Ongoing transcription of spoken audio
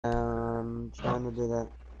I'm trying to do that.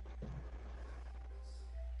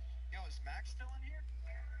 Yo, is Max still in here?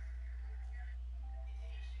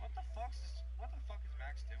 What the fuck is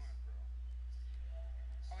Max doing, bro?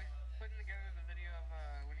 Oh, he's putting together the video of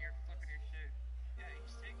when you're flipping your shit. Yeah,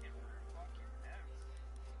 he's taking fucking M.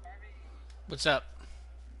 Harvey, What's up?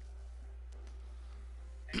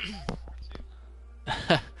 hey, can I record too?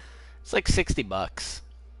 It's like $60. You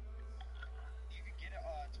could get it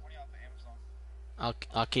 20 off of Amazon.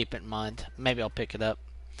 I'll keep it in mind. Maybe I'll pick it up.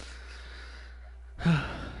 Yeah, you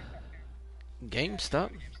can go GameStop.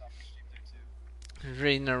 to GameStop. It's cheap there too. I was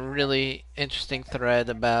reading a really interesting thread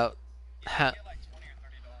about Yeah, you how get like $20 or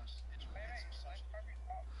 $30. It's such.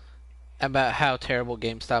 terrible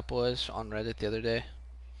GameStop was on Reddit the other day.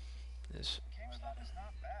 GameStop is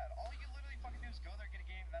not bad. All you literally fucking do is go there, get a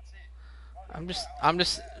game, and that's it. I'm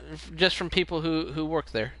just from people who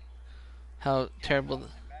work there. How terrible.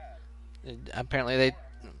 Apparently they.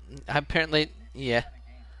 Apparently, yeah.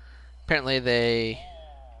 Apparently they.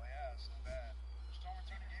 Oh, yeah, so bad. Just don't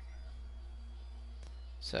return a game then.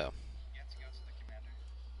 So. You have to go to the commander.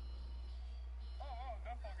 Oh,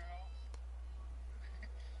 no fucking hell.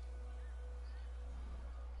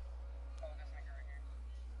 Oh, this nigga right here.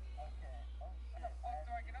 Okay. Oh, how the fuck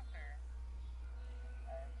do I get up there?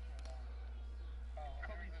 Oh,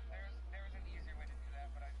 there was an easier way to do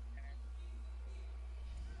that, but I didn't.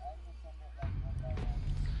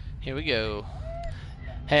 Here we go.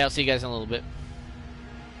 Hey, I'll see you guys in a little bit.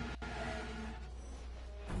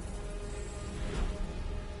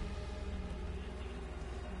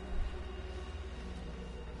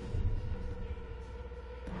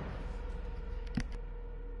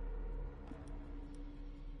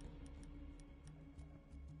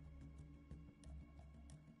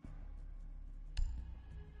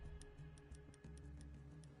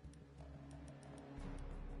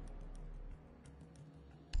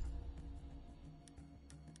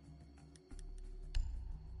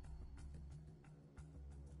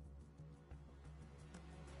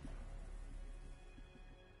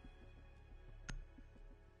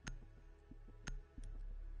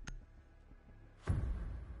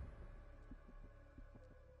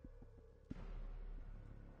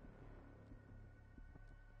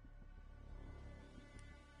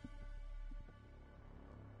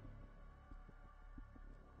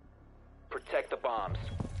 Protect the bombs.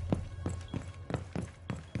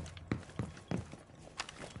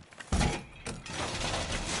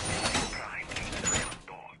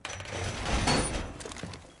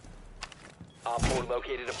 Op 4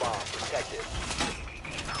 located a bomb. Protect it.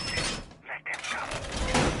 Let them come.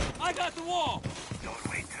 I got the wall!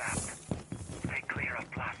 Doorway trapped. Stay clear of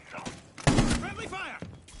blast zone. Friendly fire!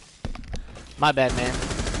 My bad, man.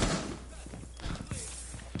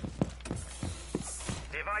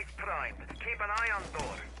 Device primed. Keep an eye on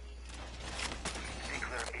door. Stay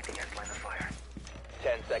clear of APS line of fire.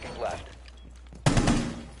 10 seconds left.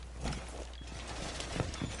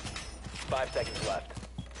 5 seconds left.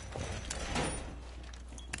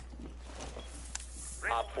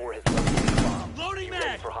 Op 4 has located the bomb. Loading Be ready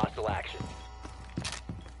mag! for hostile action.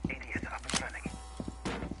 ADS up and running.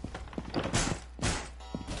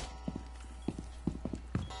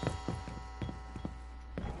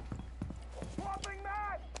 Swapping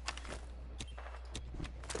mag!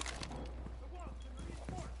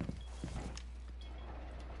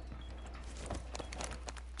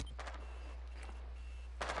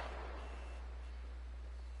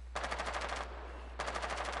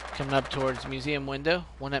 Coming up towards museum window.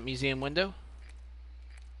 One at museum window.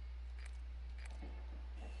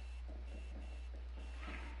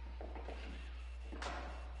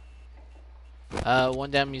 One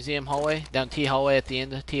down museum hallway. Down T hallway at the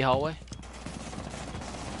end of T hallway.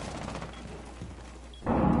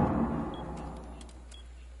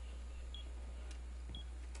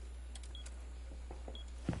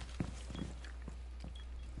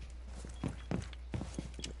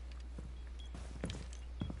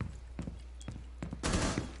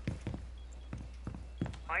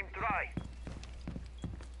 I'm dry.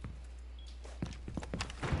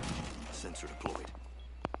 Sensor deployed.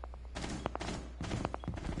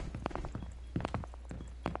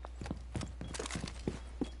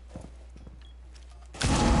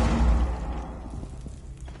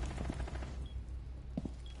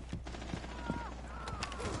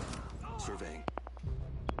 Surveying.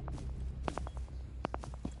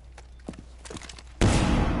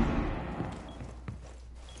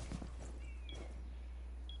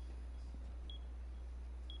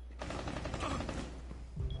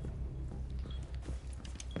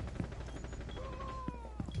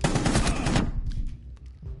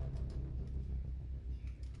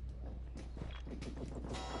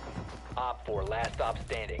 Op 4, last stop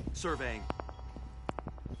standing. Surveying.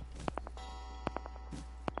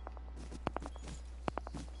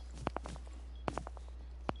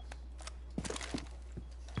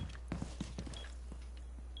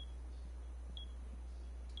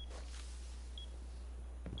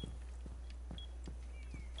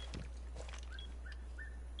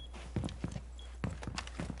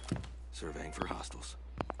 Surveying for hostiles.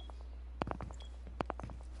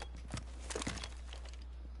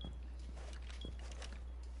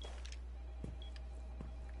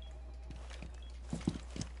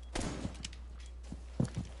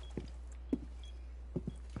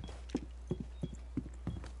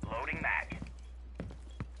 Loading mag.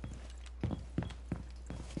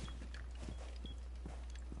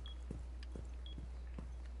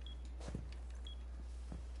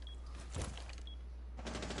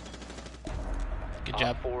 Good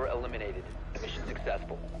job. Op 4 eliminated. Mission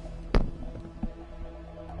successful.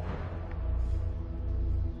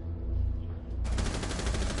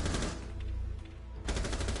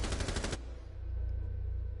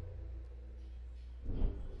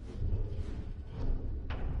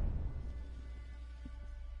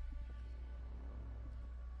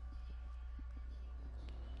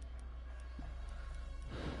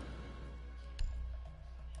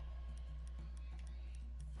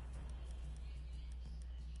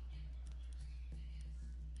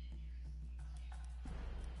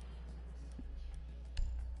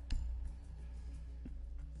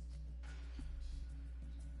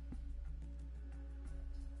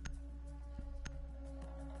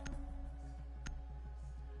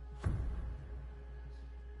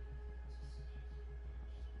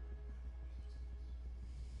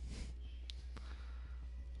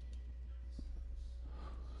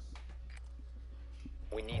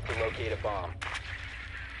 We need to locate a bomb.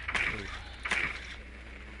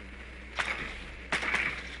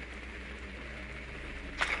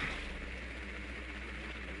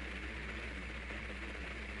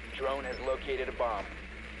 Drone has located a bomb.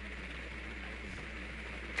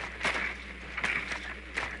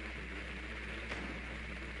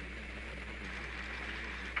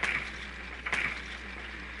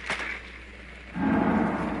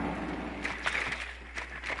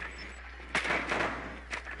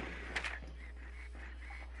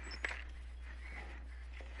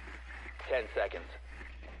 Seconds.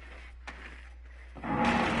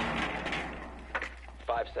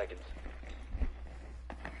 5 seconds.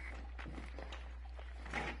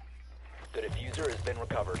 The diffuser has been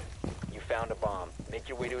recovered. You found a bomb. Make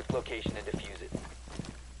your way to its location and defuse it.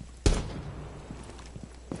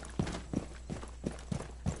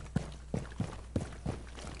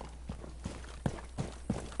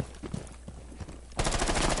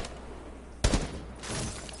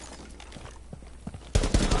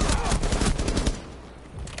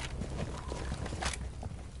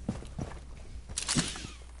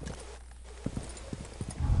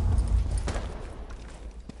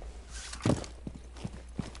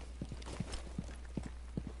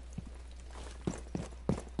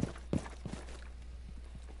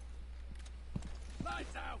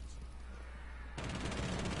 Lights out!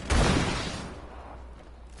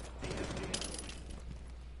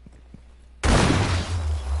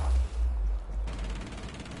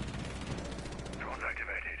 Drones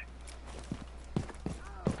activated.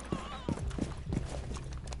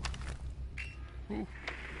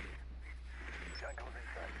 Jungle's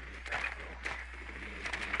inside.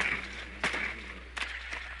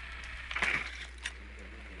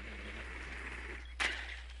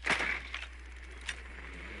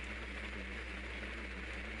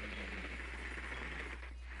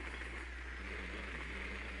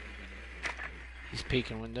 He's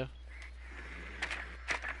peeking window.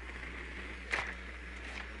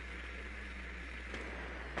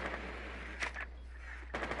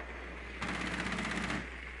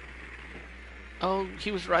 Oh,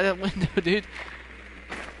 he was right at window, dude.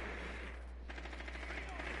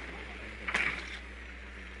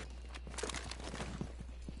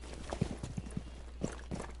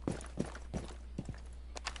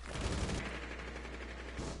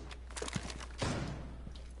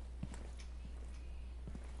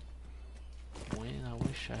 When I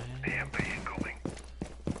wish I had EMP incoming.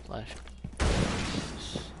 flash.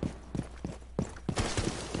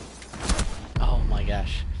 Oh my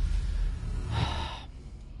gosh.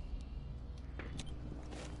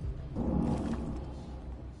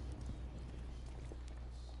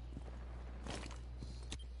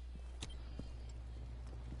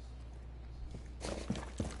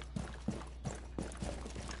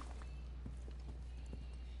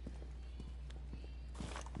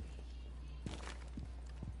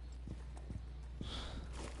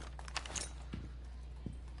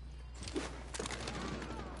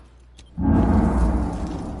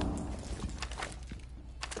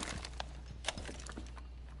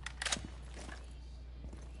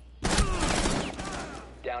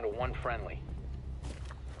 down to one friendly.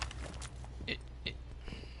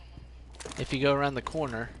 If you go around the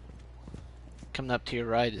corner, coming up to your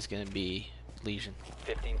right is going to be Legion.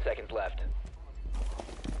 15 seconds left.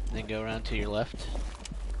 Then go around to your left.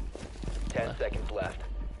 10 seconds left.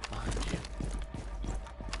 Behind you.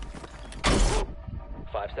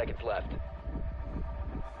 5 seconds left.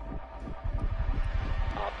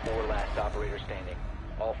 Op 4 last operator standing.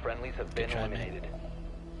 All friendlies have been Good try, man. eliminated.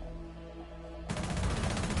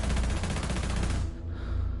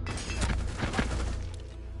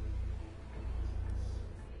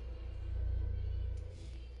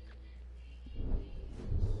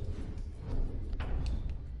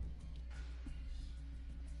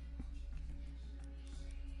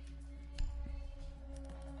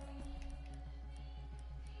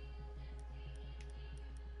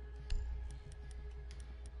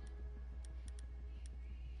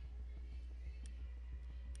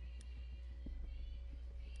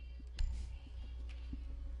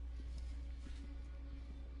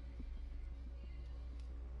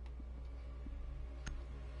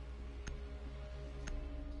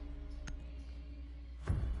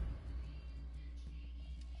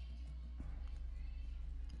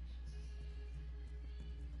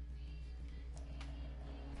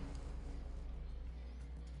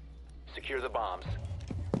 Secure the bombs.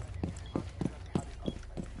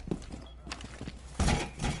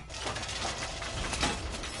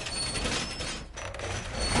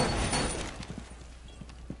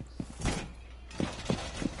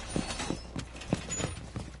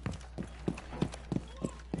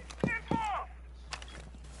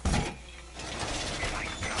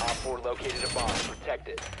 Op 4 located a bomb. Protect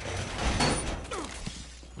it.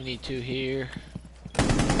 We need 2 here.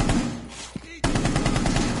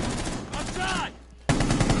 Outside!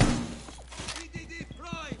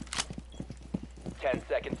 10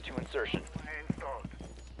 seconds to insertion.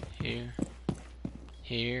 Here.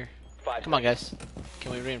 Here. 5 Come on, guys.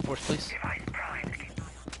 Can we reinforce, please?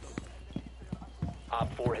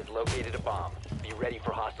 Op 4 has located a bomb. Be ready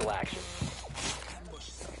for hostile action.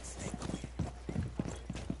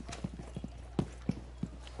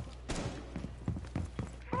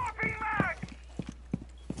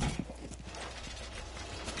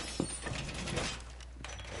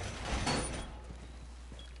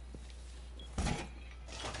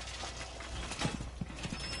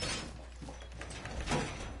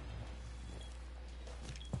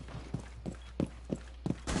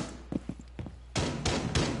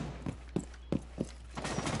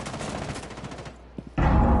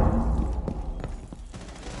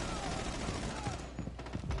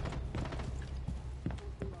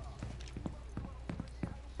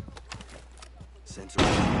 Sensor.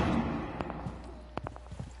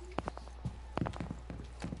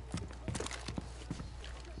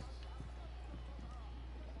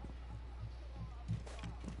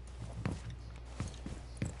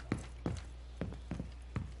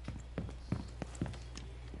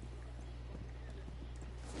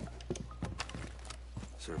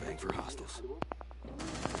 Surveying for hostiles.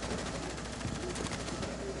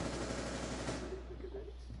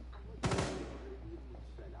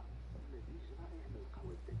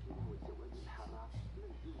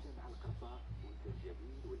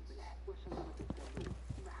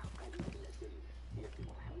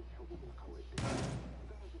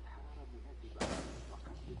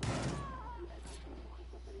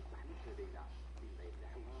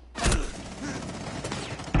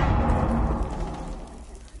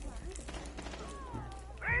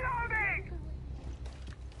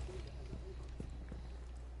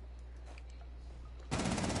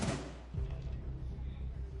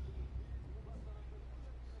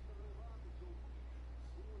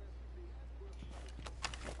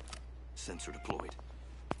 Sensor deployed.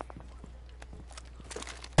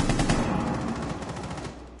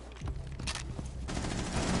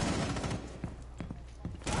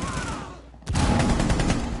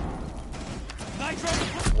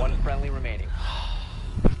 One friendly remaining.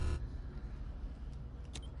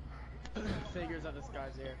 Figures that this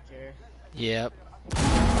guy's AFK. Yep.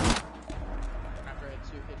 After I had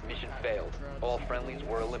 2 hits. Mission failed. All friendlies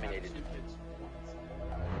were eliminated.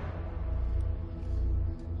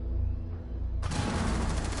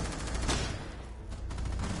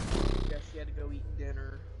 Guess she had to go eat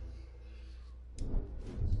dinner.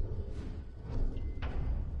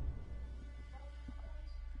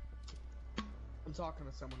 I'm talking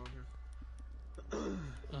to someone on here.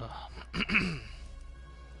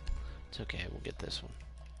 It's okay, we'll get this one.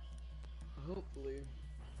 Hopefully.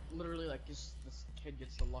 Literally, like, this kid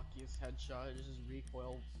gets the luckiest headshot. It just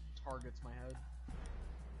recoil targets my head.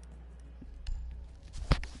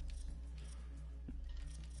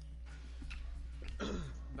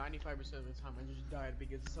 95% of the time I just died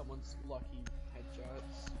because of someone's lucky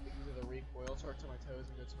headshots. Because of the recoil, start to my toes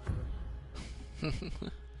and go to my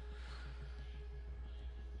head.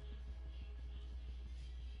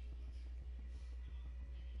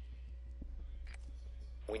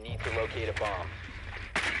 We need to locate a bomb.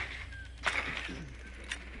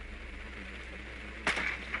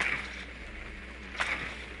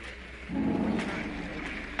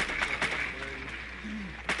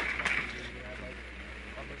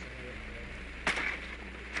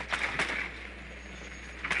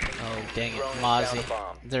 Oh dang it, Drone has found Mozzie. a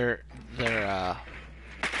bomb. Their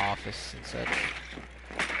office and such.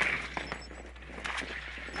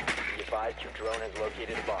 Be advised your drone has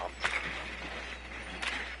located a bomb.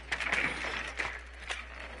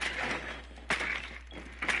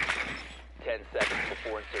 Seconds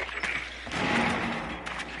before insertion.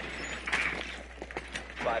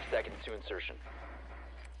 5 seconds to insertion.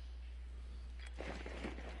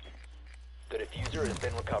 The diffuser has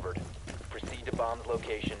been recovered. Proceed to bomb's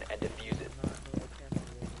location and defuse it.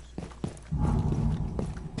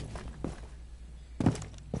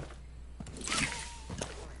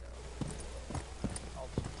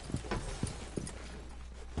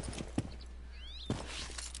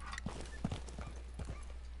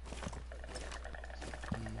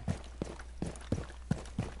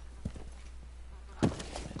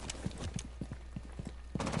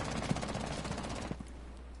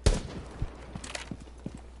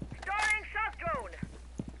 Starting shock drone.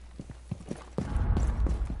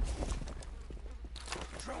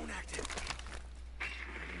 Drone active.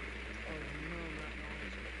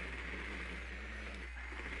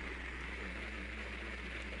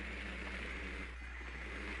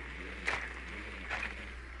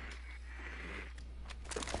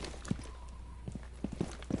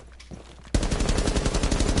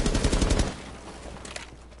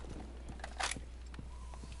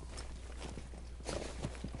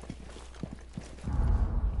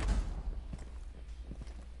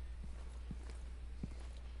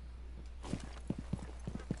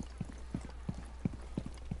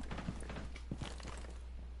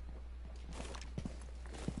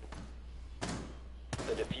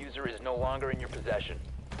 The diffuser is no longer in your possession.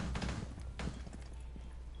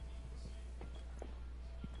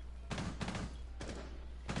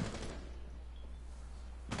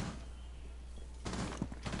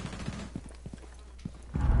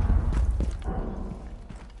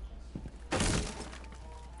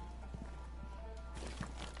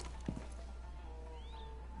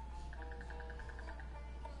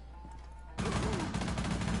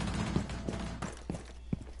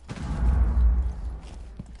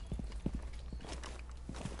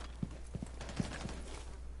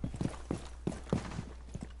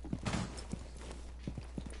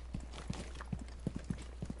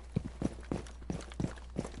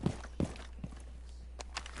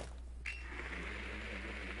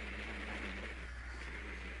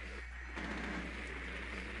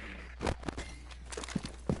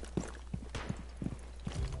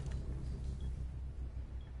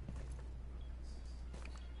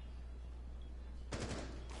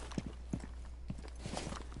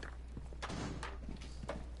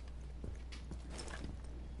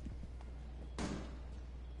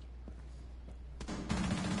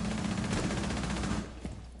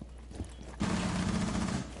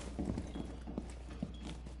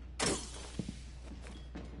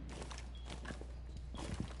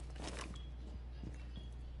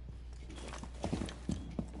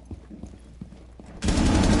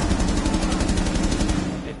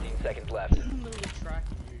 Left. I'm literally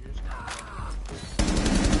tracking you. You're just kind of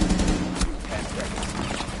 10 seconds.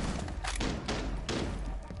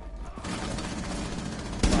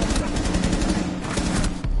 5 seconds.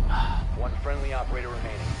 One friendly operator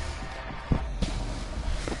remaining.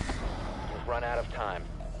 You've run out of time.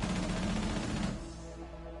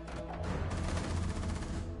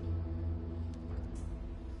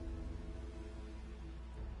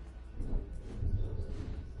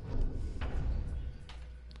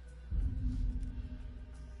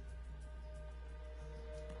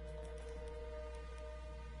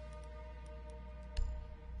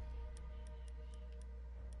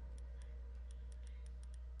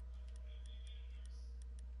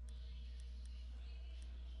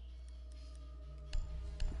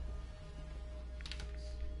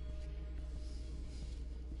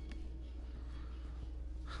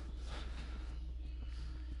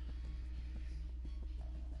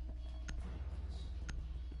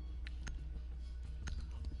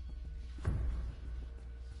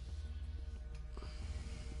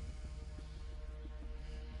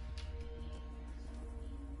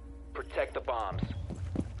 Protect the bombs.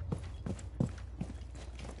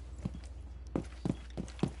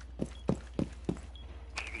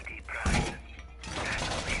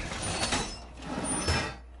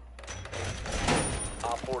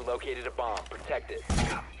 located a bomb. Protect it.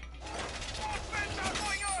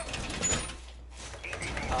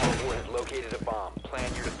 Op 4 has located a bomb.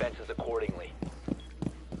 Plan your defenses accordingly.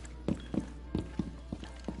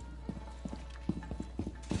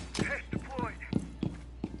 Test deployed.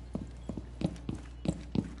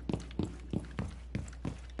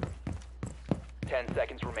 Ten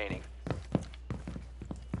seconds remaining.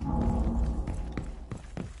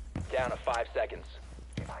 Down to 5 seconds.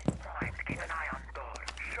 Time to keep an eye on door.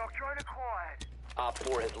 Shock drone acquired. Op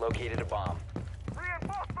 4 has located a bomb.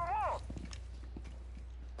 Reinforce the wall.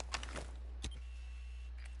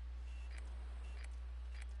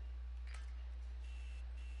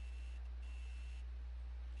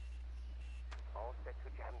 All set to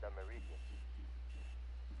jam the meridian.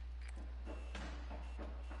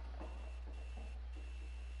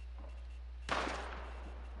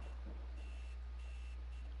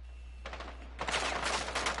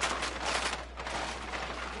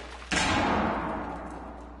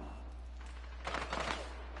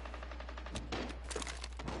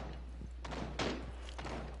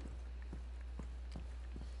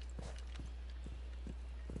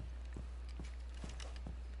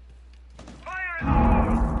 Fire in the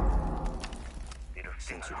hole! Little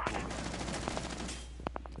Sensor finger deployed.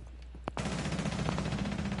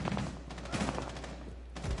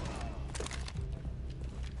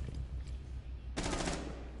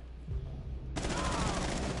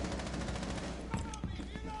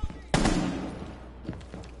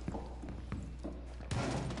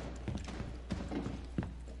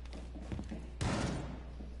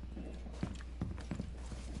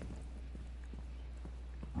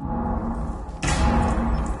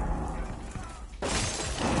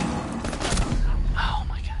 Oh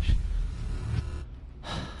my gosh.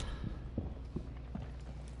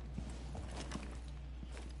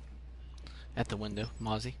 At the window,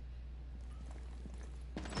 Mozzie.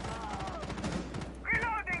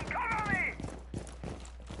 Reloading, cover me!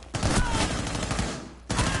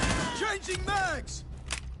 Changing mags!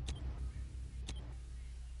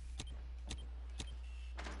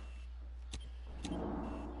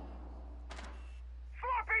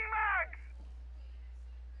 Swapping mags!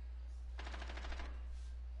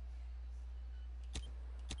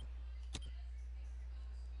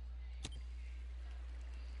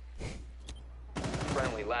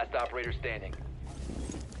 Friendly, last operator standing.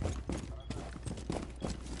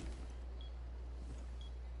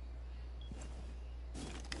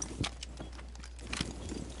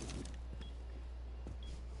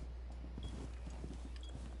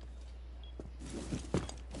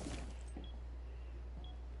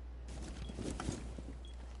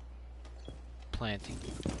 Planting.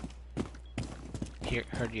 Here,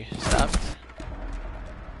 heard you. Stopped.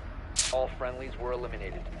 All friendlies were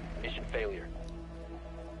eliminated. Mission failure.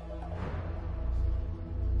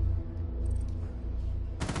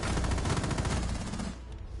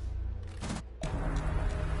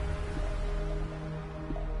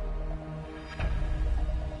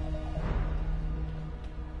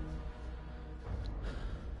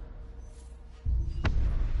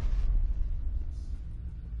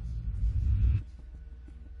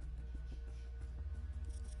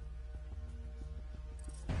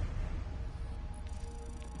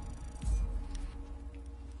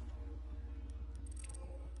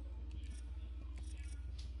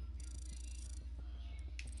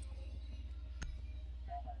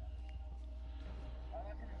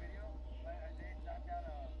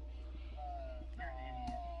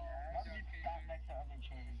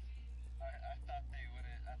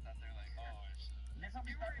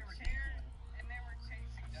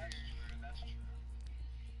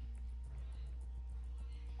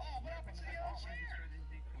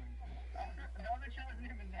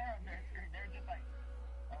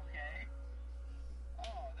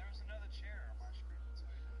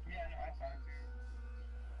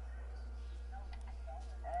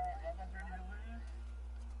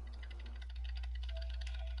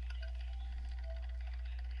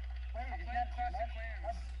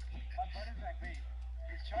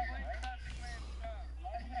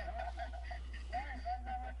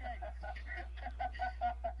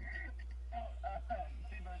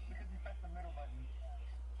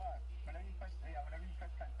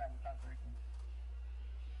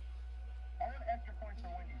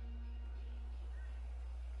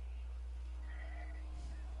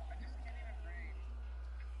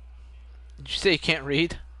 Did you say you can't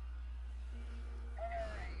read?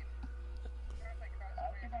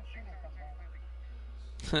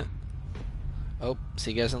 Oh,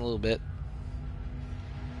 see you guys in a little bit.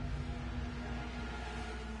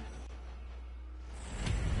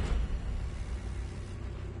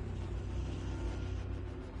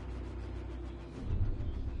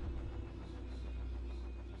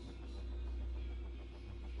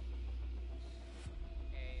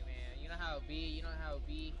 B, you know how it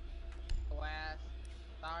be. Ass.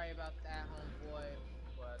 Sorry about that, homeboy,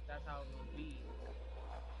 but that's how it's gonna be.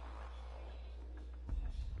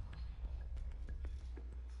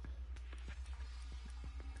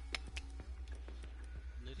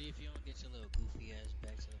 Liddy, if you don't get your little goofy ass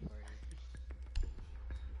back to the party.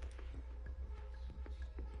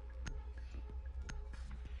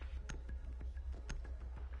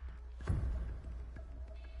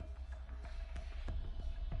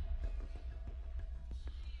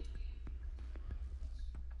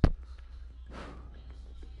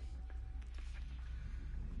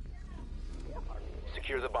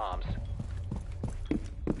 Secure the bombs.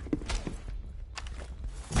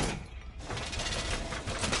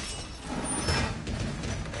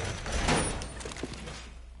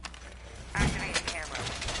 Activating camera.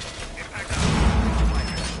 Impact up.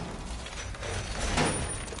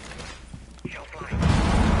 Shell flying.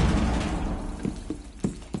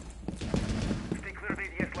 Stay clear of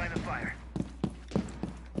ADS line of fire.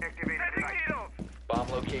 Activating needles. Bomb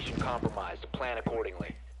location compromised. Plan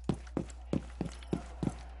accordingly.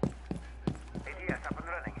 ADS up and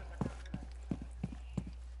running.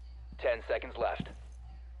 10 seconds left.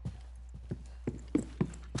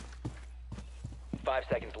 5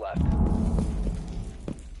 seconds left.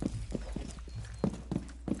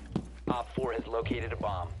 Op 4 has located a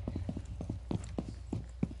bomb.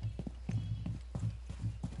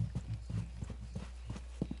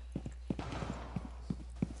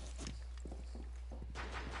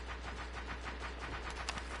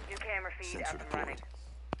 New camera feed Sensor up and deployed. running.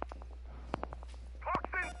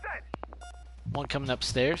 Toxin set. One coming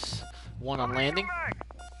upstairs. One on landing.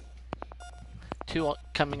 Two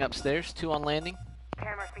coming upstairs. Two on landing.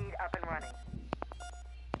 Camera feed up and running.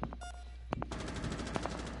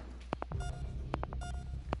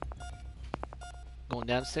 Going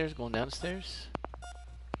downstairs. Going downstairs.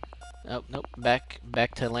 Oh nope. Back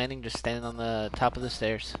to landing. Just standing on the top of the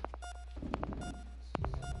stairs.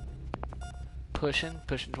 Pushing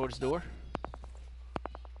towards door.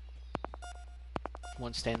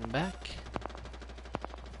 One standing back.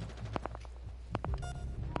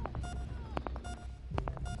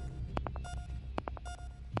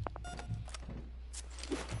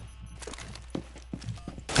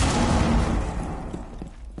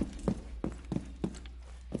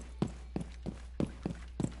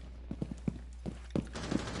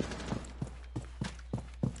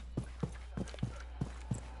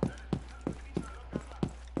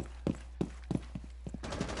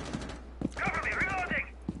 Cover me, reloading.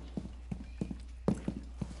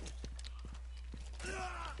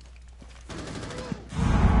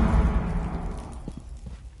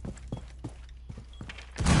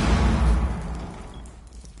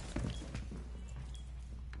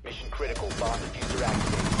 Mission critical. Bomb diffuser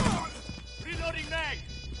activated. Reloading mag.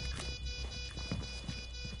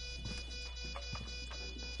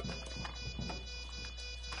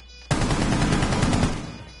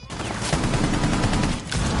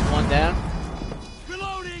 One down.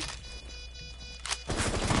 Reloading.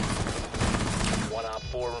 One Op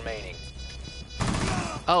 4 remaining.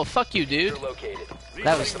 Oh fuck you, dude. Diffuser located.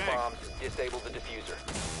 That was The bombs. Disable the diffuser.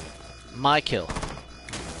 my kill.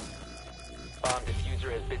 Bomb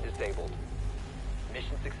diffuser has been disabled.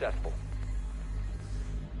 Mission successful.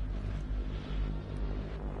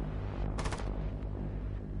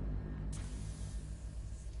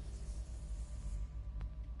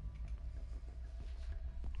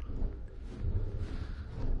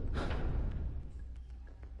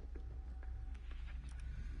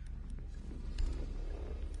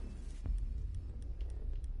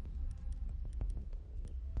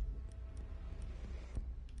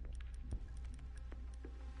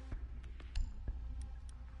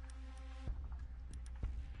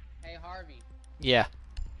 Hey Harvey, Yeah.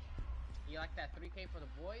 you like that 3K for the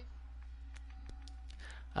boys?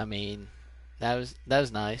 I mean, that was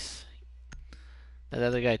nice. That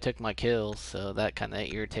other guy took my kills, so that kind of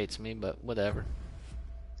irritates me, but whatever.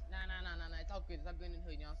 Nah, it's all good. It's all good in the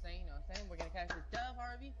hood, you know what I'm saying? We're gonna catch this dub,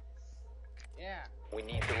 Harvey. Yeah. We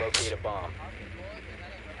need to locate a bomb. Harvey, boys, and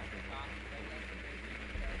that ain't what I'm talking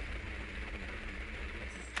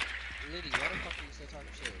Liddy, why the fuck are you still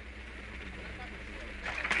talking shit?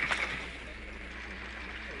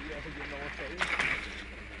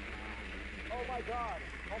 Oh my god.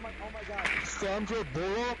 Oh my god. Sandra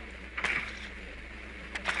Bullock?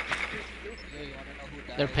 Yo, you wanna know who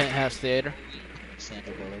died? Their penthouse theater.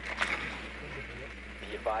 Sandra Bullock.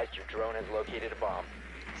 Be advised your drone has located a bomb.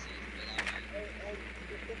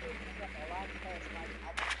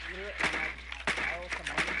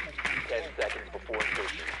 10 seconds before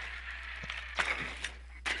insertion.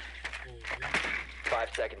 5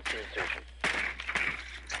 seconds to insertion.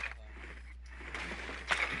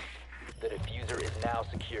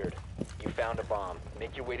 secured. You found a bomb.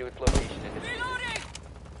 Make your way to its location and defuse it.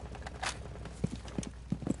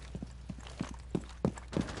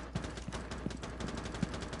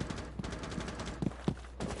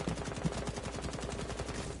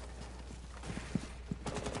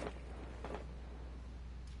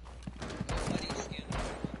 Nobody's scared.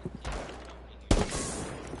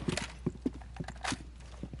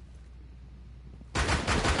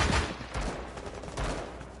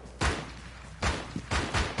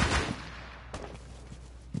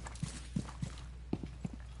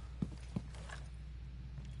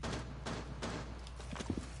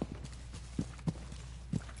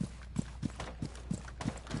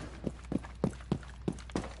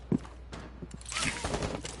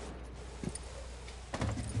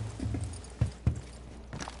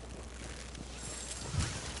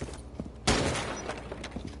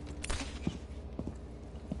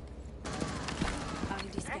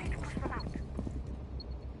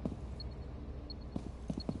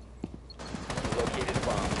 You located a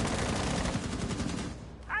bomb.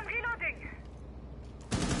 I'm reloading.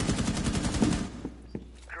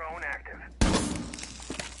 Drone active.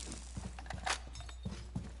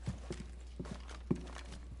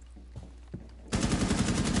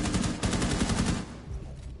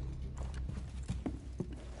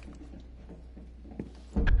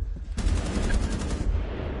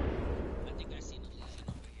 I think I seen a lesion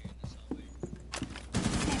over here in this hallway.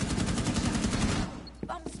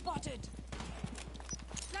 Bomb spotted.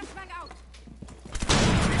 Flashbang out.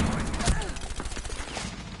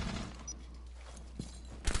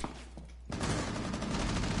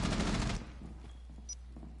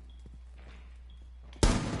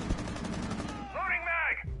 Loading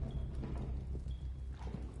mag.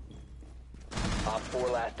 Op 4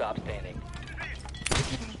 last stop standing.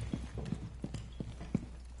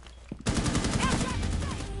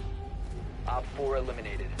 Op 4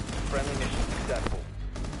 eliminated. Friendly mission successful.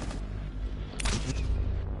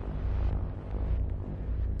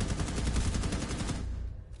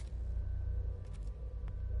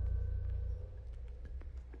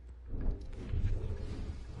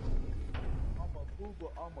 I'm a booba,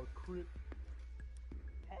 I'm a crip.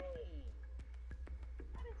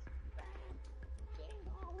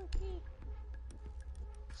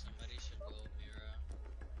 Somebody should go, Mira.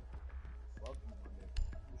 Fuck you, my nigga.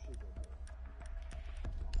 You should go there.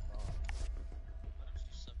 Why don't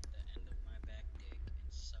you suck the end of my back dick and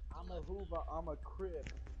suck the I'm a left hoover, I'm a crip.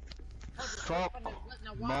 Suck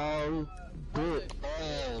my dick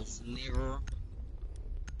ass, nigga.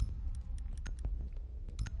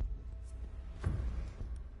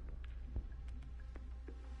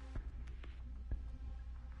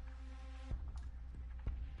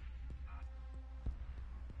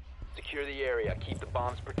 Secure the area. Keep the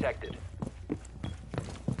bombs protected.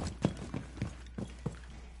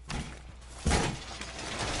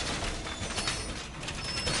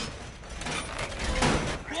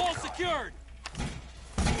 Wall secured!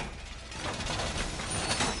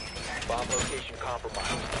 Bomb location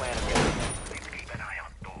compromised. Plan accordingly. Please keep an eye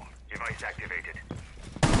on door. Device activated.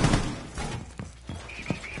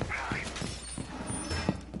 EDD prime.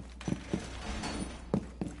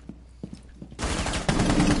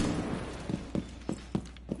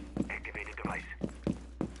 Activated device.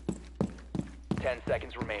 10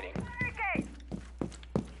 seconds remaining. Okay.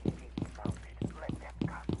 Let them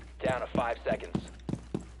come. Down to 5 seconds.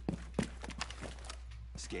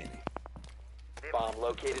 Scanning. Bomb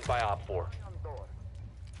located by Op 4. On door.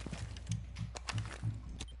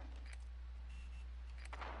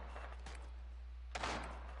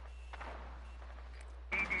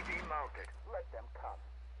 EDD mounted. Let them come.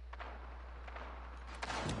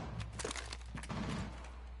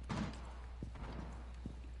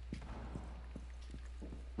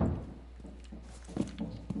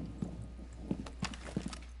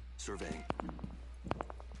 Surveying.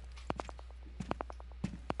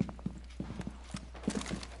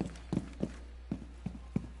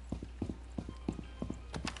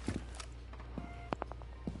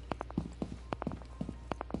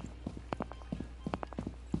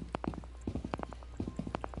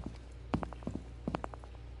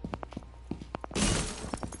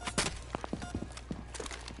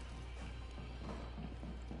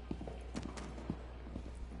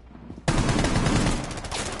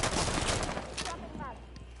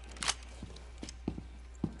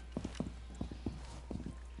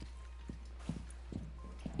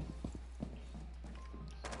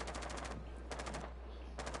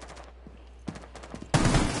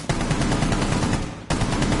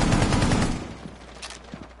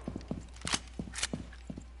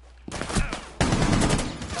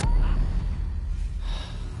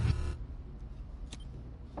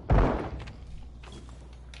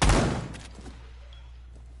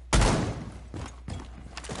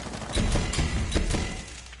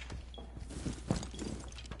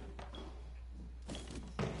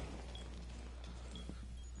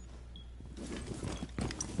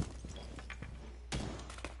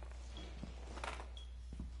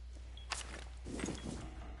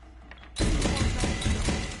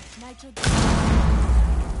 Nitro.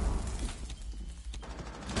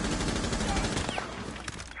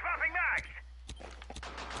 Swapping mags!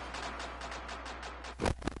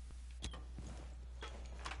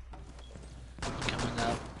 Coming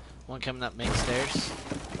up. One coming up main stairs.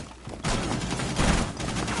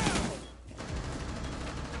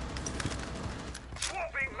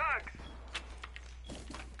 Swapping mags!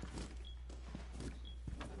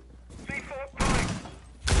 C4 point!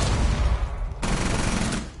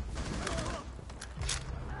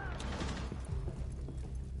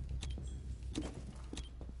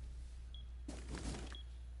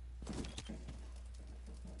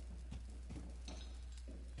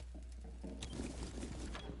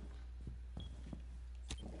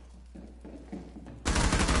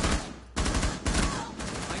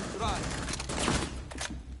 I'm dry.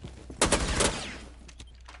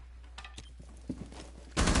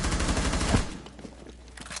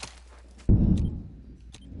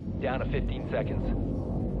 Down to 15 seconds.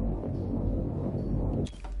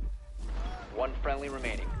 One friendly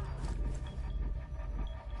remaining.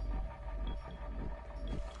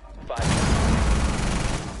 5.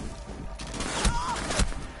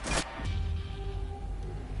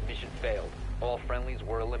 Mission failed. All friendlies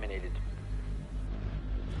were eliminated.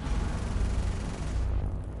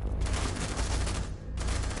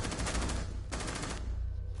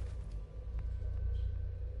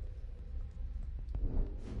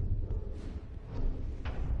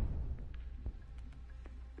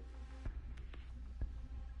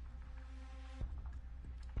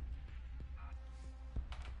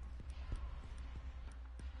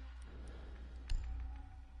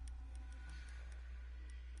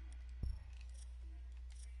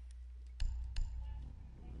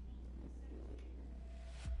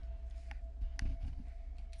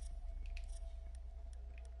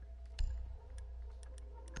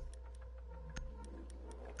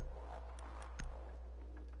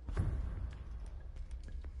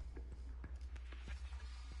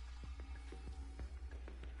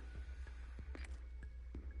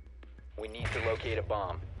 We need to locate a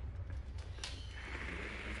bomb.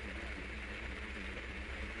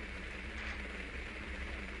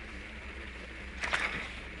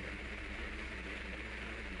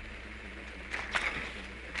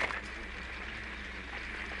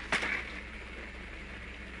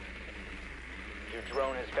 Your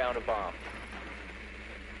drone has found a bomb.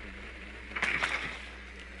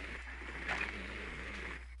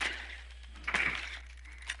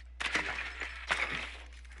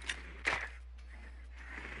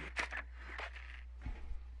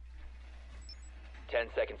 Ten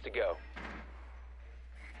seconds to go.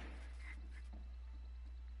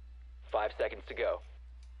 5 seconds to go.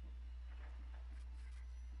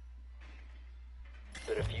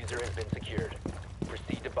 The diffuser has been secured.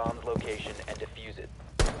 Proceed to bomb's location and defuse it.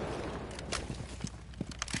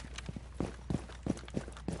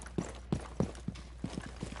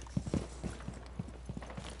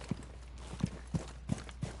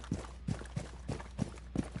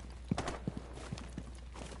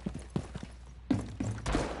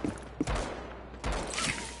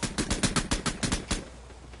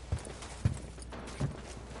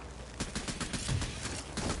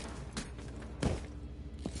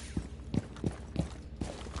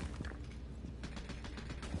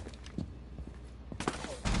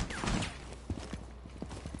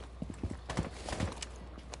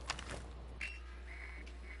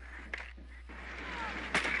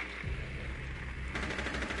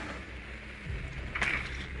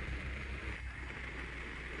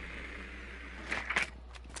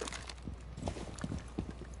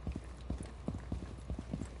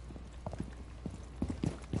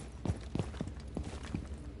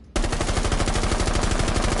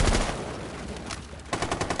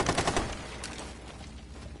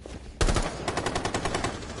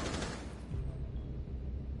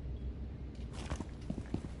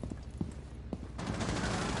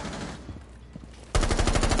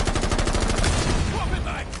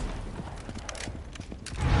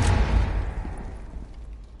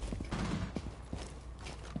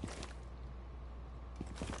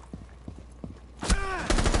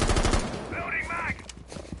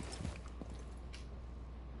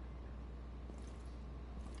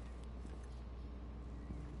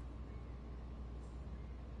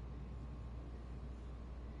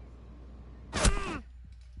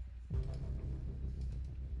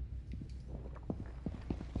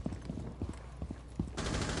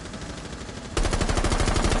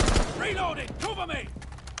 Reloading! Cover me!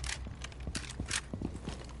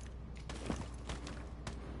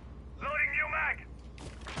 Loading new mag!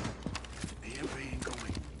 EMP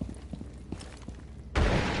incoming.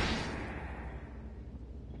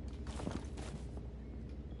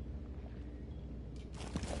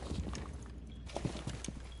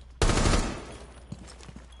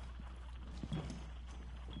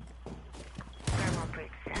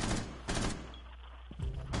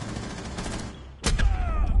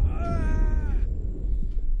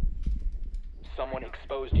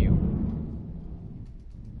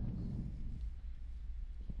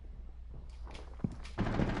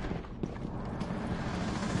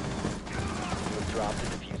 Drop the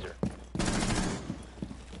diffuser.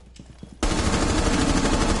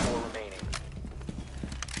 4 remaining.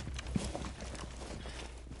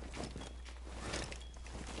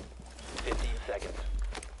 15 seconds.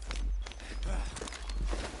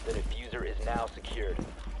 The diffuser is now secured.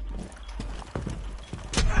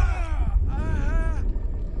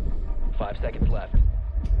 5 seconds left.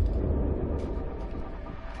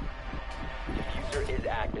 Diffuser is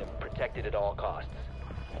active, protected at all costs.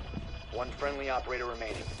 1 friendly operator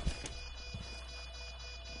remaining.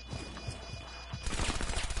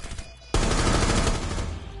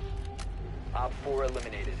 Op 4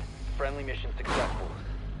 eliminated. Friendly mission successful.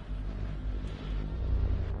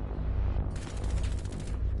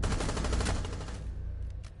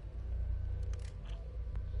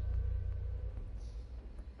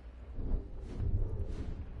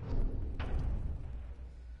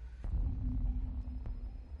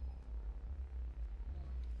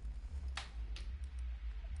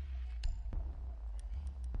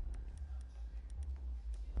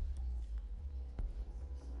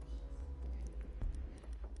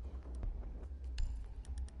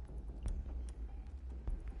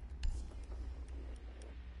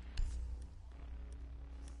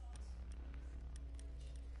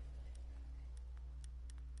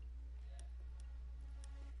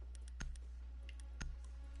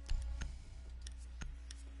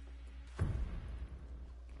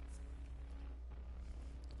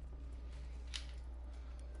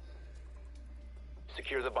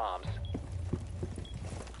 Secure the bombs.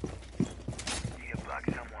 You bug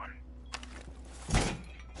someone.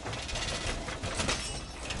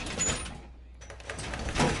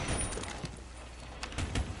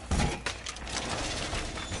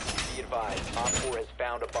 Be advised, Op 4 has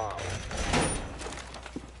found a bomb.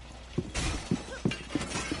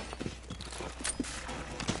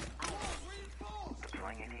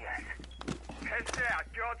 Deploying ADS. Heads out.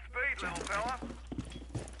 Godspeed, little fella.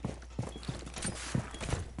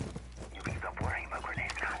 You can stop worrying about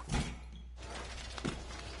grenades now.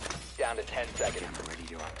 Down to 10 seconds. Ready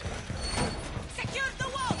to up. Secure the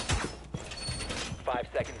wall! 5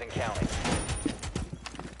 seconds and counting.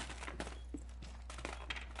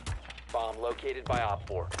 Bomb located by Op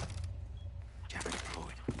 4. Jammer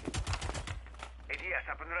deployed. ADS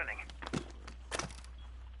up and running.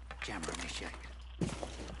 Jammer initiated.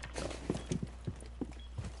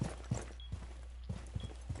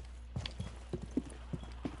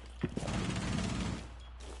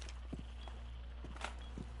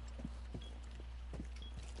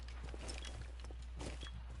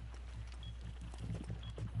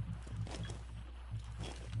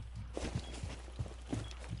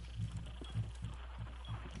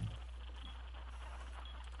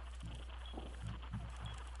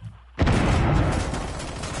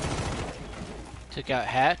 Took out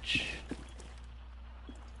hatch.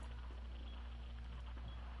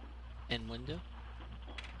 And window.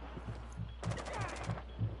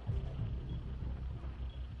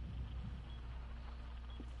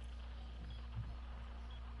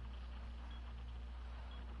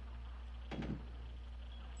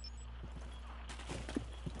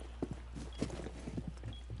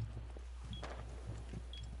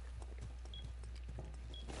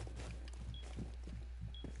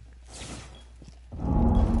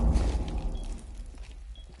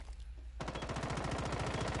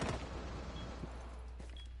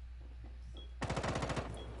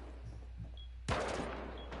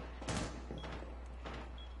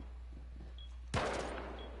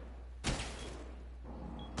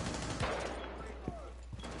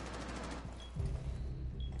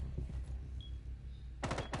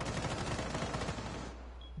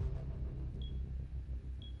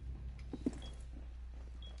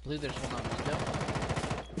 I believe there's one on window.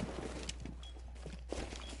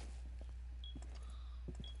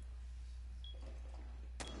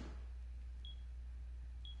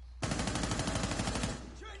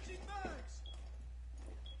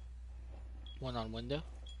 One on window.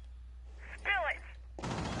 Spill it!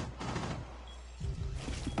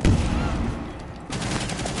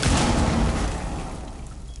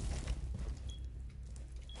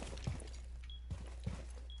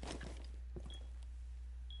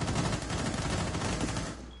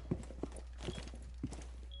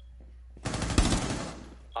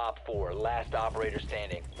 Op 4, last operator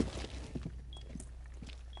standing.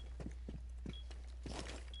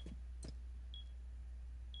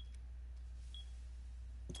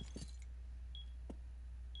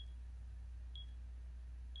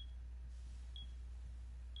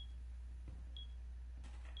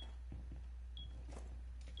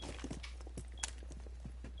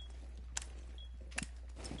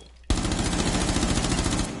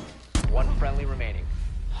 One friendly friendly remaining.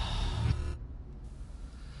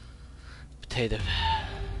 Potato.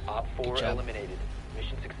 Op Good 4 job. eliminated.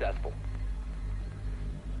 Mission successful.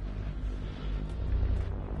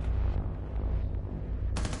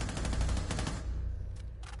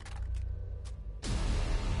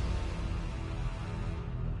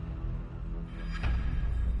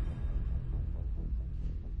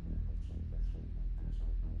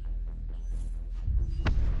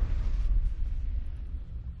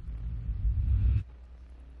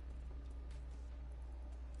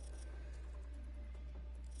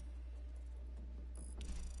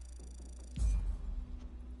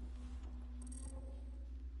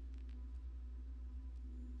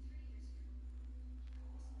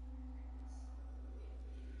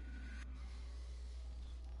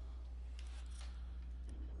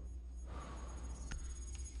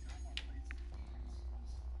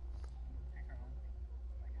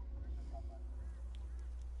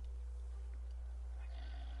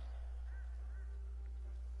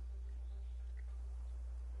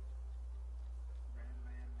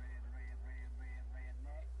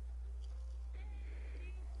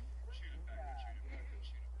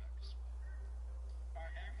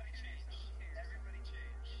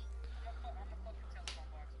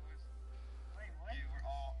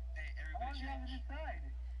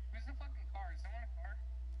 Who's the fucking car? Is someone a car?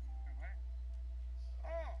 Wait, what?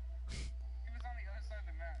 Oh! He was on the other side of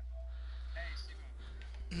the map. Hey, Steve.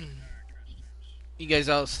 You guys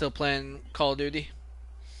all still playing Call of Duty?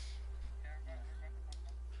 Yeah, but we're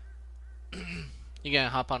about to You gonna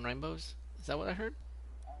hop on Rainbows? Is that what I heard?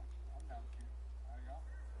 I'm down to.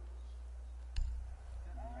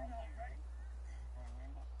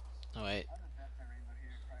 Oh wait. I'm the best at Rainbow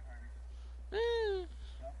here. Try Harvey. Eh.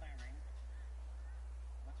 Y'all play Ring?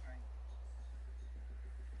 What's Ring?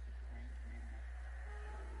 Ring?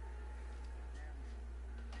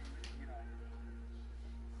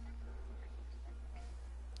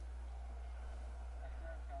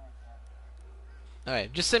 All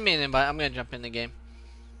right, just send me an invite. I'm gonna jump in the game.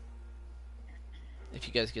 If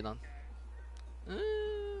you guys get on.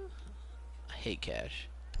 I hate cash.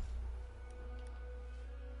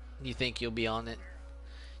 You think you'll be on it?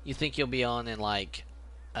 You think you'll be on in like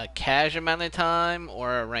a cash amount of time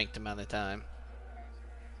or a ranked amount of time?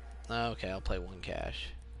 Okay, I'll play one cash.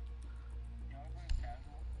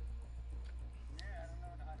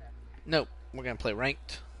 Nope, we're gonna play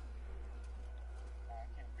ranked.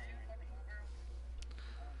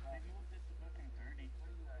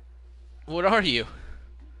 What are you?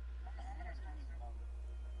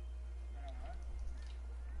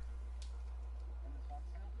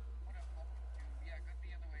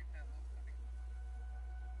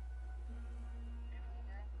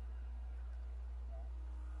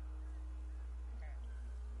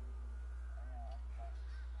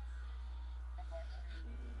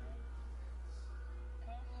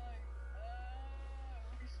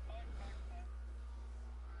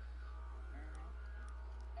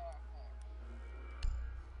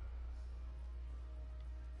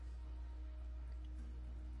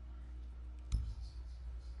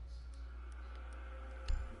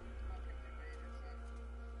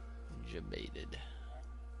 Debated.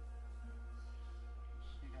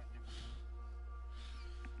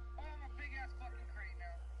 Oh, I'm a big ass fucking crate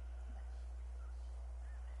now.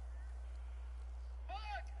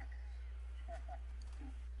 Fuck!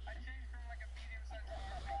 I changed from like a medium sized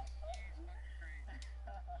car to a huge fucking crate.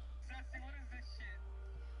 Sassy, what is this shit?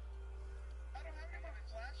 I don't have any more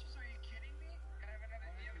flashes, are you kidding me? Can I have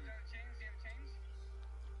another? You have another change? Do you have a change?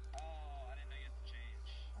 Oh, I didn't know you had to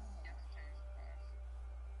change. You have to change the class.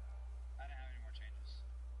 I didn't have any more changes.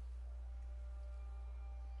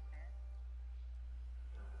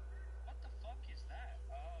 What the fuck is that?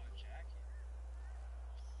 Oh, Jackie.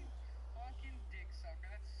 You fucking dick sucker.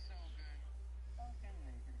 That's so good. Fucking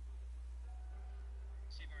nigger.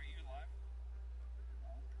 Steve, are you live?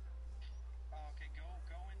 No. Oh, okay. Go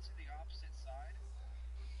into the opposite side.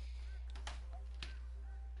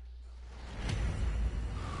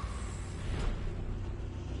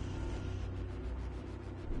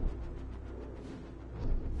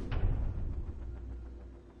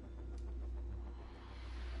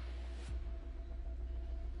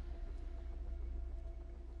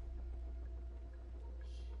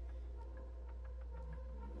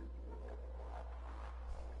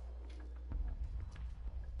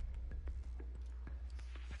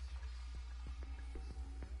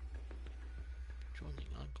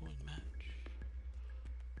 Joining ongoing match.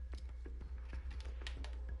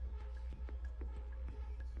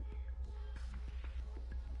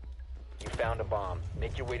 You found a bomb.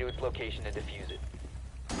 Make your way to its location and defuse it.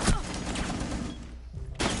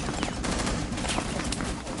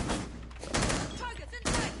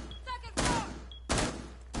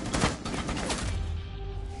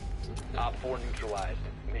 neutralized.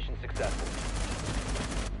 Mission successful.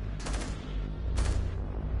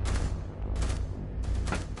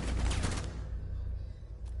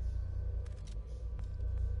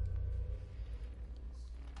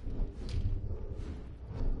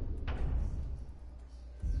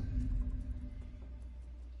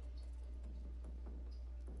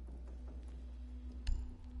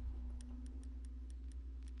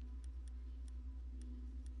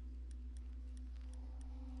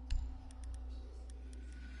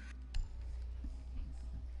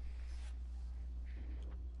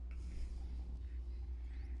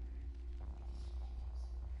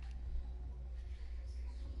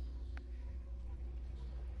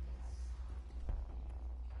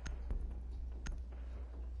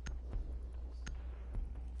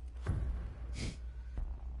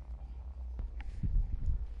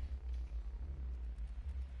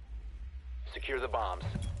 Secure the bombs.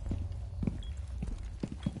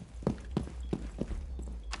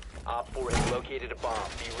 Op 4 has located a bomb.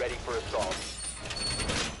 Be ready for assault.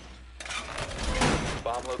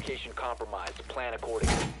 Bomb location compromised. Plan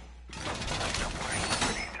accordingly.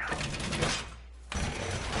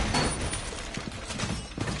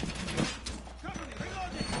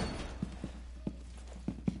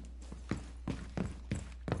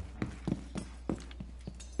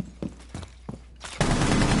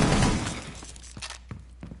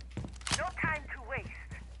 No time to waste.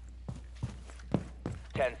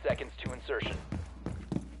 10 seconds to insertion.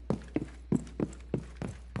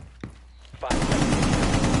 5 seconds.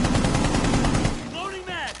 Loading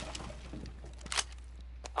mag!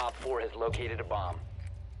 Op 4 has located a bomb.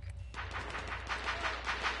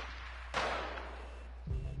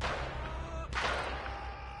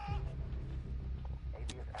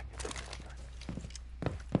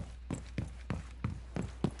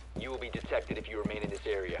 You will be detected if you remain in this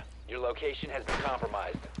area. Your location has been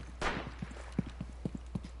compromised.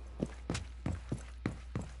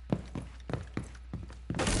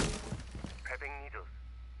 Prepping needles.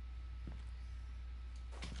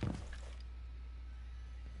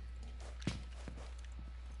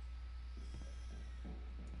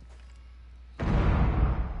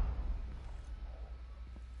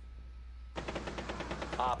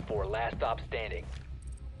 Op 4, last stop standing.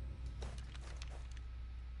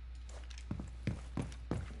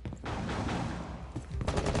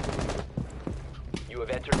 You have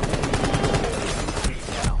entered. Leave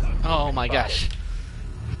now. Oh my gosh.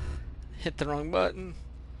 Hit the wrong button.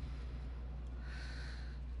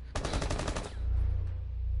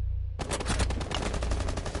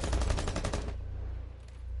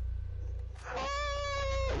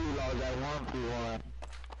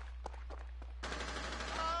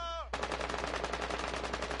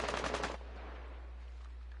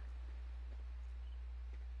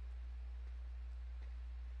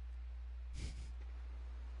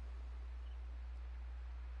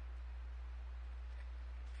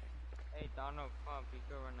 Hey, Donald, come on, be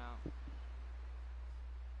good right now.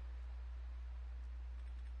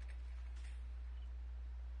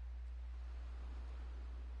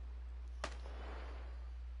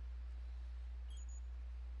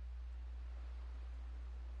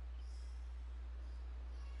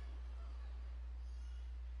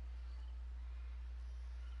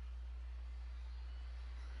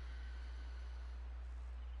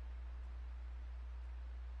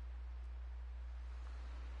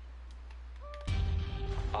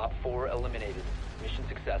 Op 4 eliminated. Mission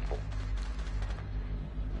successful.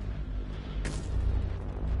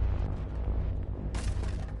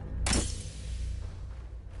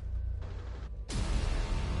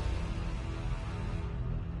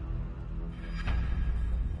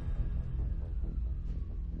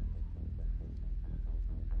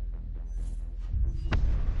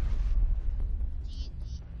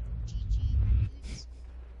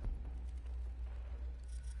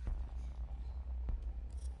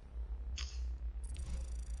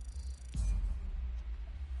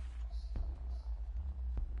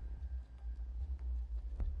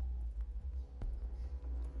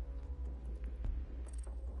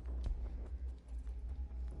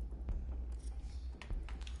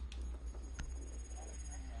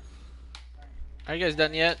 Are you guys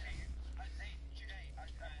done yet?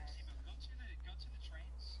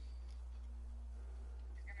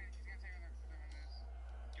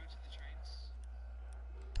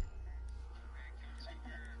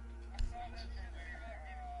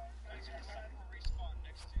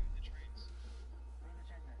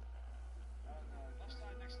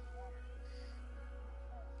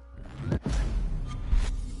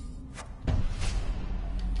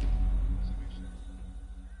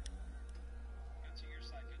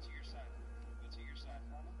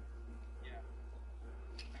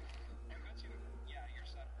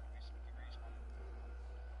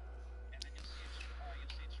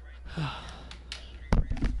 In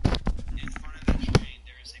front of the train,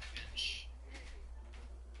 there is a bench.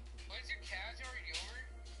 What is your cash already over?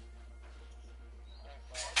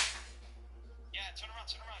 Yeah, turn around.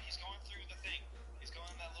 He's going through the thing. He's going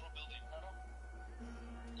in that little building.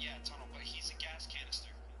 Yeah, tunnel, but he's a gas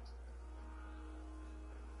canister.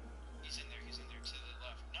 He's in there to the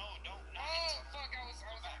left. No, not in tunnel. Fuck, I was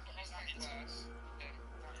Back. He's not in tunnel.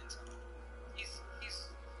 Not in tunnel.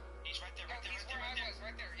 He's right there, He's where I was,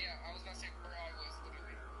 right there. Yeah, I was about to say where I was,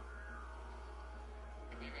 literally.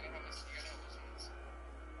 You gotta help us.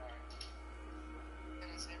 Alright.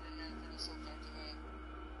 And it's every man for the so after that.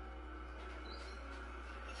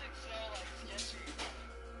 This thing fell like sketchy.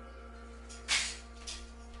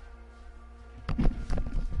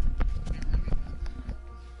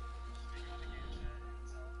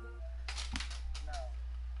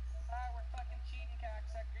 We're fucking cheating,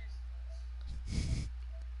 cocksuckers.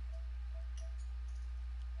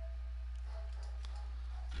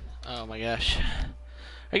 Oh my gosh.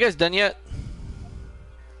 Are you guys done yet?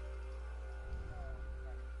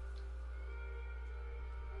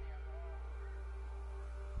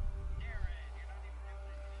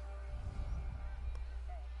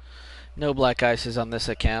 No black ices on this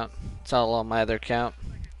account. It's all on my other account.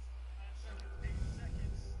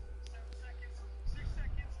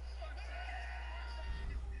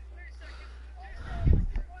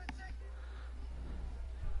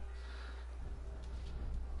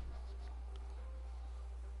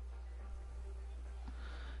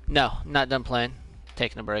 No, not done playing.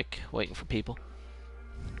 Taking a break, waiting for people.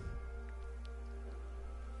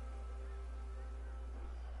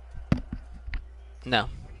 No.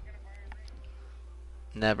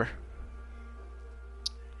 Never.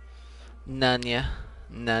 None ya.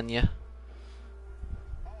 None ya.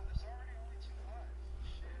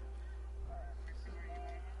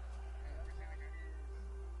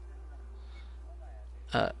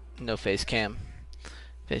 No face cam.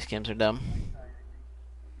 Face cams are dumb.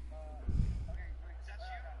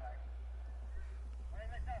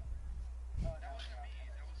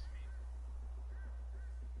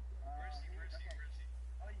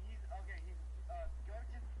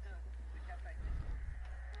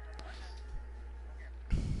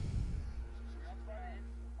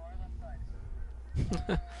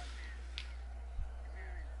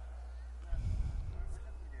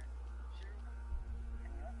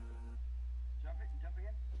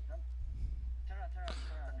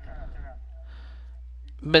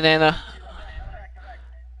 Banana.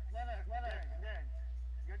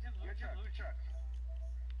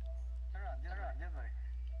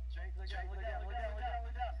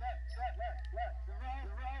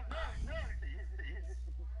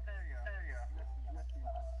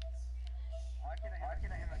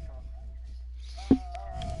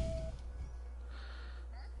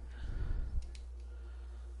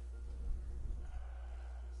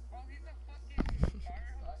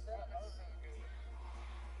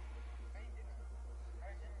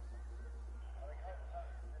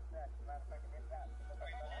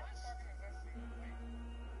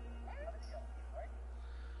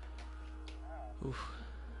 Oof.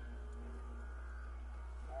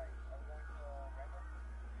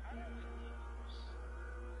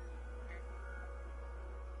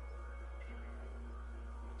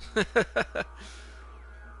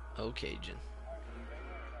 Okay, Jen.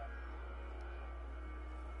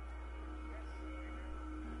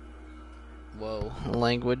 Whoa,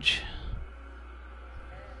 language.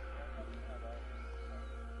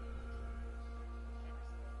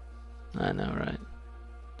 I know, right?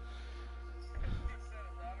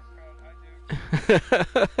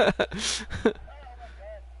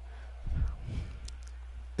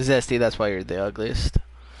 Zesty, that's why you're the ugliest.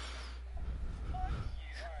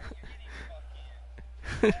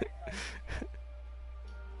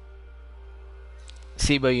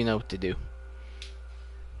 Sibo, you know what to do.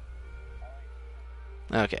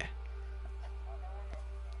 Okay.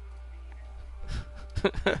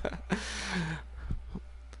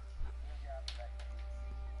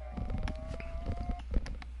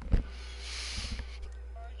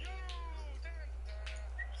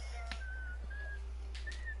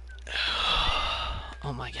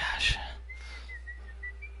 Oh my gosh.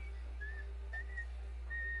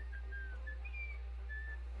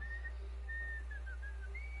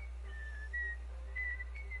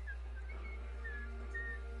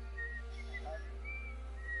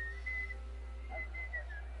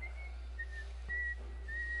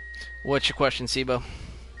 What's your question, Sibo?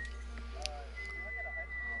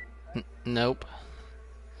 Nope.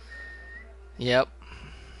 Yep.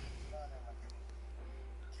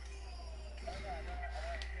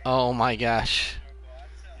 Oh my gosh.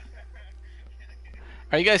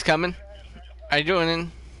 Are you guys coming? Are you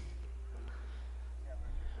joining?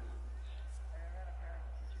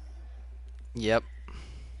 Yep.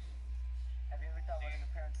 Have you ever thought one of your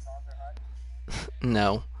parents' moms are hot?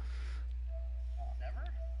 No. Never?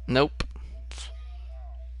 Nope.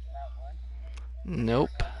 Not one? Nope.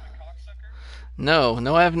 Been a cocksucker? No.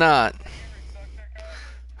 No, I have not. Have you ever sucked their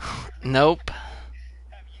cock? Nope.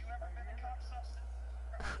 Have you ever been a cocksucker?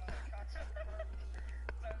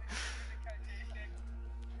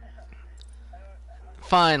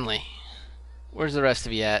 Finally. Where's the rest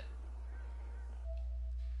of you at?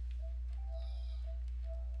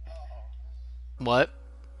 What?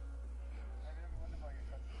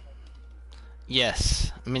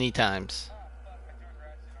 Yes. Many times.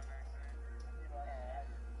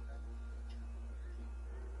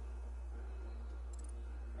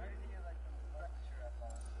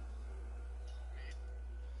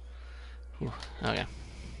 Ooh, okay.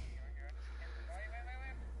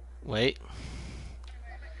 Wait.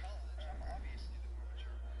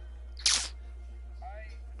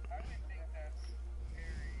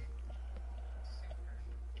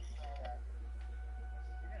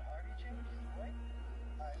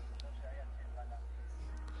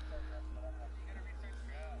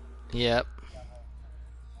 Yep.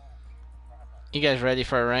 You guys ready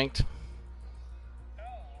for a ranked?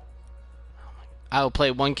 I will play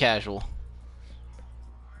one casual.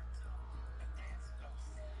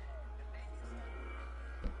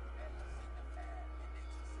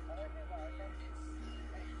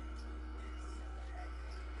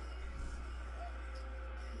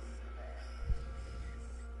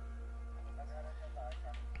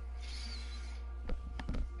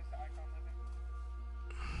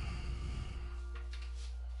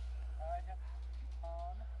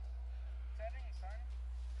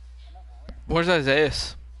 Where's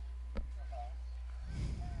Isaiah's?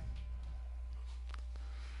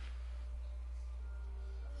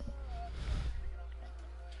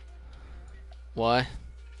 Why?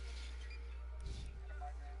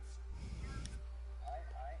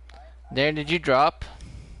 Darren, did you drop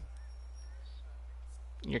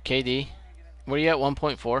your KD? Were you at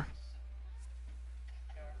 1.4?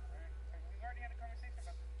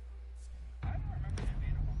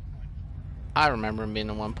 I remember him being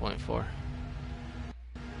a 1.4.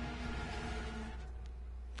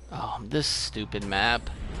 Oh, this stupid map.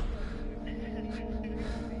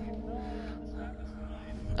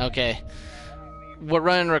 Okay. We're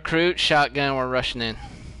running recruit, shotgun, we're rushing in.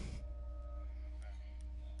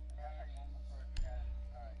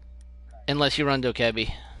 Unless you run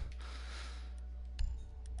Dokebi.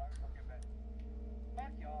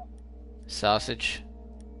 Sausage.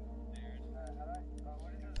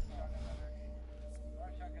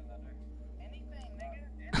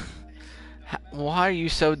 Why are you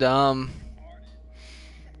so dumb?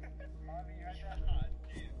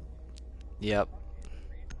 Yep.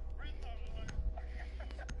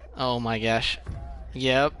 Oh my gosh.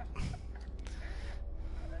 Yep.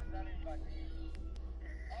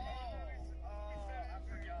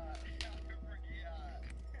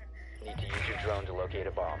 Need to use your drone to locate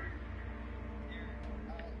a bomb.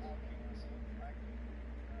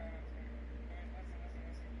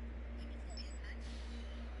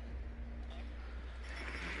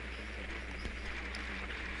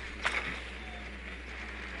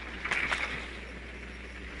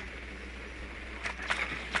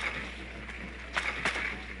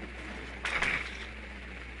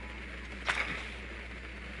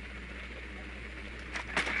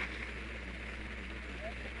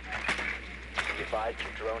 Advised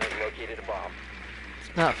your drone has located a bomb.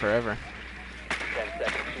 It's not forever. 10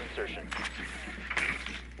 seconds to insertion.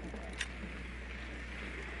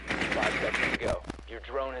 5 seconds to go. Your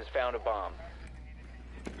drone has found a bomb.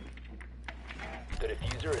 The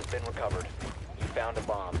diffuser has been recovered. You found a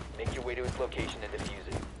bomb. Make your way to its location and defuse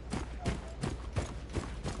it.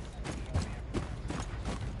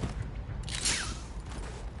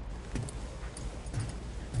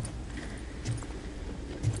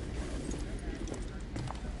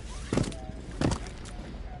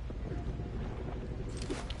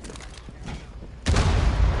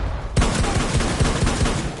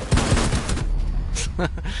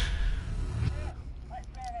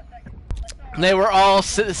 They were all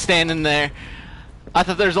standing there. I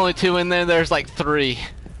thought there was only 2 in there. There's like 3.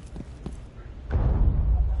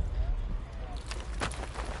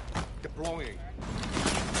 Deploying.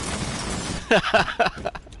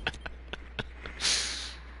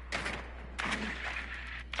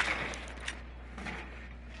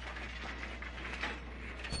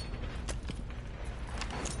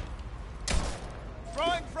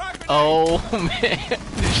 Oh man, did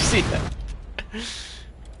you see that?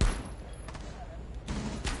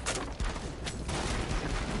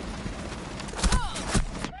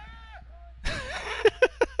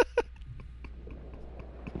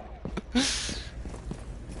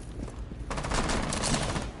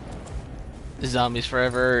 Zombies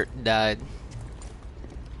Forever died.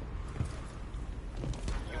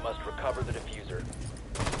 You must recover the diffuser.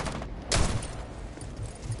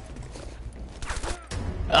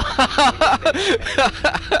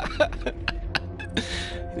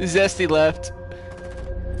 Zesty left.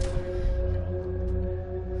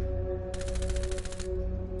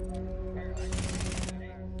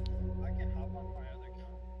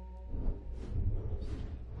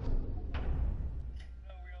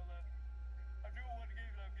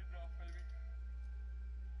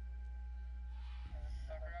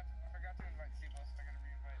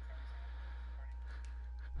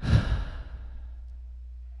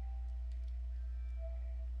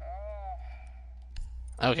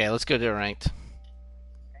 Okay, let's go to a ranked.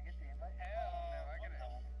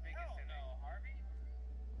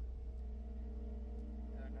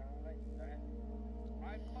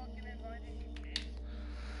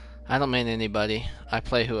 I don't mean anybody. I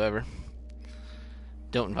play whoever.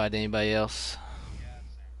 Don't invite anybody else.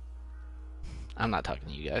 I'm not talking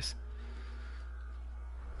to you guys.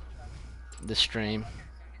 The stream.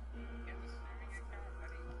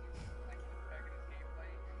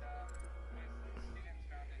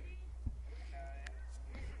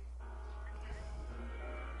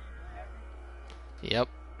 Yep.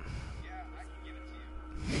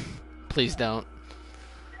 Please don't.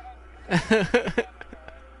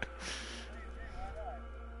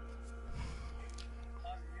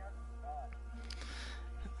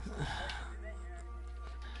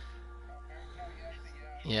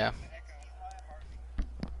 Yeah.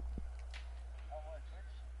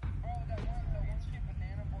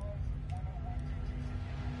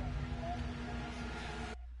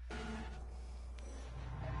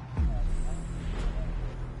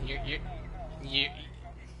 You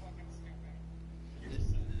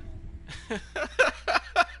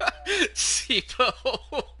Sipo.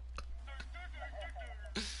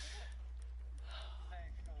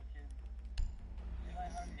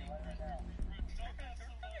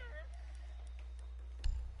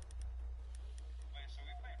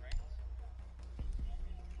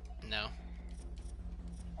 No.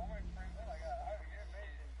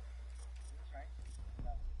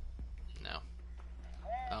 No.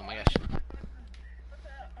 Oh my gosh.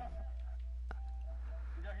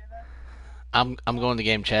 I'm going to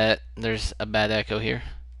game chat. There's a bad echo here.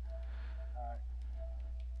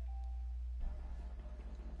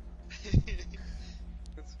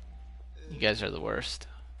 You guys are the worst.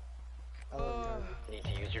 Need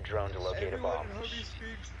to use your drone to locate a bomb.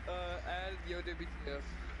 Add YoDBTF.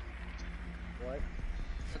 What?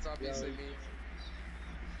 That's obviously me.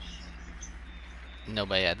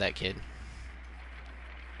 Nobody had that kid.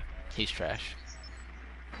 He's trash.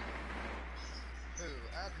 Who?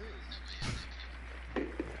 Add who?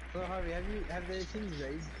 So Harvey, have the teams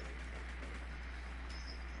raised?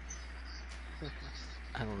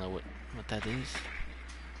 I don't know what that is.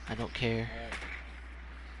 I don't care.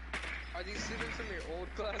 Are these students from your old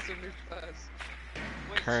class or new class?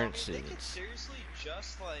 Wait, Current so they could students. seriously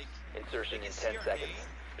just like Insertion in 10 seconds.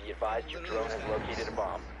 Be advised your drone has located a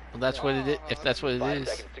bomb. Well, that's what it is. If that's what it 5 is.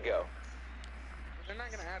 seconds to go. They're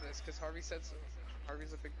not gonna add us because Harvey said so.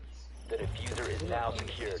 Harvey's a big. The diffuser is now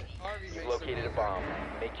secured. Harvey You've makes located a them- bomb.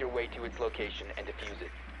 Make your way to its location and defuse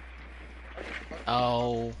it.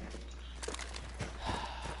 Oh.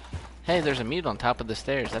 Hey, there's a mute on top of the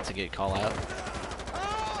stairs. That's a good call out.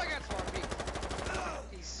 Oh, I got spawn peek.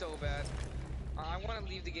 He's so bad. I want to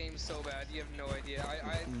leave the game so bad. You have no idea.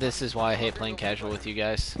 This is why I hate playing casual with you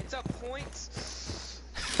guys. It's a point.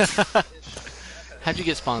 How'd you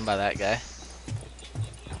get spawned by that guy?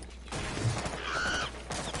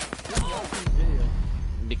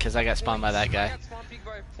 Because I got spawned by that I guy. got spawn peek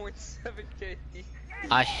by 0.7 KD.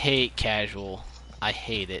 I hate casual. I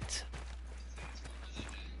hate it.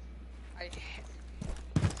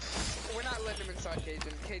 We're not letting them inside,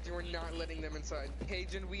 Cajun. Cajun, we're not letting them inside.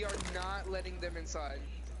 Cajun, we are not letting them inside.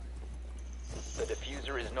 The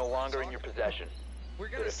diffuser is no longer in your possession. We're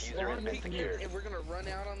The gonna diffuser spawn has been peek them secured. and we're gonna run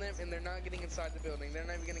out on them and they're not getting inside the building. They're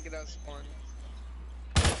not even gonna get out of spawn.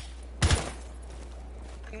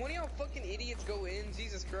 Can one of y'all fucking idiots go in?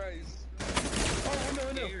 Jesus Christ.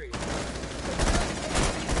 Oh no.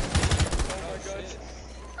 Oh my god.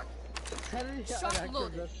 Shot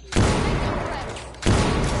loaded.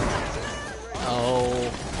 Oh,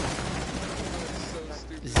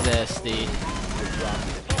 zesty.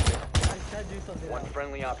 One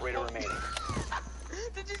friendly operator remaining.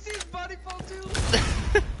 Did you see his body fall too?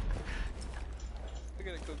 I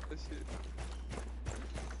gotta cook this shit.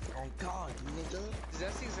 Oh god, nigga.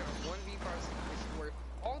 Zesty's in a 1v5 situation where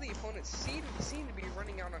all the opponents seem to be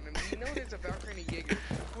running out on him. You know there's a Valkyrie and a Jaeger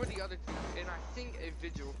for the other two, and I think a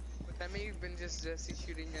Vigil. But that may have been just Jesse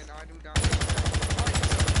shooting, and I do not know. Alright,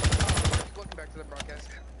 so, welcome back to the broadcast.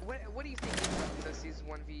 What do you think about Jesse's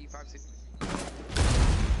 1v5 situation?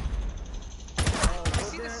 I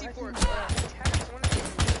see the C4 tags one of them.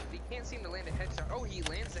 He can't seem to land a headshot. Oh, he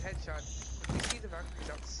lands a headshot. We see the Valkyries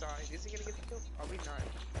outside. Is he gonna get the kill? Probably not.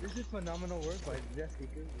 This is phenomenal work by Jesse.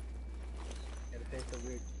 Gotta face the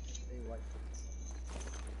weird thing like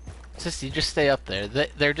Sissy, just stay up there.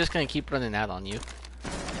 They're just gonna keep running out on you.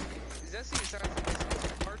 Jesse decides to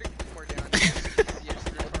make harder to keep more down. Yes,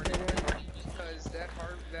 harder. Because that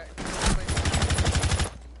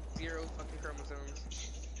zero fucking chromosomes.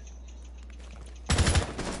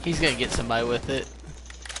 He's gonna get somebody with it.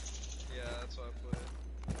 Yeah, that's why I put it.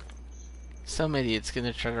 Some idiot's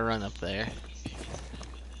gonna try to run up there.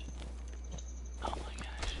 Oh my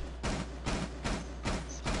gosh.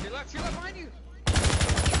 You're left behind you!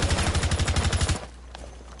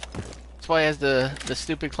 That's why he has the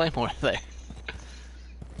stupid claymore there.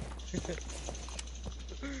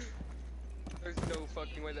 There's no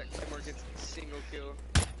fucking way that Claymore gets a single kill.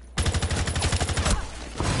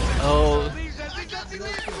 Oh.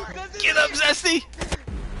 Get up, Zesty!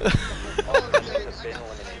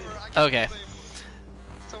 Okay.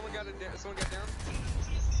 Someone got down?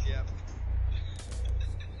 Yeah.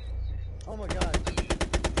 Oh my god.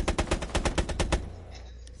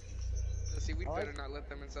 Let's see, we better not let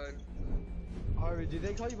them inside. Harvey, do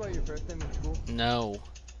they call you by your first name in school? No.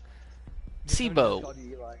 Somebody Sibo. called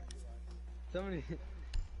you Eli. Somebody.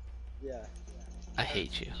 Yeah. I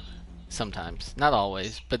hate you. Sometimes. Not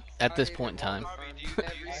always, but at this point in time.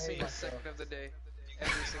 Every single second of the day.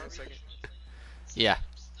 Every single second. Yeah.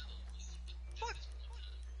 Fuck!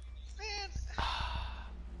 Man!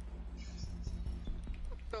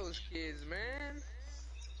 Those kids, man.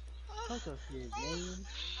 Fuck those kids, man.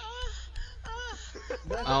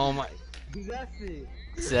 Oh my. Zesty.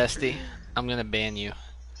 Zesty. I'm gonna ban you.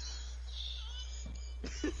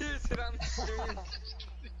 Sit on the screen.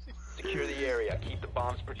 Secure the area. Keep the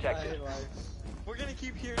bombs protected. We're gonna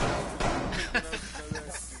keep hearing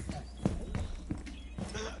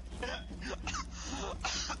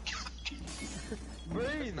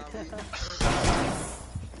Breathe.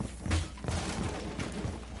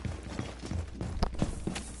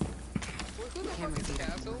 Who the fuck is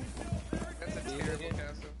Castle? That's a terrible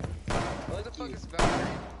castle. What the fuck is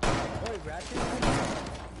Valkyrie? Wait, Ratchet?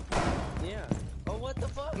 Yeah. Oh, what the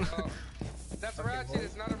fuck? Oh, that's Ratchet,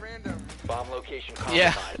 it's not a random. Bomb location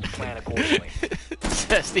Yeah. compromised. Plan accordingly.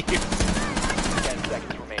 Zesty. 10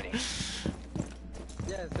 seconds remaining.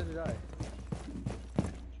 Yeah, so did I.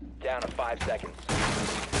 Down to 5 seconds.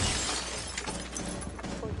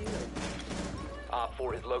 Op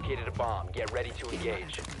 4 has located a bomb. Get ready to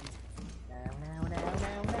engage.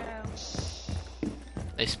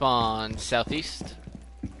 They spawn southeast.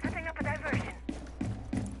 Setting up a diversion.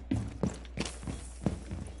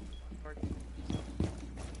 Where's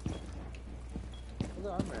the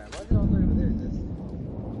armor at? Why is it all the way over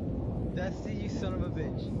there? Zesty, you son of a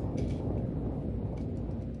bitch.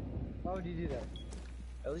 Why would you do that?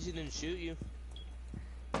 At least he didn't shoot you.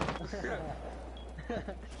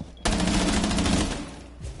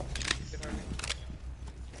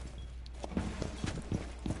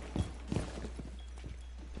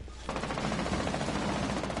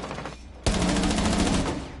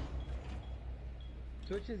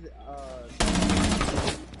 Twitch is,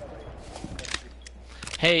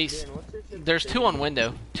 Hey, there's two on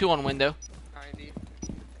window. Two on window. 90.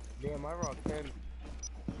 Damn, I rock 10.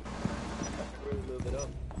 Really move it up.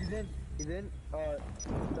 He's in.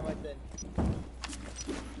 Somebody said.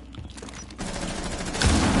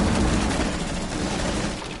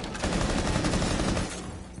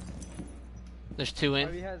 There's two in.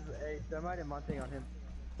 Harvey has a thermite and Monte on him.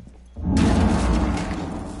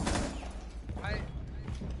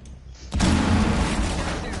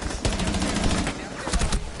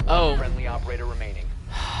 Oh. Friendly operator remaining.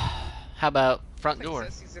 How about front door?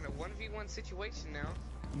 He's in a 1v1 situation now.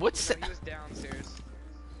 What's He was downstairs.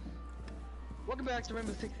 Welcome back to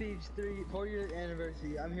Rainbow Six Siege 4-year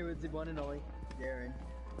anniversary. I'm here with the one and only Darren.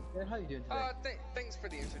 Darren, how you doing today? Thanks for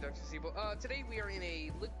the introduction, Siebel. Today we are in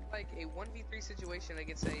a look like a 1v3 situation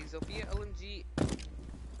against a Zofia LMG.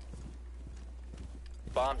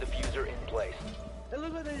 Bomb diffuser in place. It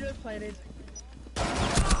looks like they just planted.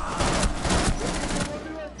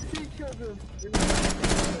 He killed him.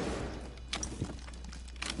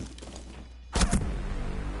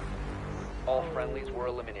 All friendlies were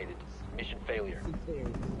eliminated. Mission failure.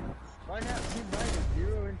 Right now, Team 9 is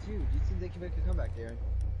 0-2. Do you think they can make a comeback, Darren?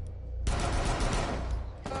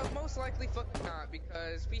 likely fucking not,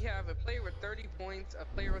 because we have a player with 30 points, a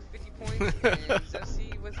player with 50 points, and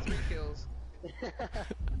Zessie with 3 kills.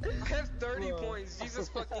 I have 30 points, Jesus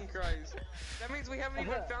fucking Christ. That means we haven't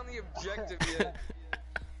even found the objective yet.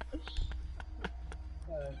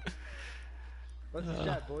 What's the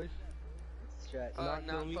strat, boys? What's the strat?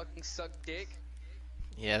 Not fucking suck dick.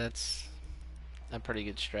 Yeah, that's a pretty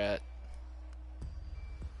good strat.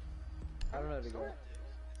 I don't know how to go.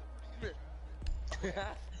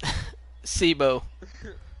 Sibo,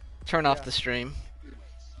 turn off the stream.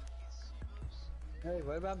 Hey,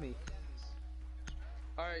 what about me?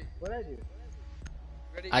 Alright. What'd I do?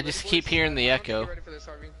 I just keep hearing the echo. Ready for this,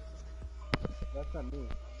 Harvey? That's not me.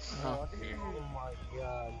 Oh. Oh my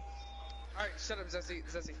god. Alright, shut up, Zessie.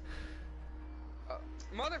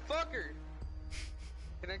 Motherfucker!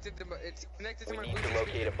 It's connected to We my need to Bluetooth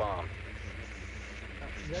locate a bomb.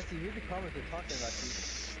 Jesse, read the comments they're talking about you.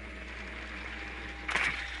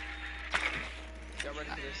 Y'all ready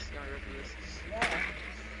for this? Yeah.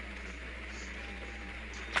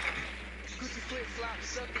 Gucci flip flop,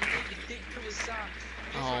 sucking nigga dick to his sock.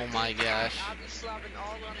 Oh my gosh. I'll be slobbing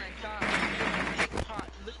all on that cock.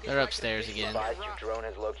 They're upstairs again. Advise your drone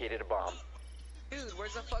has located a bomb. Dude,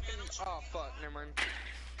 where's the fucking... Oh, fuck, never mind.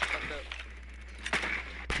 Fucked up.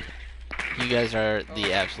 You guys are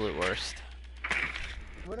the absolute worst.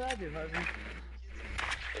 What did I do, Harvey?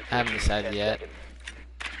 I haven't decided yet.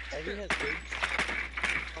 Harvey has kids.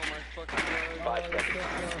 Oh my fucking god. 5 seconds.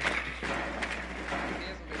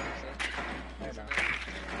 He hasn't been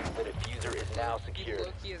The diffuser is now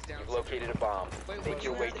secured. You've located a bomb. Make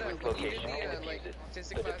your way to its location and defuse it.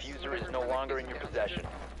 The diffuser is no longer in your possession.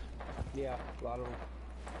 Yeah, a lot of them.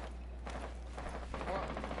 Well,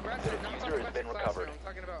 The Ratchet, I'm diffuser talking has about been the recovered. classroom. I'm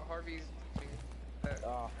talking about Harvey's... I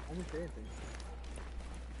didn't say anything.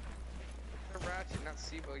 Ratchet, not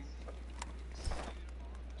Sibo.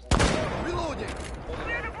 Reloading!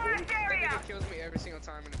 Clear the blast That area! nigga kills me every single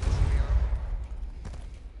time and it pisses me off.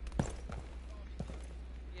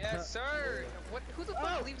 Yes, sir! What? Who the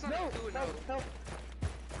fuck leaves on the food? Help!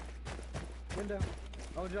 Window.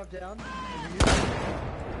 I'll drop down.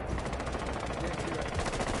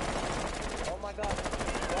 Oh my god.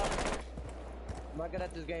 I'm not good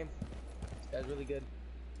at this game. This guy's really good.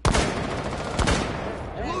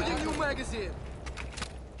 Loading new magazine!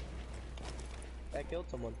 I killed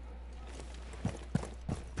someone.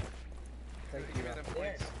 Thank you. Give me them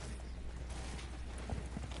points.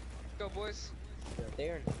 Go, boys.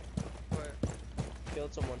 Darren. What?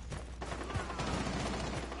 Killed someone.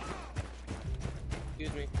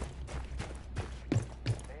 Excuse me.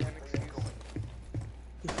 An excuse.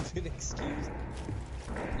 He's been excused.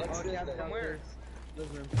 Let's Oh, yeah, from where?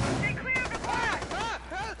 Living room. They cleared the blast! Fuck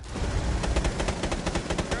her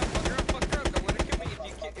up. Don't let her kill me.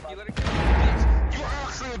 If you let her kill me, bitch. You are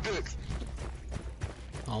actually a bitch.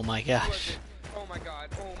 Oh my gosh. Oh my god.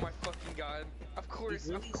 Oh my fucking god. Of course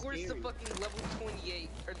the fucking level 28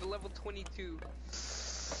 or the level 22.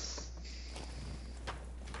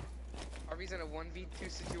 Harvey's in a 1v2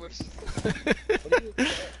 situation.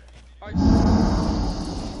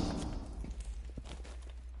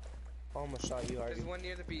 Almost shot you, Harvey. There's one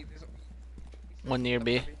near the B. One near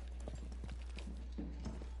B.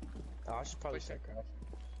 Oh, I should probably start crashing.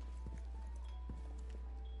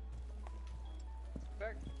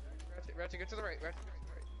 Back. Ratchet, go to the right. Ratchet, go to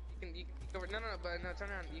the right. You can peek over. No, turn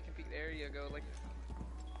around. You can peek. There you go. Like.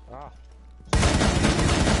 Ah.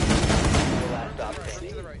 Last stop Go standing.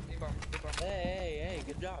 to the right. A-bomb. Hey,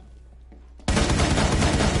 good job.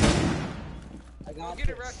 I got Go get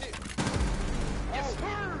it, Ratchet. Yes,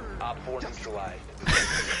 sir. Op 4 neutralized.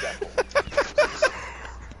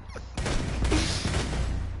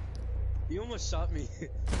 You almost shot me.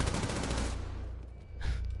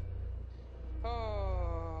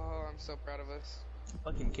 Oh, I'm so proud of us.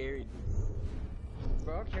 Fucking carried.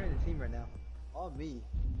 Bro, I'm carrying the team right now. All me.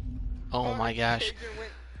 Oh my gosh.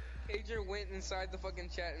 Pager went inside the fucking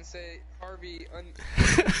chat and said, Harvey,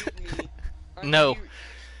 unmute me. No. Unmute.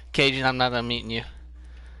 Cajun, I'm not unmuting you.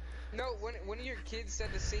 No, one of your kids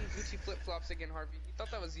said to sing Gucci flip flops again, Harvey. He thought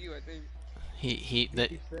that was you, I think.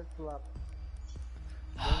 That. Flip flop.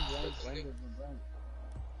 I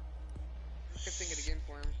could sing it again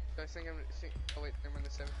for him. Should I sing him? Oh wait, never mind, the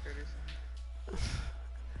 7th graders.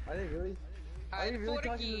 Are they really? Are you really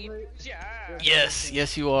talking to me? Yeah.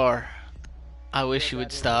 Yes, you are. I wish you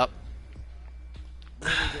would stop.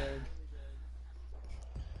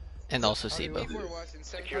 And also Sibo. People are watching.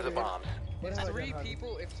 Secure the bombs. If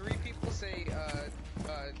three people say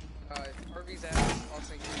Harvey's ass, I'll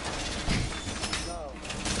sing it. No.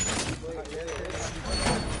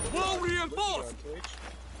 Wall reinforced!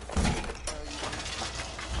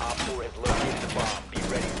 Op 4 has located a bomb. Be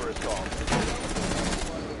ready for assault.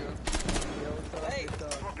 Hey,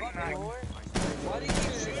 fucking whore. Why do you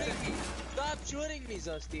keep shooting me? Stop shooting me,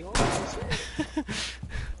 Zusty. Holy shit.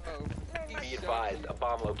 Be advised, a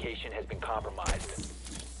bomb location has been compromised.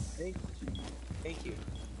 Thank you.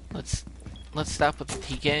 Let's stop with the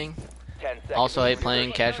T gang. 10 seconds. Also, I hate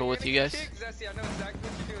playing casual with you guys. Zesty, I know exactly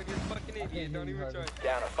what you're doing. You're a fucking idiot. Don't even try.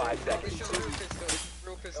 Down to 5 seconds.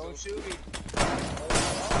 Real pistol. Don't shoot me. 4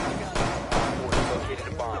 has located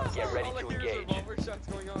a bomb. Get ready All I to hear is engage. revolver shots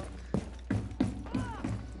going on.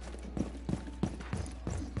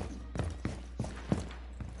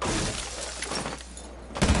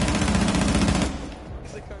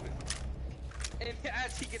 And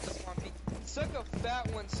as he gets a swampy, suck a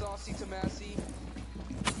fat one, Saucy Tomasi.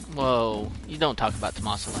 Whoa, you don't talk about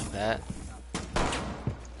Tommaso like that.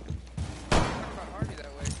 About Harvey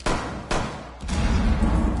that way.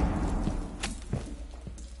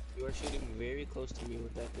 You are shooting very close to me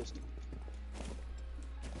with that pistol.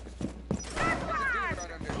 There's a dude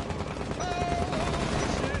right under.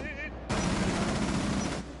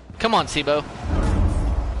 Come on, Sibo.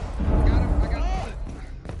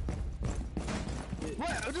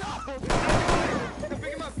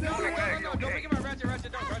 Pick him up. No, don't pick him up.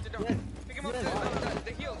 Ratchet, don't. Pick him up.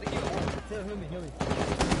 The heal. Heal me.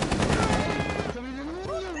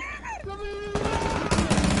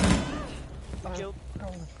 Killed.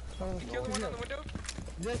 You killed the one on the window?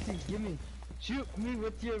 Jesse, give me. Shoot me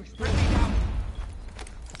with your stick.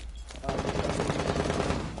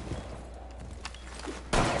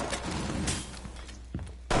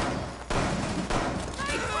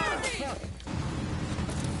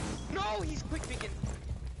 No, he's quick peeking.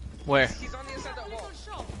 Where? He's on the inside of that wall.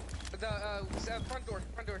 The front door.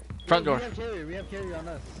 Front door. We have carry on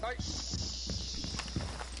us. Alright,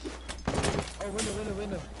 Oh,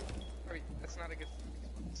 window. Alright, that's not a good.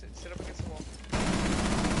 Sit up against the wall.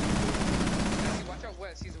 Jesse, watch out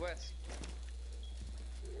west. He's west.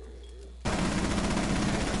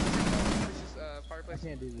 Fireplace. I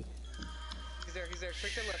can't do this. He's there.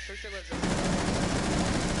 Straight to left. Jesse.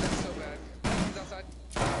 That's so bad. He's outside.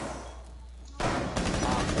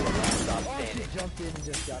 Stop Oh, she standing. jumped in and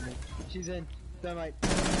just got me. She's in. Dynamite.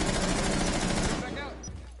 Back out.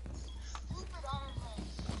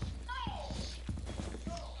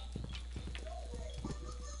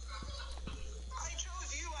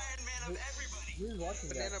 Who's watching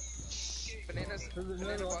that?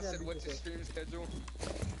 Banana boss said, what's your stream schedule?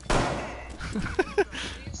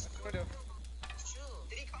 Window.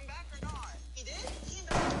 Did he come back or not? He did? He came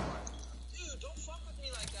back or not? Dude, don't fuck with me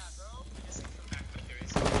like that, bro.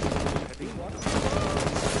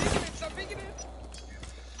 Stop peeking it!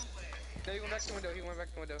 No, he went back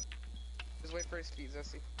to the window. Just wait for his feet,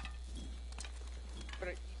 Zesty.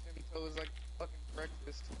 Better eat him until it's like fucking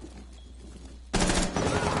breakfast.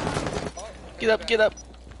 Oh, Get up.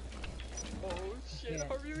 Oh shit,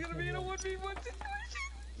 Harvey's gonna be in a 1v1 situation!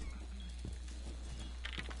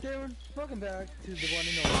 Darren, welcome back to the one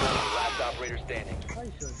and only. Last operator standing. How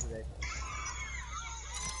you feeling today?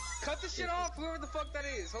 Cut the shit off, whoever the fuck that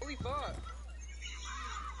is. Holy fuck.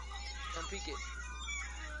 Don't peek it.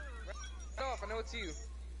 Cut off, I know it's you.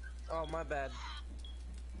 Oh, my bad.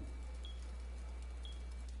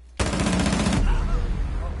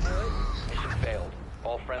 Mission failed.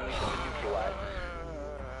 All friendlies have been neutralized.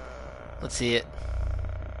 Let's see it.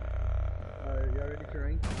 Y'all ready for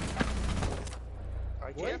rank?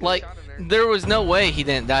 I can't Like, shot in there. there was no way he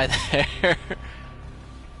didn't die there.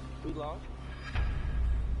 We lost?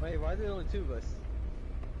 Wait, why are there only 2 of us?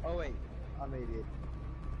 Oh wait, I'm an idiot.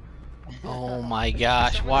 Oh my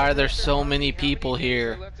gosh, why are there so many people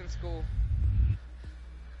here? Left in school.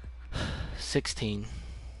 16.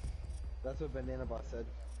 That's what Banana Boss said.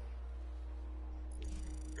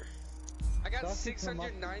 I got Stop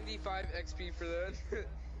 695 XP for that.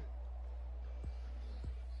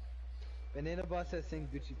 Banana Boss says sing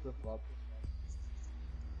Gucci flip flop.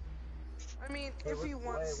 I mean, if he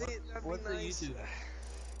wants it, that'd What's be the nice. YouTube?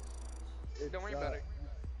 Don't worry about it.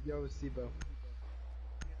 Yo, Sibo.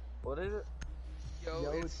 What is it?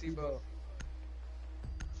 Yo, it's Sibo.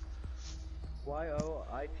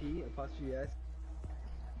 YOIT_S_BO.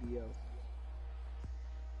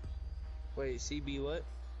 Wait, CB what?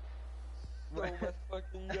 Oh my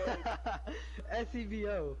fucking god.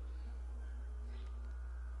 SEBO.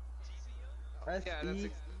 Yeah, that's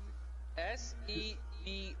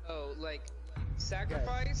S-E-B-O, like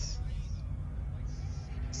sacrifice,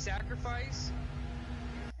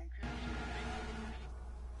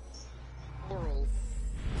 oral.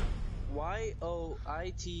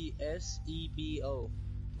 YOITSEBO.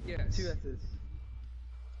 Yes. 2 S's.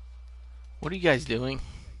 What are you guys doing?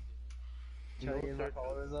 Try to get my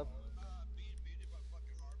followers up.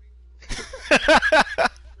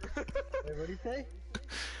 Wait, what'd he say?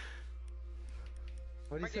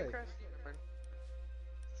 What'd he say?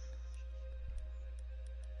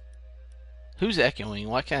 Who's echoing?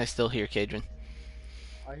 Why can't I still hear Cadron?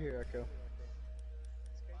 I hear echo.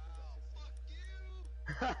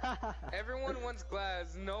 Everyone wants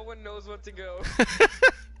glass. No one knows what to go.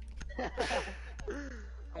 I'm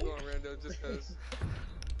going rando just cause.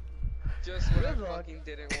 Just what I fucking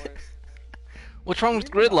didn't want. What's wrong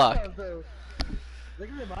with gridlock? Look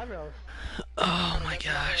at my mouth. Oh my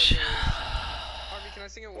gosh. Harvey, can I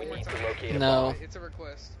sing it one more time? No. It's a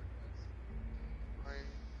request. Fine.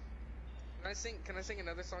 Can I sing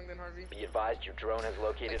another song then, Harvey? Be advised your drone has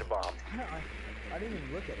located a bomb. I didn't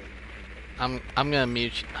even look at it. I'm gonna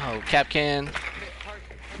mute you. Oh, Capcan.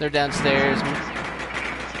 They're downstairs.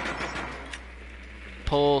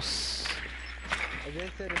 Pulse. I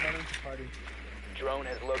just said invite him to party. Drone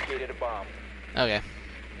has located a bomb. Okay.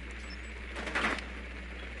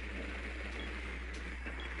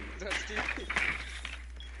 Dusty.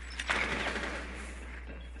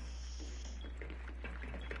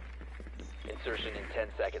 Insertion in 10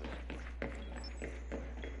 seconds.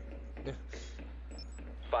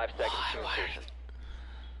 5 seconds to insertion.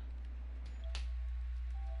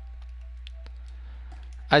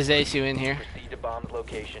 Isaiah, you in here? Proceed to bomb's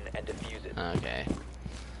location and defuse it. Okay. Okay.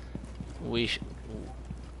 We should.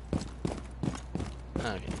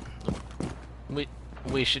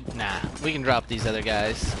 Nah. We can drop these other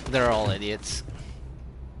guys. They're all idiots.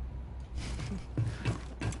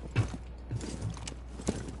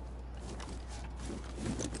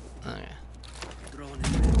 Okay.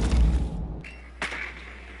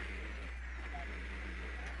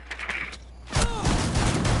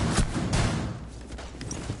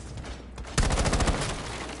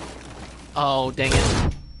 Oh, dang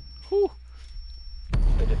it. Whew.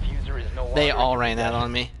 The diffuser is no longer. They all ran out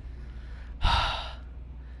on me.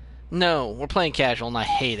 No, we're playing casual and I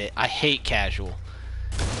hate it. I hate casual.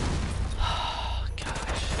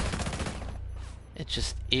 Gosh. It's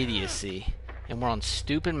just idiocy. And we're on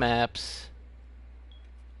stupid maps.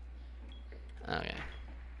 Okay.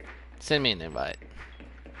 Send me an invite.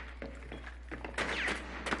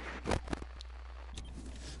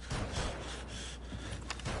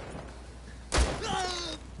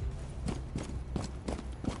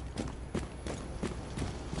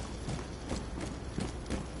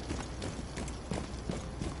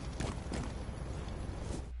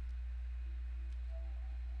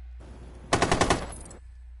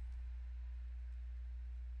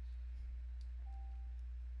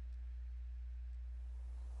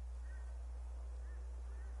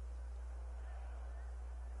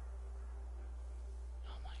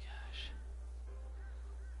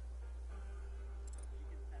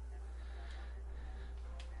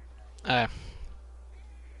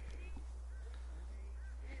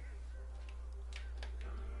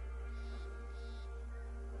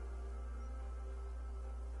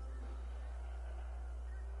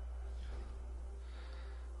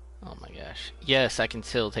 Oh my gosh. Yes, I can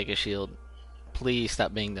still take a shield. Please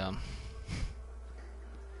stop being dumb.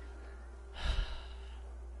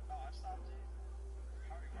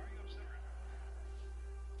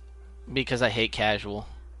 Because I hate casual.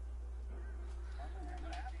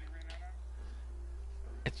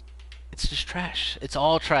 It's just trash. It's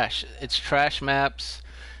all trash. It's trash maps.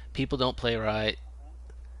 People don't play right.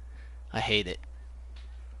 I hate it.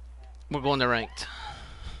 We're going to ranked.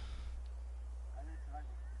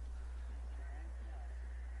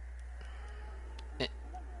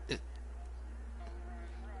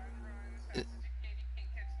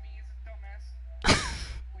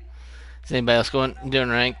 Is anybody else doing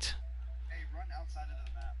ranked?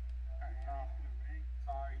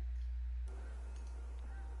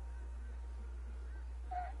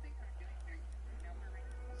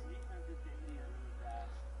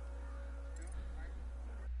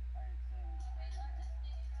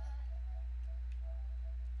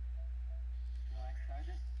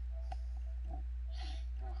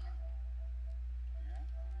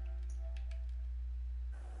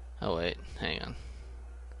 Oh wait, hang on.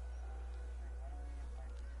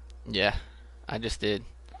 Yeah, I just did.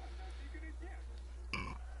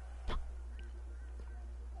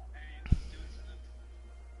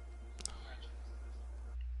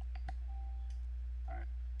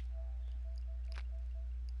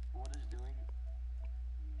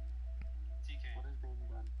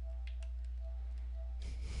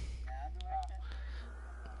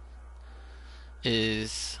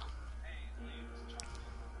 Is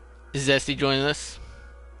Zesty joining us?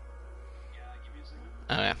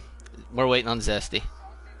 Okay. We're waiting on Zesty.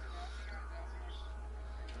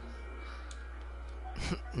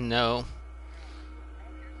 No.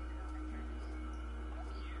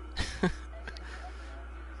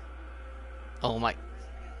 Oh my.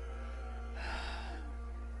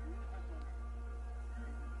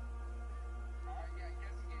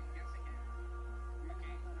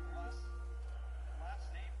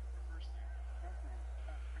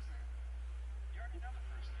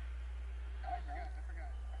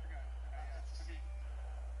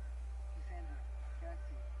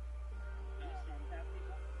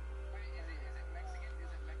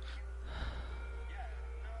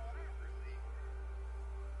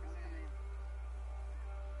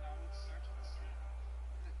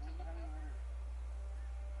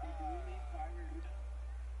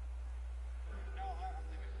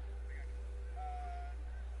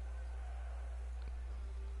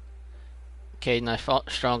 Caden, I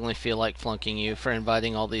strongly feel like flunking you for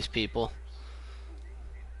inviting all these people.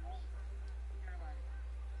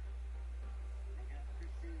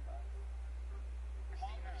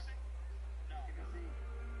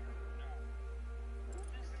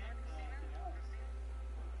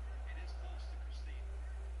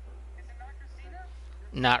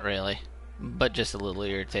 Not really, but just a little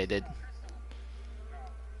irritated.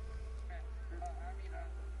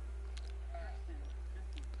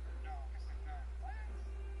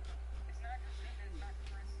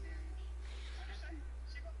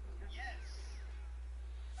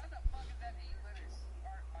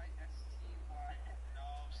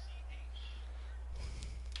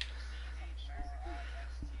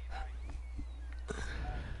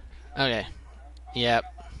 Okay. Yep.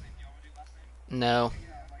 No.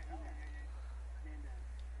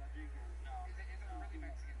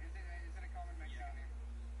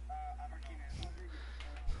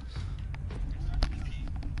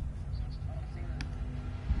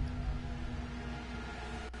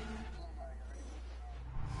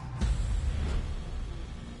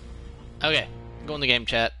 Okay. Go in the game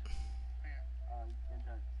chat.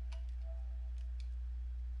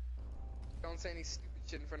 Don't say any stupid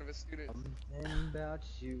shit in front of a student. Something about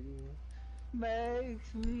you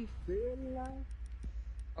makes me feel like.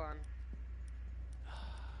 Hold on.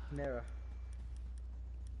 Mara.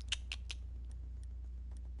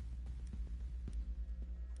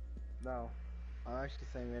 No. I'm actually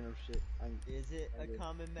saying random shit. Is it a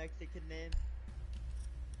common Mexican name?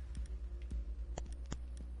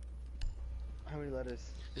 How many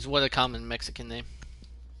letters? Is what a common Mexican name?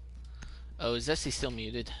 Oh, is Zesty still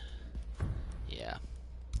muted? Yeah.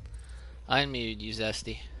 I unmuted you,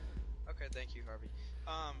 Zesty. Okay, thank you, Harvey.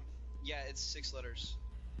 Yeah, it's 6 letters.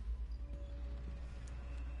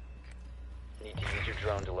 Need to use your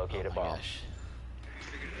drone to locate a bomb. Gosh.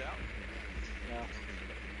 Figured it out? No.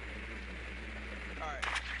 Alright,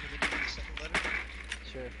 you want me to give you the second letter?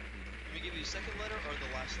 Sure. Let me give you the second letter or the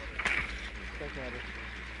last letter? Second letter.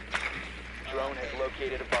 Drone has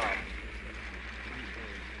located a bomb.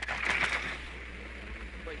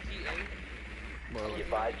 Wait, PA? Well, Be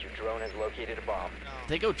advised your drone has located a bomb. No.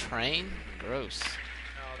 they go train? Gross. No,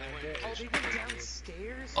 they went. Oh, they went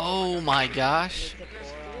downstairs? Oh my gosh.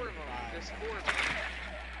 There's 4 of them. There's 4 of them.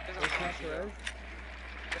 There's a What's bunch that of for them. us?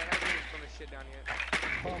 That hasn't even put the shit down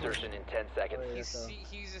yet. Insertion in 10 seconds.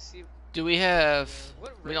 He's just. Do we have...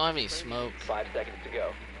 What We don't have any rate is smoke. 5 seconds to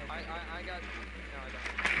go. I got. No, I don't.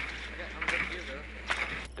 I'm good here though.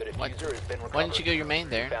 The diffuser has been recovered. Why didn't you go your main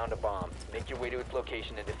there? You found a bomb. Make your way to its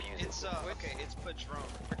location and defuse it. It's, okay, it's Padron.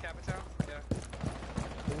 For Capital? Yeah.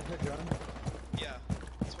 Is it a drum? Yeah,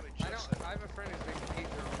 that's what I just said. I have a friend who's making hate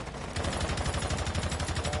drone.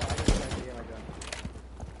 Oh, I didn't know I could get my gun.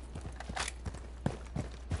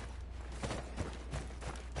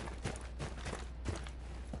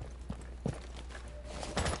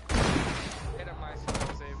 Hit up my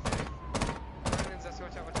save.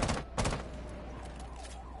 Watch out, watch out.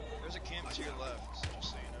 There's a camp to your left,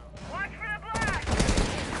 just so you know. Watch for the blast!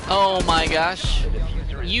 Oh my gosh. The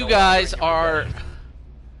diffuser is You no guys longer in your are... possession.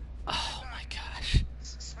 Oh my gosh.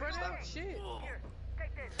 Spread out shit. Here,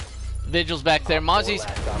 take this. Vigil's back there. Mozzie's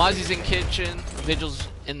in kitchen. Vigil's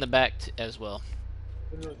in the back as well.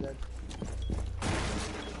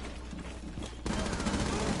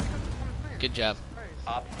 Good job.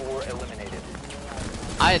 Op 4 eliminated.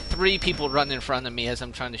 I had 3 people run in front of me as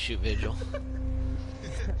I'm trying to shoot Vigil.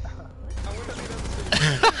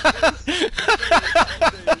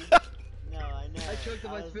 No, I know. I choked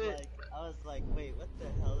on my spit. I was like, wait, what the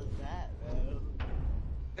hell is that, bro?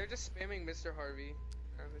 They're just spamming Mr. Harvey.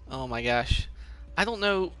 Oh my gosh. I don't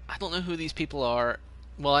know who these people are.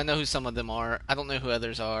 Well, I know who some of them are. I don't know who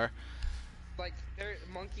others are. Like, they're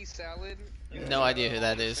monkey salad. No idea who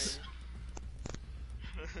that is.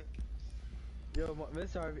 Yo,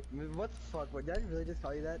 Mr. Harvey, what the fuck? What, did I really just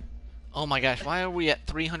call you that? Oh my gosh, why are we at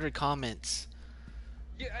 300 comments?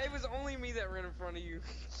 Yeah, it was only me that ran in front of you.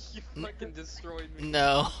 You fucking destroyed me.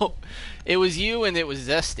 No, it was you and it was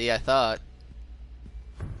Zesty, I thought.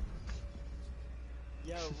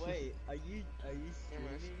 Yo, wait, are you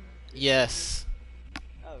streaming? Yes.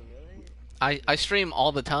 Oh, really? I stream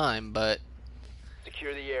all the time, but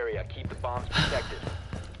Secure the area. Keep the bombs protected.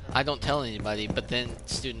 I don't tell anybody, but then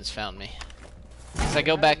students found me. So I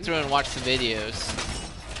go back through and watch the videos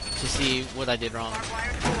to see what I did wrong.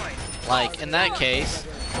 Like, in that case,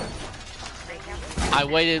 I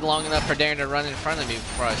waited long enough for Darren to run in front of me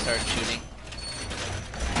before I started shooting.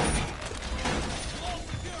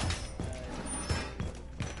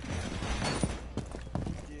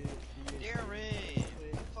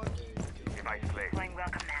 Device played. Playing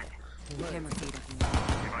welcome mat. Camera feed.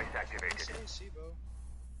 Device activated.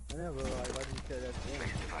 I know, but like, why did you say that?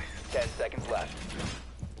 Place device. 10 seconds left.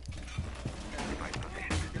 Device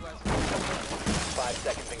position. 5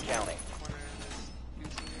 seconds and counting.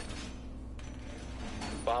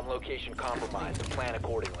 Bomb location compromised. Plan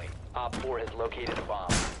accordingly. Op 4 has located a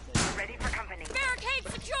bomb. Ready for company.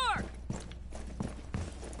 Barricade secure!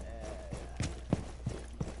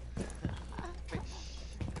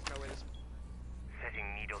 Setting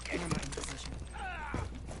needle case.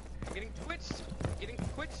 I'm getting twitched. Getting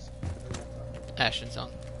twitched. Ashton's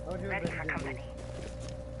on. Ready for company.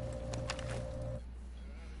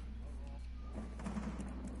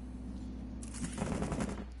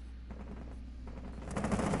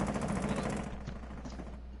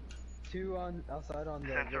 Two on outside on the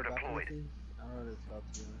Sensor balcony deployed. thing. I don't know what it's called,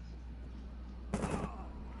 to be honest.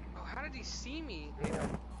 Oh, how did he see me?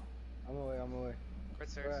 I'm away. Right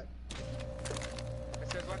stairs. Where at? Right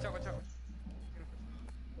stairs. Watch out. Watch out.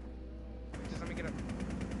 Just let me get up.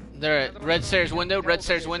 They're at red stairs window, red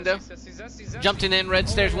stairs window. Jumped in red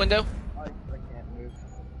stairs window. I can't move.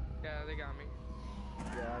 Yeah, they got me.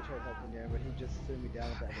 Yeah, I tried helping there, but he just threw me down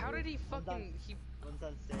with that. How did he fucking... One's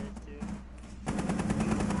on stairs too.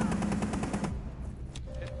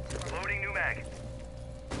 Loading new mag.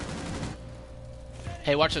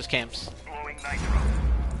 Hey, watch those camps. Blowing nitro.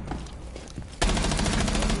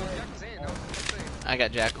 I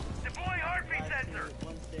got Jackal. Deploying heartbeat sensor.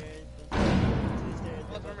 One stairs, two stairs.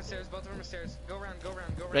 Both of them are stairs. Both of them are stairs. Go around.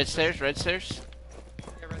 Red stairs, red stairs.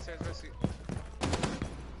 Yeah, red stairs. Red stairs.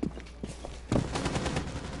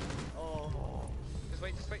 Oh. Just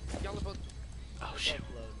wait. Y'all are both... Oh shit.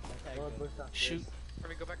 Shoot.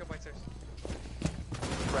 Harvey, go back up white stairs.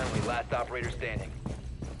 Friendly, last operator standing.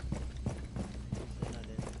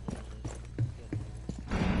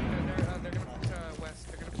 They're gonna push west.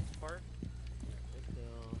 They're gonna push far.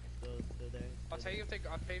 Still there. I'll tell you if they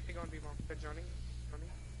go on B-bomb. They're joining.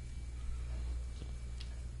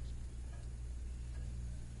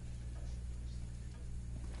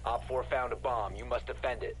 Op 4 found a bomb. You must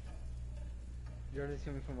defend it. Jordan's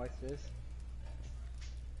coming from white stairs.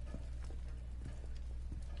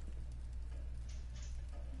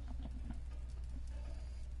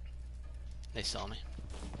 They saw me.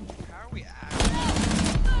 How are we at?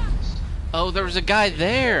 Oh, there was a guy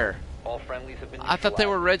there. All friendlies have been I thought they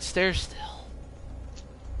were red stairs still.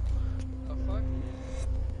 The fuck?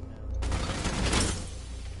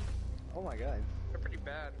 Oh my god. They're pretty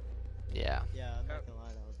bad. Yeah. Yeah, I'm not gonna lie,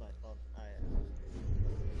 that was my fault.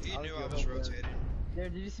 He knew I was rotating.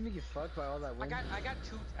 Darren, did you see me get fucked by all that wind? I got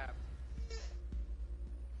two tapped.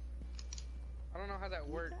 I don't know how that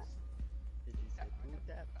works. Did you say two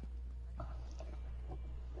tap?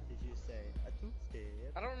 Did you say a two step?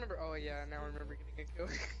 I don't remember. Oh yeah, now I remember getting a kill.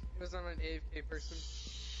 It was on an AFK person.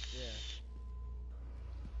 Yeah.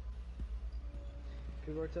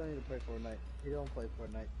 People are telling you to play Fortnite. You don't play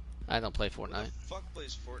Fortnite. I don't play Who Fortnite. the fuck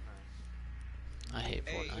plays Fortnite? I hate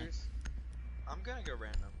Hey. Fortnite. I'm gonna go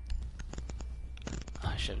random.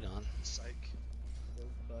 I should have gone. Psych.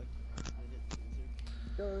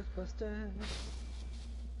 Ghostbusters.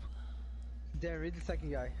 Darren, read the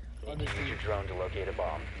second guy. Need to use your drone to locate a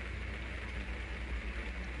bomb.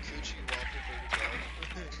 Coochie wallpaper.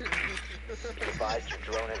 Advise your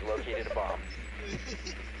drone has located a bomb.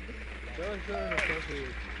 Don't show him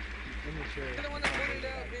appropriate. Immature. You're the one that pointed it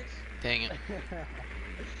out, bitch. Dang it.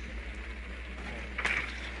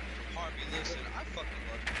 Harvey, listen, I fucking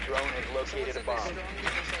love you. Drone has located a bomb.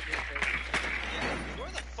 Yeah, where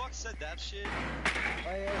the fuck said that shit? Oh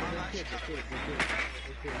yeah, the kid. I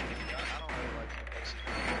don't really like that.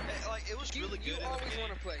 Like, it was really good. You always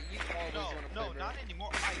want to play. You always want to play. No, not anymore.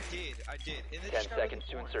 I did. And then 10 seconds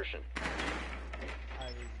to insertion.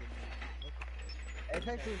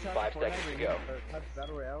 Apex is 5 seconds to go.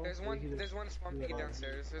 Battle Royale. There's one spawn peeking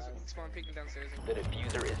downstairs. There's one spawn peeking downstairs. The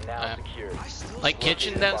diffuser is now secured. Like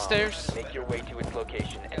kitchen downstairs? Make your way to its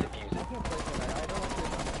location and defuse it.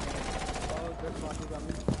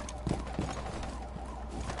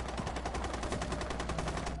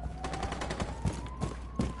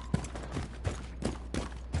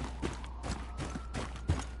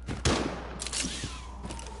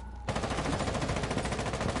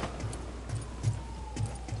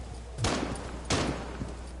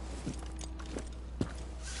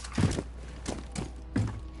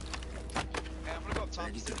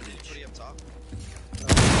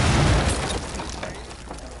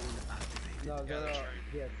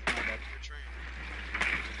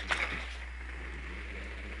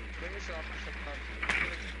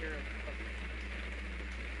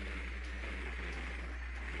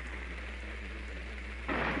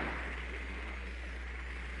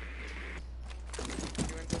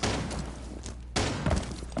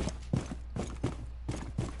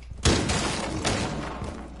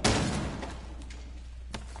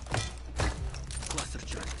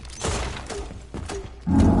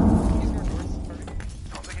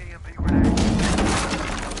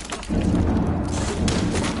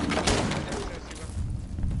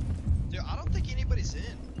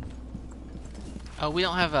 Oh, we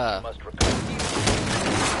don't have a.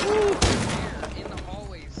 In the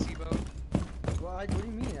hallways, Sibo. Well, what do you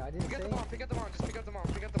mean? I didn't say. Pick up the bomb. Just pick up the bomb.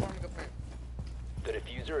 Pick up the bomb and go plant. The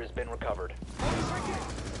diffuser has been recovered.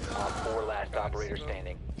 Op 4 last operator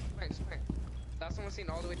standing. Just plant. Last one was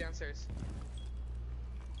seen all the way downstairs.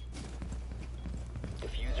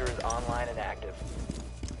 Diffuser is online and active.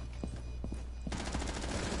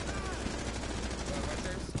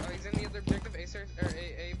 Oh, he's in the other objective. A stairs or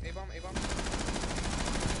A bomb. A bomb.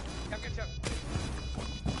 Good job.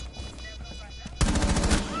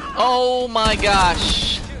 Oh my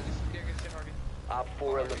gosh! Op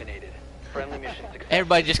 4 eliminated. Friendly mission success.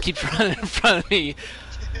 Everybody just keeps running in front of me.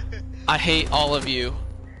 I hate all of you.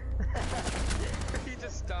 He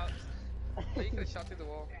just stopped. Oh, you could have shot through the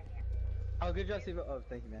wall. Oh, good job, Steve. Oh,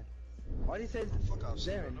 thank you, man. Why do you say fuck off,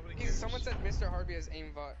 Darren? Someone said Mr. Harvey has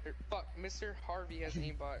aimbot. Fuck, Mr. Harvey has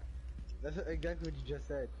aimbot. That's exactly what you just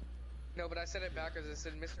said. No, but I said it backwards. I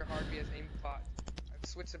said Mr. Harvey has aimbot. I've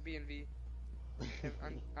switched to B and V.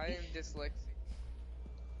 I am dyslexic.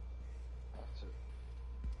 Just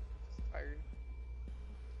tired.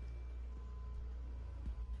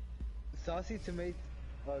 Saucy tomato.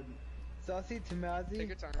 Saucy tomazi. Take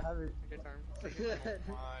your time. Take your time.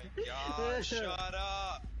 Oh my god, shut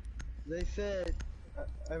up! They said,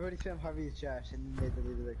 I already spammed Harvey's trash and they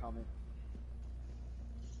deleted their comment.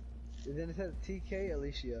 And then it says TK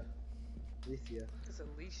Alicia. It's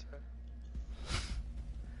Alicia.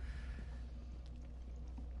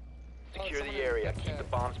 Secure the area. Keep the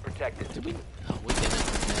bombs protected. Did we? Oh, we didn't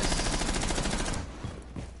miss.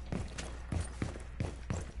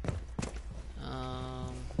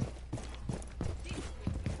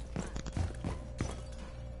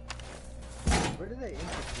 Where did they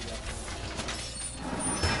infantry that?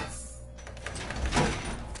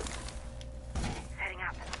 Setting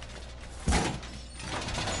up.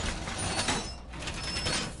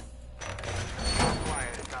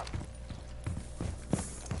 Quiet, it's up.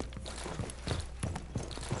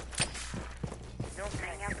 No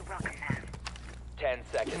setting out the welcome mat. 10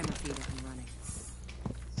 seconds. Camera feed isn't running.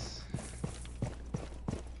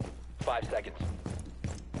 5 seconds.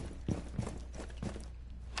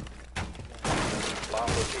 Bomb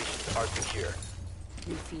locations are secure.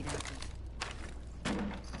 New feed active.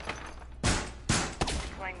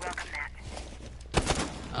 Deploying welcome mat.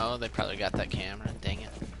 Oh, they probably got that camera. Dang it.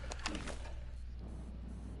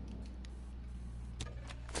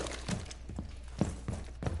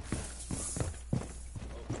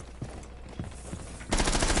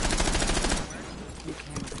 New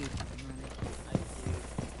camera feed isn't running. I see.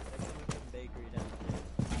 They're coming from bakery downstairs.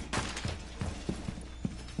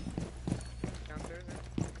 Downstairs?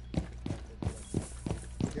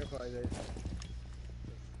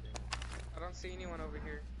 I don't see anyone over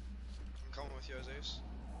here. I'm coming with you, Zeus.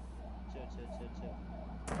 Chill.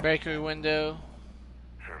 Bakery window.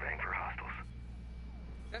 Surveying for hostiles.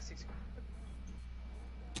 That's easy.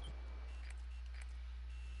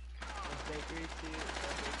 Bakery too.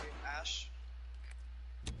 Ash.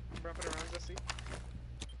 Wrap it around, Jesse.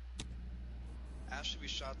 Ash should be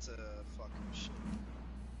shot to fucking shit.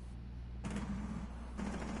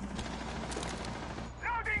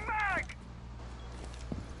 Loading mag!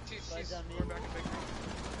 We're back in bakery.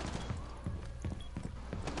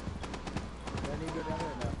 Do I need to go down there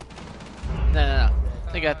or no? No.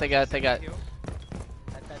 They got. Ash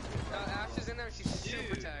is in there. She's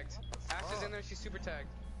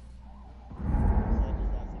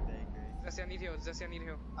Jesse, I need heal. Jesse, I need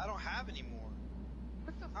heal. I don't have any more.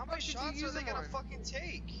 What the How fuck many did shots you are use they them gonna on? fucking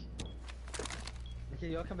take? Okay,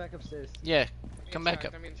 y'all come back upstairs. Yeah, I'm come being back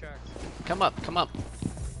up. tracked, I'm being tracked. Come up, come up.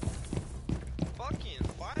 Fucking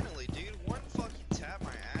finally, dude. One fucking tap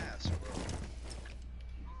my ass, bro.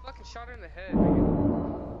 Fucking shot her in the head, nigga.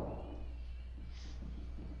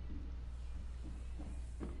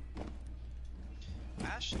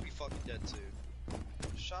 Ash should be fucking dead too.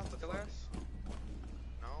 Shot the Kill fuck. Ash?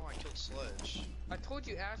 No, I killed Sledge. I told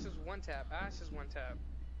you Ash is one tap. Ash is one tap.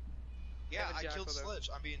 Yeah, And a I Jackal, killed though. Sledge.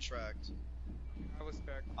 I'm being tracked. I was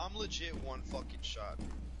back. I'm legit one fucking shot. I'm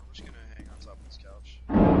just gonna hang on top of this couch.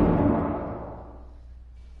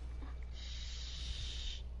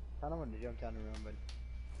 Kinda wanted to jump down the room, but.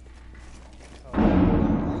 Oh,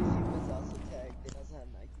 Nike was also tagged. They doesn't have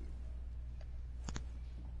Nike.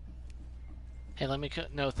 Hey, let me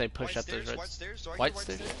know if they push White up stairs, those red. white stairs. Do I White hear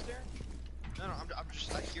stairs? white stairs there? No, I'm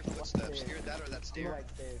just, I hear footsteps. Hear that or that stair?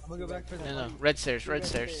 I'm gonna go back for the. No, no, red stairs, red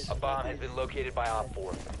stairs. A bomb has been located by Op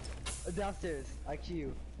 4. Downstairs,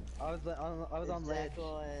 IQ. I was on ledge.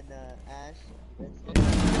 and Ash.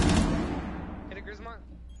 Hit a Grismont.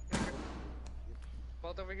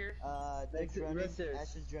 Vault over here. They're Exit droning. red stairs.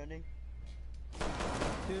 Ash is droning.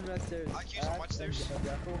 2 in red stairs. IQ's on white stairs.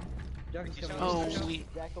 Jackal. Jackal's IQ's coming. Oh, upstairs. we.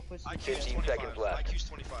 Jackal pushes. IQ's 15 25. seconds left. IQ's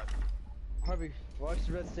 25. Harvey, watch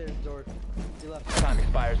the red stairs door. To your left. Time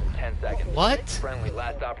expires in 10 seconds. What? Friendly,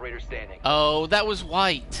 last operator standing. Oh, that was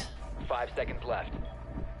white. 5 seconds left.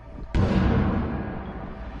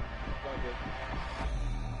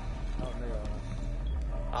 Oh,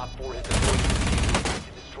 no. Op 4 has deployed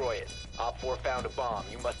to destroy it. Op 4 found a bomb.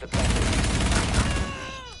 You must defend it.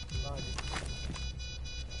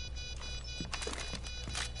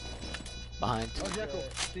 Behind. Oh, Jackal.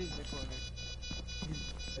 He's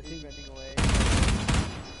running away.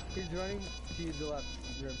 He's running to the left.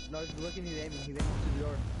 No, he's looking, he's aiming to the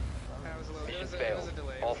door. That was a little. Mission It was failed. a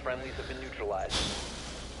delay. All friendlies have been neutralized.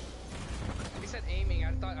 He said aiming.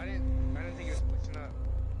 I didn't think he was pushing up.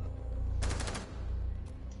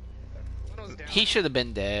 One was down. He should have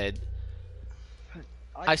been dead.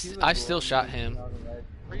 I still shot him.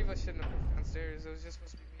 Three of us shouldn't have been downstairs. It was just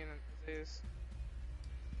supposed to be me and Zeus.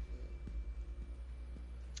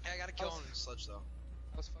 Hey, I gotta kill him in Sledge though.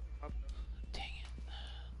 I was fucking up. Dang it.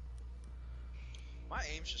 My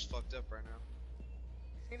aim's just fucked up right now.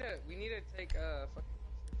 We need to take fucking.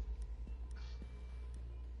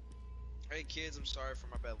 Hey kids, I'm sorry for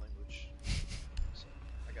my bad language. So,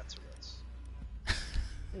 I got Tourette's.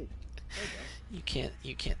 You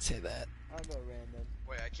can't say that. I'll go random.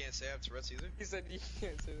 Wait, I can't say I have Tourette's either? He said you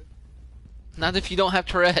can't say that. Not if you don't have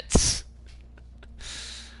Tourette's.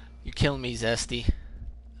 You're killing me, Zesty.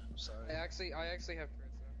 I'm sorry. I actually have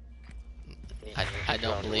Tourette's now. I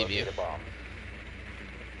don't believe you.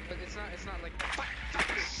 But it's not like.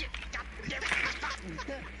 Shit!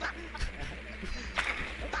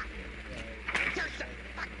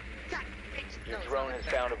 Your drone has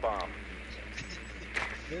found a bomb.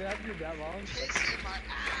 Did it have to be that long? Kissing my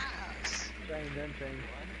ass! Train. Get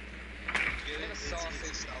it?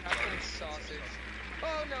 Sausage. Halfling sausage.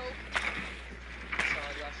 Oh no!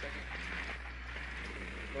 Sorry, last second.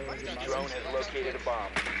 Your drone has located a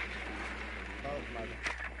bomb.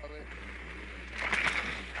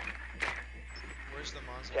 Where's the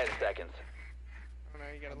monster? 10 seconds. I don't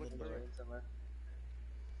know, you gotta look for it. Somewhere.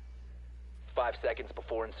 5 seconds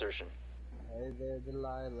before insertion. Hey there,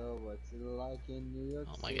 Delilah, what's it like in New York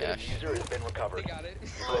Oh my City? The gosh. diffuser has been recovered. They got it.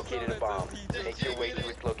 You located a bomb. Make your way to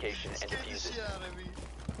its location and Scared the defuse shit it. out of me.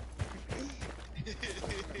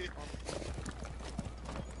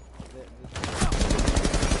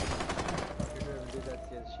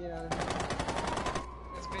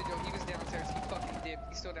 That's Pedro, he was downstairs. He fucking dipped.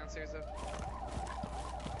 He's still downstairs though.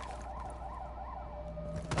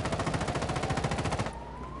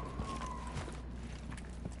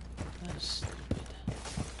 That is stupid.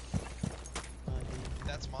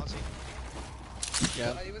 That's Mozzie.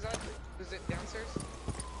 Yeah. Was it downstairs?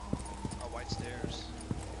 White stairs.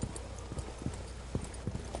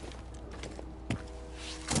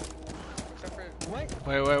 What?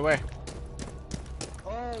 Where?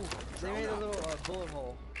 Oh, they made a little bullet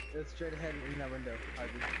hole. It was straight ahead in that window,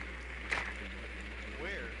 Harvey.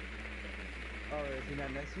 Where? Oh, is he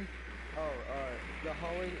not next to me? Oh, the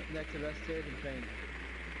hallway next to rest stairs and train.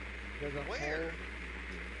 There's a Where? hole.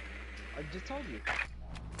 I just told you.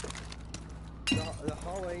 The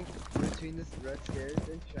hallway between this red stairs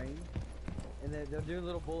and train, and they'll do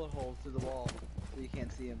little bullet holes through the wall so you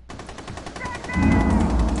can't see them.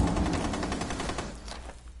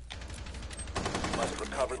 Must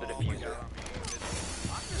recover the diffuser.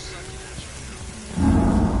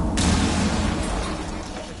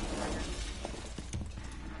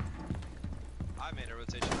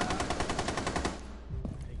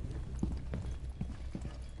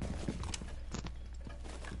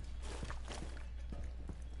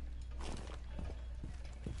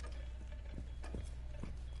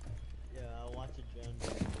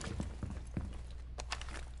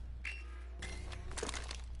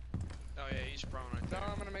 Oh yeah, he's prone right No, there.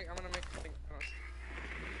 I'm gonna make thing.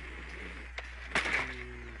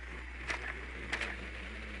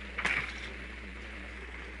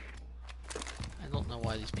 I don't know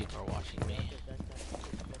why these people are watching me.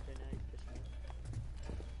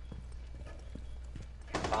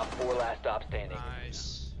 Op 4 last stop standing.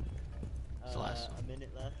 Nice. Where's the last one? A minute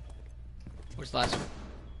left. Where's the last one?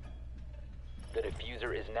 The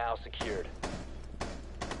diffuser is now secured.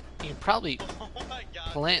 You can probably Oh my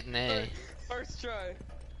god. plant an A. First try.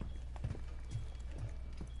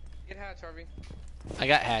 Get hatch, Harvey. I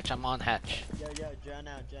got hatch. I'm on hatch. Yo, drown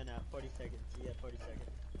out. 40 seconds. Yeah, 40 seconds.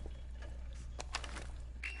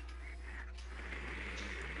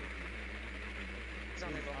 He's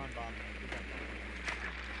on me, bro. On bomb.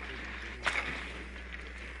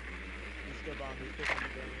 He's still bomb. He's pushing the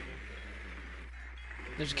door right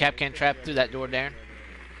now. There's a Capcan trap through that door, Darren.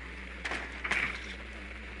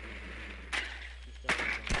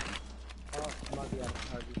 Oh, might be out of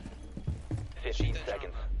Harvey. 15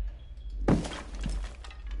 seconds.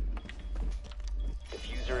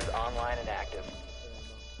 Diffuser is online and active.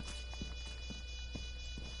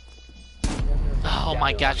 Oh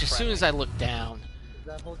my gosh, as soon as I look down. Is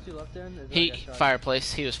that hole 2 left there? Is that He, like a shot?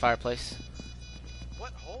 fireplace. He was fireplace.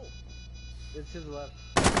 What hole? It's his left.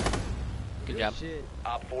 Good job. Shit.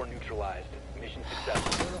 Op 4 neutralized. Mission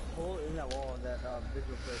successful. There's a hole in that wall in that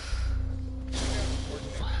visual place.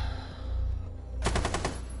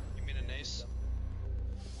 You mean an ace?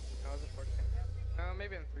 No, it was a 4K. No,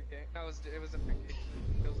 maybe in 3K. No, it was a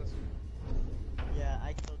 3K. Kills us. Yeah,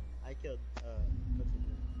 I killed, what's his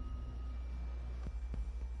name?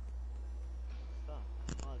 Fuck,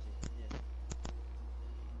 Ozzy, yeah.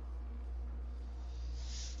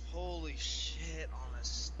 Holy shit on a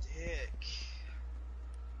stick.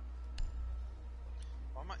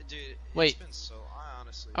 Why am I, dude, Wait. it's been so, I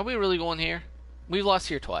honestly. Are we really going here? We've lost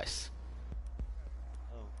here twice.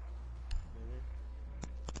 Oh, really?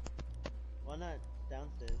 Why not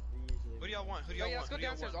downstairs? We usually. Who do y'all want? Who do Oh, y'all yeah, want? let's go Who do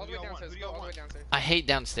y'all downstairs. want? All the way Who do y'all want? downstairs. Who do Go y'all all the way want? downstairs. I hate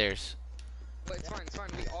downstairs. But it's fine. It's fine.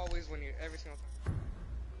 We always win you every single time.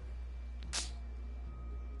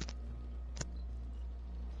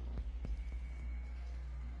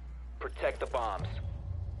 Protect the bombs.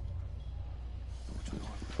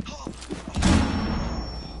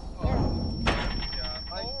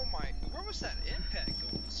 Oh my, where was that impact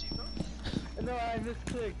going, Sibo? No, I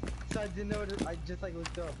misclicked. So I didn't know what I just like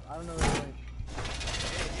looked up. I don't know what it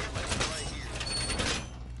was.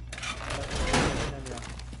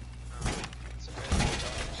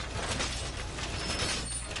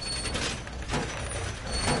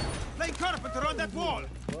 Play carpenter on that wall!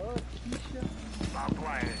 All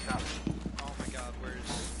quiet, it's up. Oh my god, where's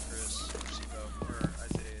Chris? Or Sibo? Or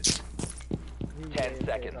Isaiah? 10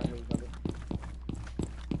 seconds.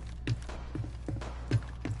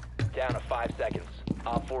 Down to 5 seconds.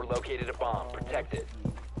 Op 4 located a bomb. Protect it.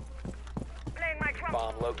 Playing my trumpet.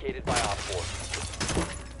 Bomb located by Op 4.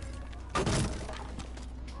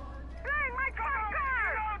 Playing my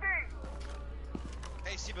trumpet.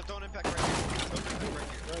 Hey, Sibo, don't impact right here. Don't impact right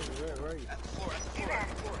here. Where are you? At the floor, at the floor, at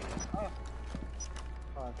the floor.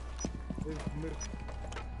 Oh. Move.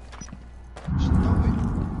 Just throw it.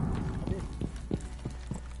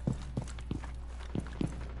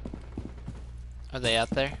 Are they out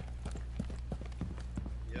there?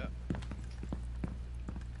 Yeah.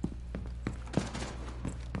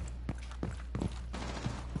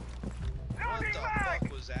 What the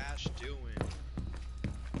fuck was Ash doing?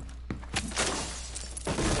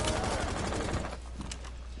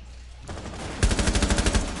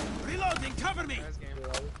 Reloading, cover me! Nice game.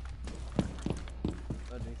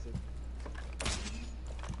 That makes it.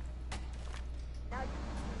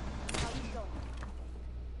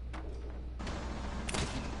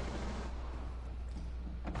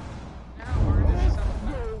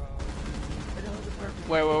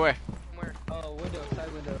 Where? Where? Oh, window,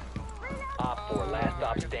 side window. Op 4 last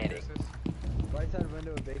stop standing. Right side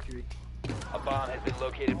window and bakery. A bomb has been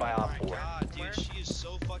located by Oh Op my 4. god, dude, she is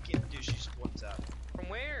so fucking. Dude, she's what's up? From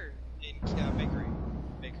where? In bakery.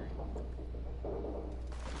 Bakery.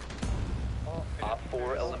 Op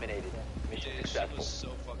 4 eliminated. Mission Dude, she successful. was so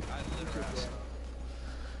fucking. I lit her ass up.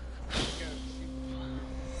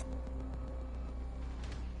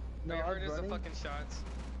 No, Wait, I where was is the running. fucking shots?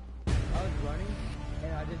 I was running,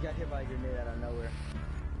 and I just got hit by a grenade out of nowhere.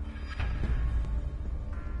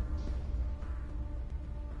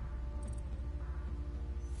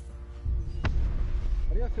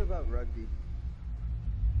 How do y'all feel about rugby?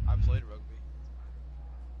 I played rugby.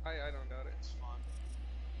 I don't doubt it. It's fun.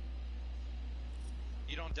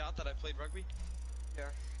 You don't doubt that I played rugby? Yeah.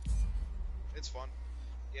 It's fun.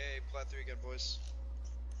 Yay, Plat 3 again, boys.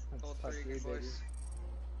 All Plat 3 3, good baby. boys.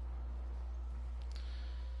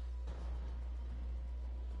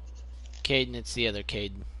 Caden, it's the other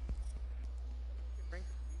Caden.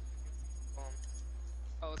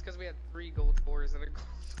 Oh, it's because we had 3 gold 4s and a gold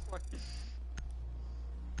 1.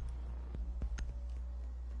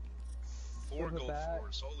 4 gold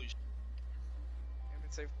 4s, holy shit. Damn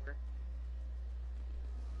it, say 4. Are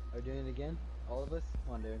we doing it again? All of us?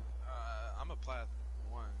 Come on, dude. I'm a Plat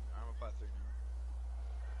 1. I'm a Plat 3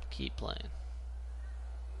 now. Keep playing.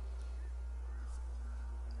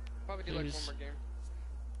 Probably do like one more game.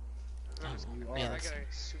 Oh, Man, man, I got a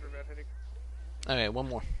super bad headache. Okay, one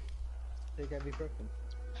more. Take ibuprofen.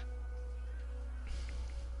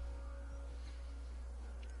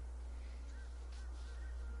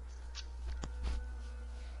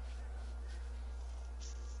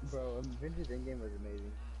 Bro, Avengers Endgame was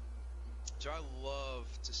amazing. Dude, I love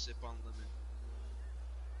to sip on lemon.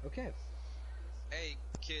 Okay. Hey,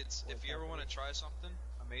 kids, if you ever want to try something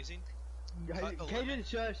amazing, Caden,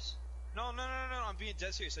 shush! No, I'm being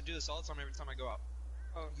dead serious. I do this all the time every time I go out.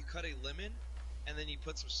 Oh. You cut a lemon, and then you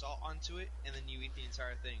put some salt onto it, and then you eat the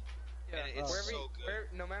entire thing. Yeah, and it's so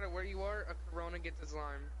good. No matter where you are, a Corona gets its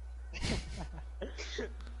lime.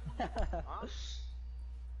 Huh?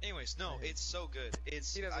 Anyways, no, it's so good.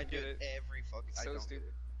 It's He doesn't I do get it every fucking. So I don't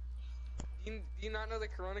stupid. Do you not know the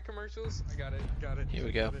Corona commercials? I got it. Got it. Here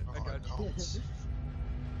we go. I got it.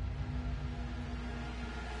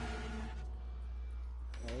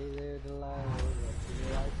 Hey there, Delilah, what's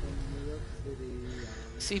it like in New York City?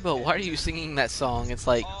 Sibo, why are you singing that song? It's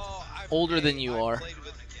like older than you are.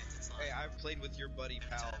 Hey, I've played with your buddy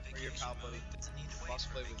pal, or your pal buddy. I've also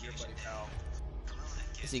played with your buddy pal.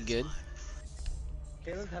 Is he good?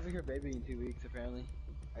 Kayla's having her baby in 2 weeks, apparently.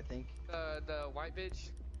 I think. The white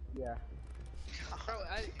bitch. Yeah.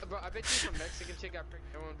 Bro, I bet you some Mexican chick got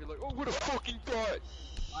pregnant. Everyone would be like, oh, what a fucking thought.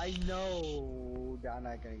 I know. I'm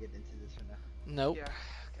not gonna get into this for now. Nope. Yeah.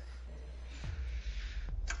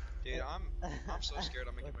 Dude, I'm so scared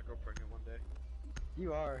I'm gonna get my girl pregnant one day.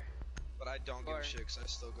 You are. But I don't give a shit because I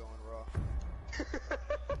still going raw.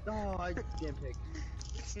 Oh, I didn't pick.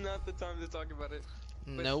 It's not the time to talk about it.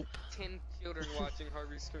 With Nope. 10 children watching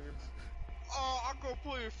Harvey stream. Oh, I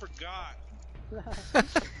completely forgot. We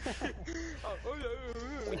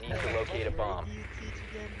need to locate a bomb.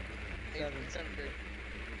 7th grade.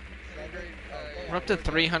 We're up to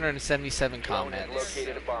 377 comments.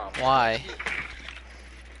 Located a bomb. Why?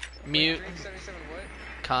 Mute 377 what?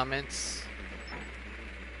 comments.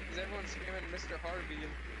 Because everyone's screaming Mr. Harvey,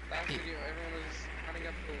 and last video everyone was running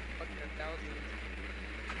up to fucking 1,000.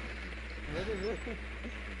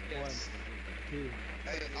 Yes. 1, 2.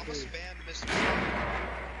 Hey, I'm a spam Mr.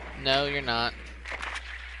 No, you're not.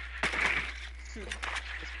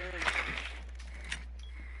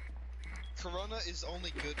 Corona is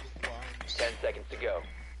only good with limes. 10 seconds to go.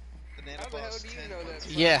 Banana How the hell Boss do you 10 know that? months.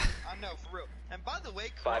 Yeah. I know, for real. And by the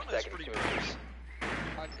way, 5 Corona's seconds pretty to good. introduce.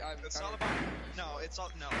 It's all about. No, it's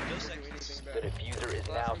all. No, Dos Equis. The diffuser is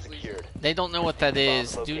now secured. They don't know what that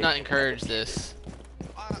is. Do not encourage this.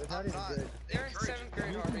 It's not even good. They're in 7th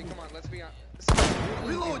grade, Harvey. Come on, let's be honest.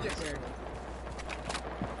 Reload it!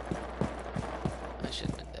 I should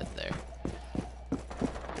have been dead there.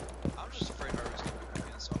 I'm just afraid Harvey's gonna win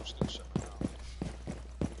again, so I'm just gonna shut my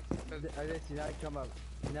mouth. I guess you not come up.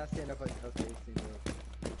 You not stand up like, okay, see you.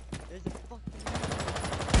 There's a fucking...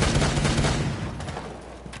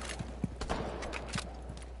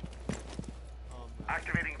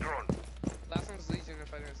 Activating drone. Last one's Legion,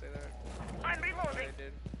 if I didn't say that. I'm reloading. I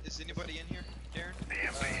did. Is anybody in here, Darren?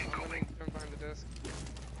 I'm gonna come behind the desk.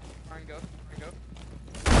 Fine, go. Fine, go.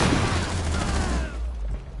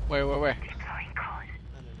 Where? I don't know, I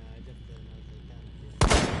jumped in and I was like,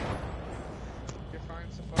 damn. You're fine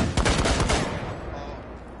so far.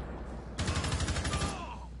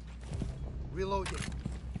 Reloading.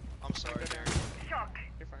 I'm sorry, Darren. Shock.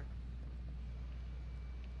 You're fine.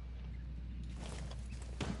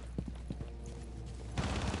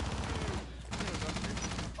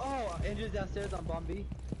 Oh, Andrew's downstairs on bomb B.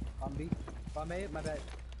 Bomb B. Bomb A, my bad.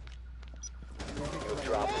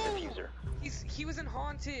 Drop the diffuser. He was in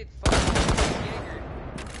Haunted. Fuck. Jaeger.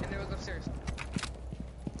 And there was upstairs.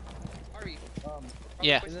 Harvey.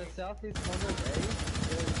 Yeah. In the southeast corner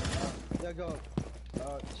of A, yeah, go.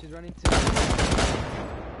 She's running to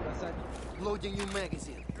that side. Loading new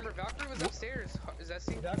magazine. Remember, Valkyrie was upstairs. Is that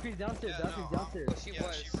C? Valkyrie's downstairs. Yeah, Valkyrie's no, downstairs. Oh, she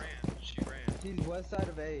was. She ran. She's west side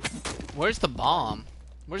of A. Where's the bomb?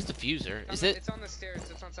 Where's the fuser? Is it? It's on the stairs.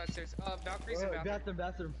 It's on side stairs. Valkyrie's in bathroom.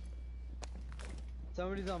 Bathroom.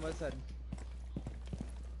 Somebody's on west side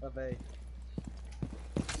of A.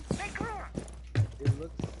 It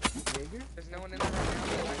looks bigger. There's no one in there right now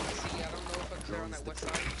that I can see. I don't know if I'm there on that west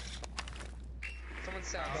side. Someone's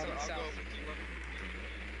south. Someone's south.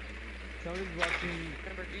 Somebody's watching.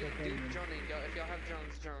 Remember, dude, Johnny, if y'all have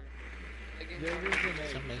Jones, John.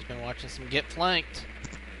 Somebody's been watching some Get Flanked.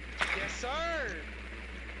 Yes, sir!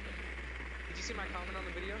 Did you see my comment on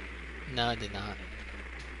the video? No, I did not.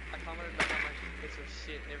 I commented back on my bits of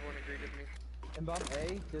shit and everyone agreed with me. In bomb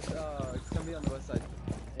A, there's somebody on the west side.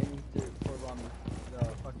 Aiming for bomb the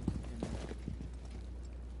fucking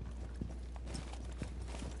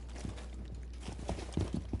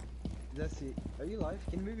Let's see. Are you live?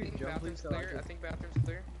 Can you maybe jump please? I think bathroom's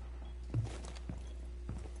clear.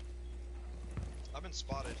 I've been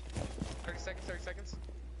spotted. 30 seconds.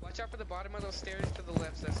 Watch out for the bottom of those stairs to the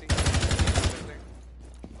left, Ceci.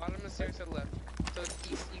 Bottom of the stairs to the left. So it's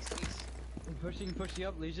east. I'm pushing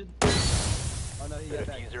up, Legion. Oh no, he The got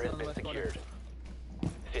back. diffuser has been secured.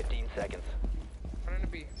 15 seconds. Run into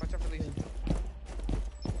B. Watch out for Legion.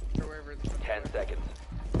 Or wherever. 10 seconds.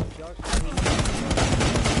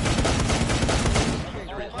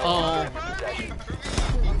 Oh.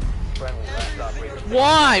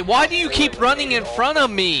 Why? Why do you keep running in front of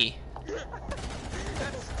me?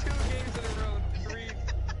 That's 2 games in a row.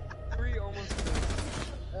 Three almost.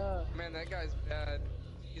 Man, that guy's bad.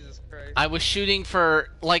 Jesus Christ. I was shooting for,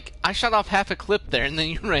 like, I shot off half a clip there and then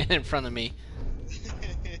you ran in front of me. He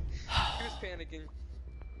was panicking.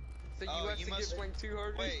 So you have to get flanked too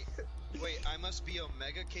hard. Wait, I must be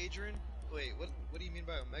Omega Cadron? Wait, what do you mean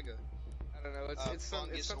by Omega? I don't know, it's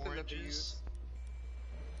something that they use.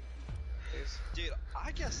 Dude,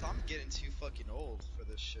 I guess I'm getting too fucking old for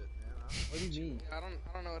this shit, man. What do you mean? I don't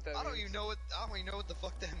know what that means. I don't even know what the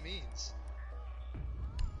fuck that means.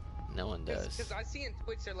 No one does. Because I see in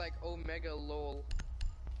Twitch they're like Omega lol.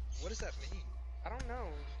 What does that mean? I don't know.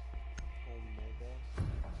 Omega.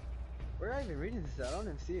 Where are I even reading this? I don't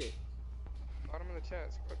even see it. Bottom of the chat.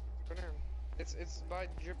 Go down. It's by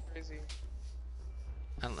Drip Crazy.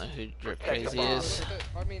 I don't know who Drip Crazy is.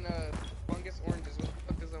 I mean, Fungus Oranges. What the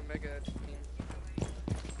fuck does Omega mean?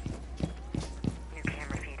 New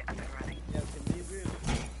camera feed up and running. Yeah, can you agree?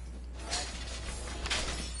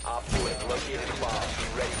 Op 4 has located a bomb. Be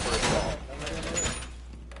ready for assault.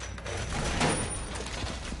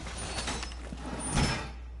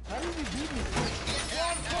 How did you beat me?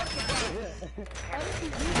 How did you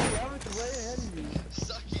beat me? I was way ahead of you.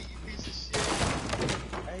 Sucky, you piece of shit.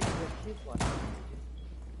 I hate the kid one.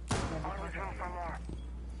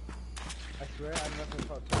 I swear I'm not gonna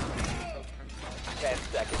talk to 10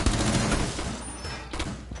 seconds.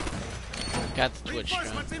 Got the Twitch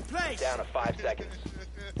stream. Down to 5 seconds.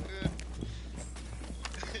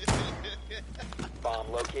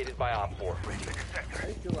 Bomb located by Op 4. Are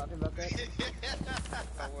you still laughing about that?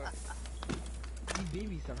 You beat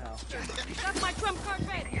me somehow. Got my trump card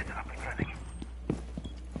ready. It's up and running.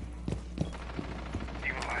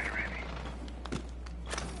 Demobilizer ready.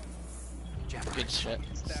 Good shit.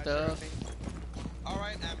 Stuff.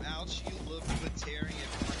 Alright, I'm out. You libertarian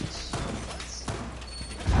freaks.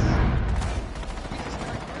 Are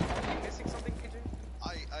you missing something, Kitchen?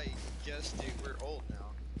 I guess, dude, we're old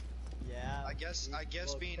now. Yeah. I guess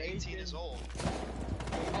being 18 is old.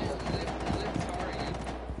 Libtarian.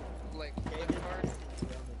 Like, libtard?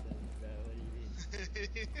 What do you mean?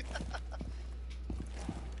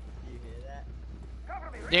 You hear that?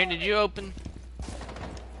 Darren, did you open?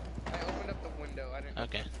 I opened up the window. I didn't.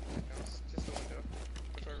 Okay. It's just a window.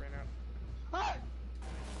 Before it ran out.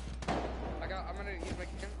 I'm gonna use my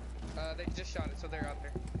can. They just shot it, so they're out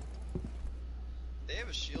there. They have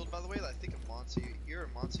a shield, by the way, that I think of Monty. You're a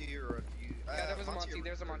Monty or a few. Yeah, there was a Monty.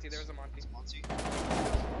 There's a Monty. It's Monty.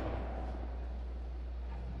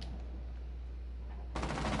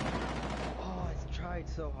 Oh, I tried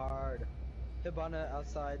so hard. Hibana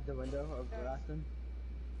outside the window of the bathroom.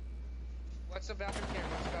 What's the bathroom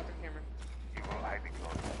camera? You will I be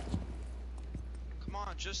close. Come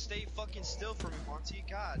on, just stay fucking still for me, Monty.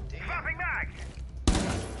 God damn. Dropping back!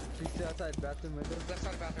 She's still outside the bathroom window. Left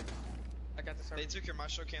side of the bathroom. I got this. They took your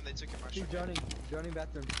maestro cam. They took your maestro She's cam. joining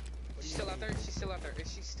bathroom. She's still out there? She's still out there. Is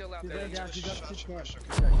she still out She's there? laying down. She got Shot she your can't. maestro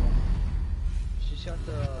cam. She shot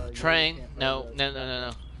the. Train? No.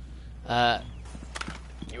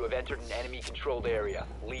 You have entered an enemy controlled area.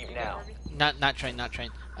 Leave now. Not train. Out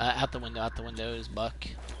the window is Buck.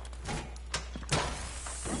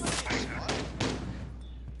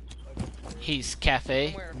 He's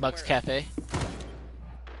cafe. Buck's cafe.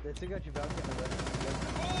 They took out your balcony.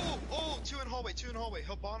 Oh, two in hallway.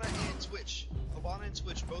 Hibana and Twitch,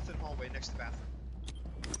 both in hallway next to bathroom.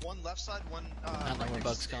 One left side, one I don't know where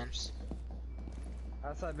Buck's gone.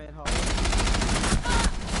 Outside main hall.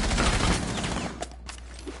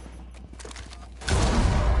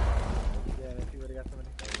 Yeah, if you would've got somebody.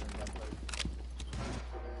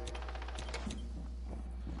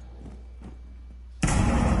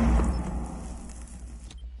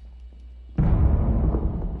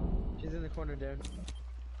 She's in the corner, Darren.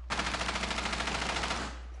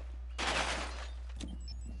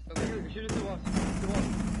 Shoot at the wall. Shoot at the wall.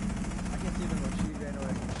 I can't see them though. She ran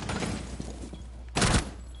away.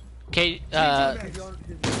 Okay,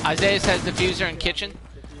 Isaiah has diffuser in kitchen.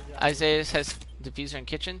 Isaiah has diffuser in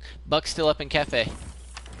kitchen. Buck's still up in cafe.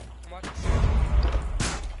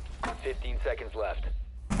 15 seconds left.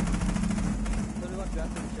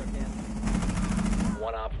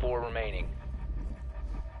 One op 4 remaining.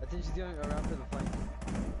 I think she's going around for the flank.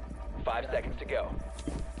 5 seconds to go.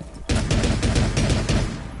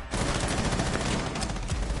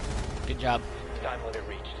 Good job. Time limit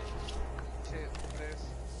reached. Shit, this.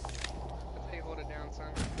 They hold it down,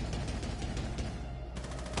 son. Dude,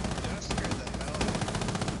 I scared the hell.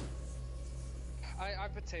 I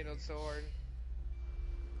potatoed so hard.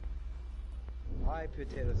 I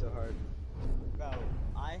potato so hard. Bro,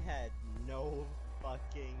 I had no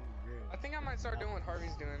fucking room. I think I might start doing what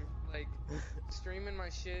Harvey's doing. Like, streaming my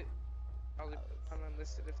shit. Probably put it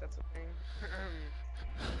unlisted if that's a thing.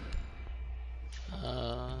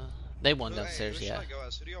 They won Hey, downstairs, who yeah. should I go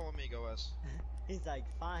as? Who do y'all want me to go as? He's like,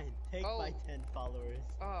 fine, take my 10 followers.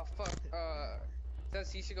 Oh, fuck.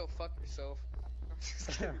 Says you should go fuck yourself. I'm just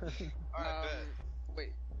kidding. Alright, bet.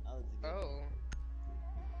 Wait. That was a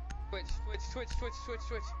good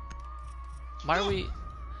Twitch. Why are we...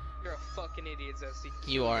 You're a fucking idiot, Zesty.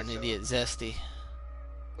 You are an idiot, Zesty.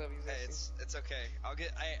 Love you, Hey, Zesty. it's okay. I'll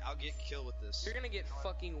get killed with this. You're gonna get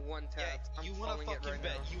fucking one tapped. Yeah, you I'm wanna calling fucking it right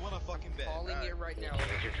bet. now. You wanna fucking bet. Calling it right now.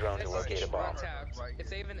 Use your drone to Zesty locate a getting bomb. one tapped. If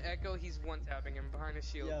they have an echo, he's one tapping him behind a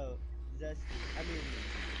shield. Yo, Zesty, I mean...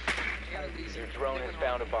 You gotta leave. Your drone has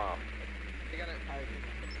found a bomb. You gotta...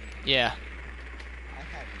 Yeah. I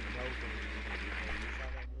had no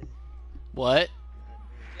room. What?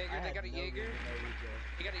 Jaeger, they got a Jaeger.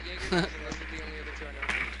 They got a Jaeger. Those are the only other two I know.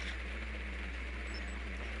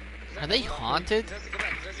 Are they haunted? Zesty, go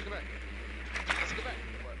back. Zesty, go back. Zesty, go back.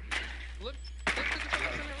 Look at the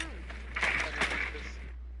fuckers in that room.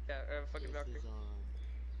 Yeah, fucking doctor.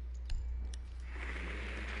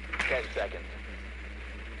 10 seconds.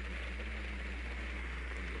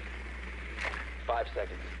 5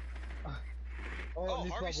 seconds. Oh,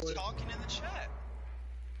 Harvey's talking in the chat.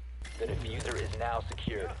 The diffuser is now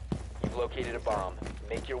secured. You've located a bomb.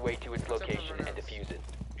 Make your way to its location and defuse it.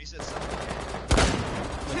 He said something.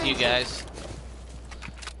 With you guys.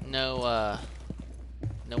 No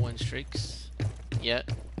win streaks yet.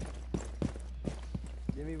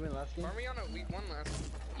 Did we win last game? Are we on a week one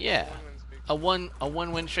last? Yeah. A one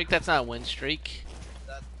win streak. That's not a win streak.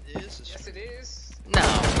 That is a Yes, it is. No.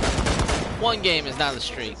 One game is not a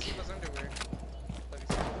streak.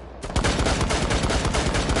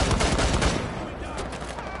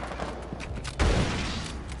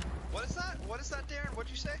 What is that, Darren? What'd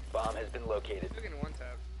you say? Bomb has been located. You're getting one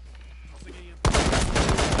tap.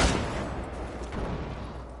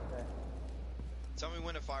 Tell me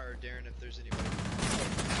when to fire, Darren, if there's anybody.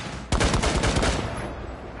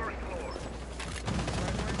 First floor.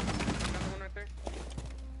 Another one right there.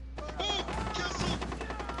 Boom! Kill some!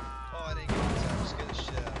 Oh, I didn't get the tap. Just get the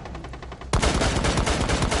shit out.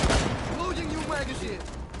 Loading new magazine.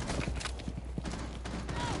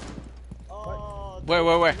 Oh, Where?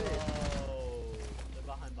 Oh, they're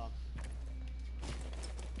behind bomb.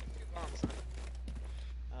 Two bombs.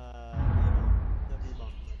 No, B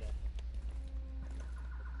bomb.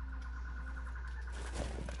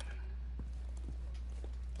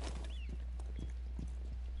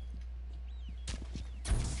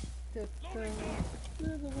 Okay.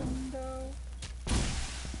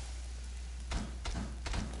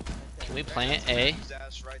 Can we plant A? His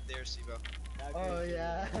ass right there, Sibo. Oh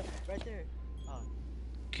yeah. Right there. Oh.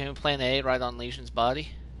 Can we plant A right on Legion's body?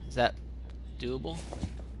 Is that doable?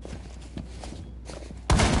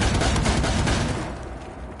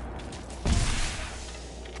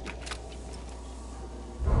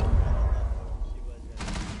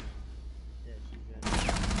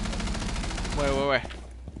 Where?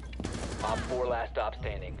 Op 4 last stop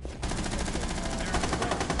standing.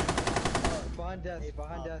 Behind desk,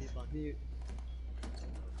 behind desk. Mute.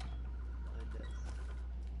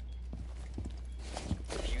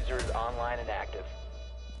 Diffuser is online and active.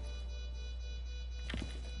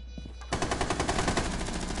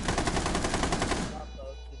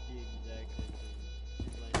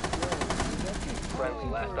 Friendly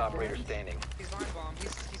last operator standing. He's behind bomb.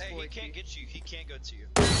 He's Hey, full he HP. can't get you. He can't go to you.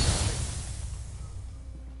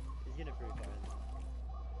 He's gonna free fire.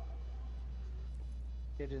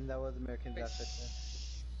 Cajun, that was American Best.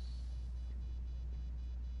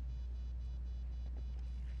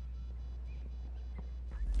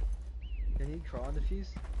 Can he crawl on defuse?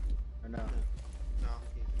 Or no? No.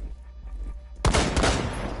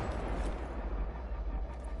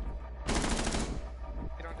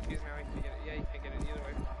 Get on defuse now, you can get it. Yeah, you can get it either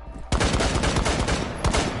way.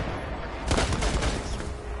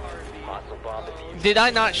 Hostile bomb defused. Did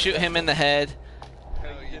I not shoot him in the head? No,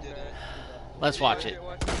 you did that. Let's watch it.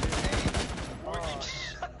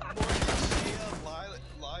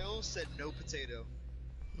 Lyle said no potato.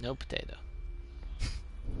 No potato.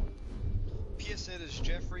 PSA is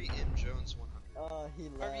Jeffrey M. Jones 100. He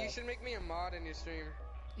Harvey, you left. should make me a mod in your stream.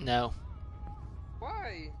 No.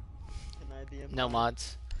 Why? Can I be a No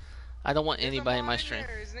mods. I don't want There's a anybody in mod my stream.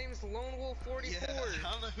 there. His name's Lone Wolf 44. Yeah,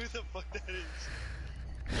 I don't know who the fuck that is.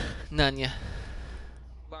 None ya.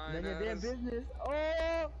 None of their business.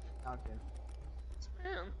 Oh! Okay.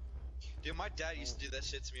 Spam. Dude, my dad used to do that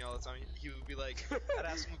shit to me all the time. He would be like, I'd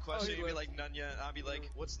ask him a question, he'd be like, Nunya, and I'd be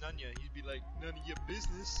like, what's Nunya? He'd be like, none of your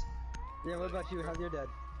business. Yeah, what about you? How's your dad?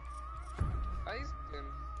 He's doing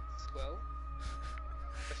swell.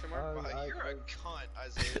 Question mark? Wow, you're a cunt,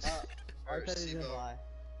 Isaiah. I Or thought he didn't Sibo. lie.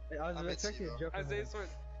 I was expecting a joke. Isaiah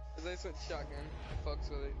went shotgun. Fucks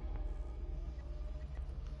with it.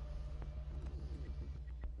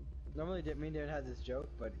 Normally, me and Darren had this joke,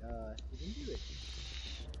 but he didn't do it.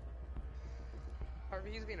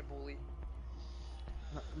 Harvey, he's being a bully.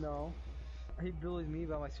 No, he bullies me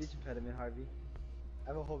about my speech impediment, Harvey. I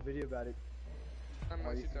have a whole video about it. I don't know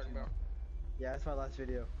what you're talking about. Yeah, that's my last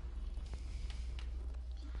video.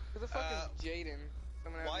 Who the fuck is Jaden?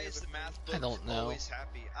 Why is the math book I don't know. always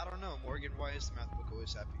happy? I don't know, Morgan. Why is the math book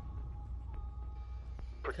always happy?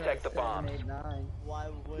 Protect the bomb. 7, 8, 9. Why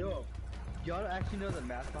would? Yo, y'all actually know the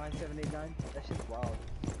math behind 7, 8, 9? That shit's wild.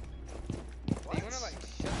 What? You wanna like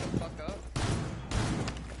shut the fuck up?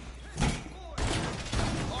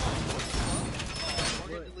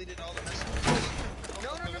 Morgan deleted all the messages. No,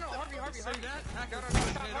 Harvey. No,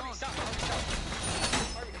 stop,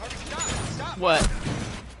 Harvey, stop. What?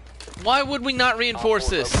 Why would we not reinforce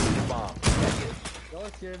this? Y'all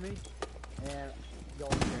scare me, and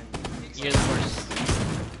y'all scare me. You're the worst.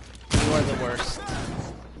 You are the worst.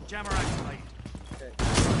 Jammer activated.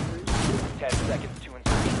 Okay. 10 seconds to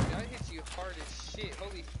insertion. I hit you hard as shit.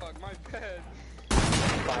 Holy fuck, my bad.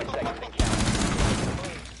 5 seconds and count.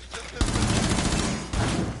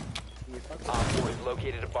 Op 4 has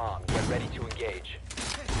located a bomb. Get ready to engage.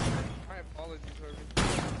 My apologies, Harvey.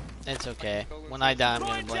 It's okay. When I die, I'm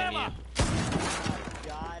gonna blame you.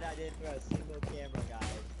 God, I didn't throw a single camera,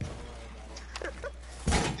 guys.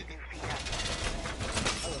 Don't worry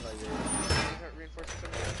I love Isaiah. Reinforce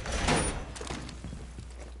something.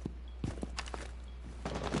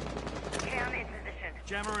 Cam in position.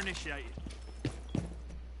 Jammer initiated.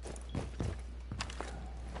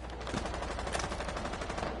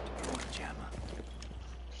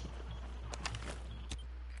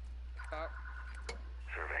 Stop.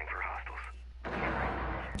 Surveying for hostiles.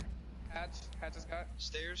 Hatch has got.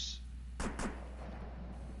 Stairs.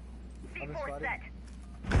 C4 set.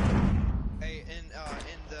 Hey, in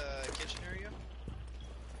the kitchen area.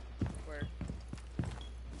 Where?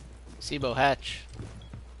 Sibo hatch.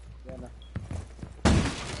 Yeah, no.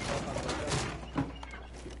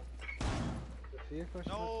 Sophia,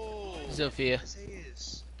 question? No. Sophia.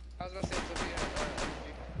 Isaiah's. I was about to say Sophia.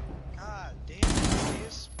 God damn,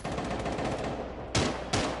 Isaiah's.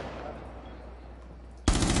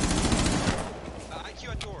 IQ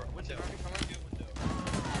at door. Window. IQ window.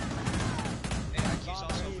 Hey, IQ's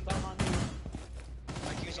also a window.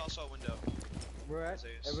 IQ's also a window. We're at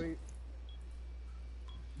Isaiah's. every.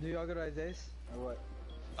 Do y'all go to Isaiah's or what?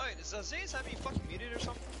 Oh, wait, does Isaiah's have you fucking muted or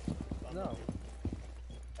something? No.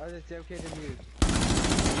 I was just okay to mute.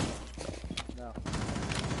 No.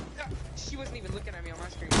 Yeah, she wasn't even looking at me on my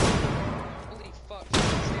screen. Holy fuck. She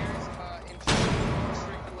was upstairs, and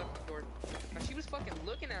straight to the left door. Now she was fucking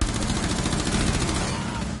looking at me.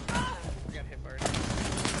 I got hit first.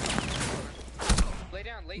 Lay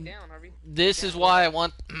down, Harvey. This is why I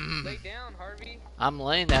want. Lay down, Harvey. I'm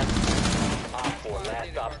laying down. Op 4 last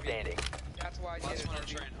stop standing. That's why I did Last it, one in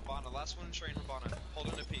Harvey. train, Habana. Last one in train, Habana.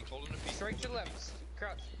 Hold in a peek, hold in a peek. Straight to the left.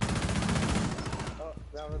 Crouch. Oh,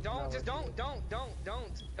 that was. Don't, that just was-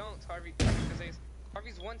 don't, Harvey.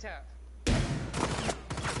 Harvey's one tap.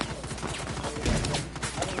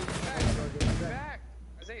 Back.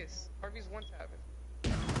 Isaiah, Harvey's one tap.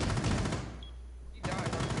 You died,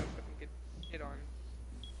 Harvey's gonna fucking get hit on.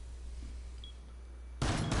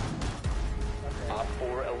 Op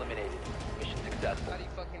 4 eliminated. Mission successful. How do you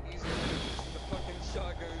fucking use the fucking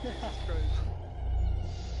shotgun? Jesus Christ.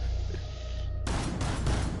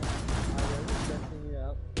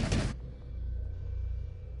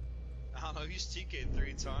 Oh, he's TK'd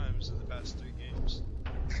 3 times in the past 3 games.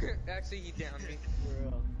 Actually, he downed me.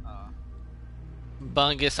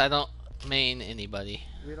 Bungus, I don't main anybody.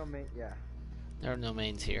 We don't make, yeah. There are no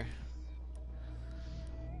mains here.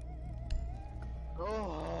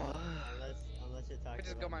 Oh. Unless you're talking I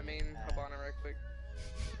just about go my main Habana right quick.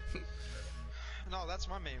 No, that's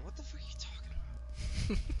my main. What the fuck are you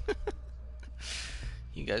talking about?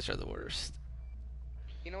 You guys are the worst.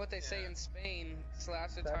 You know what they say in Spain?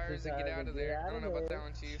 Slash the tires and get out of there. I don't know about that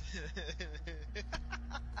one, Chief.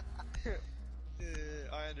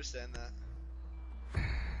 I understand that.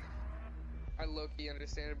 I low-key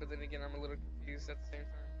understand it, but then again, I'm a little confused at the same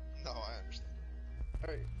time. No, I understand.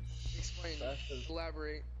 Alright, explain.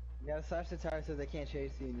 Elaborate. You gotta slash the tire so they can't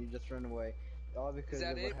chase you and you just run away. All because Is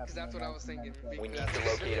that of what it? happened Because that's on what I was thinking. We need Because to it's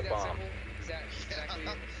locate really a that bomb. simple. Is that exactly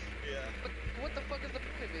it? Yeah. But what the fuck is the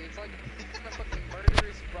point of it? It's like a fucking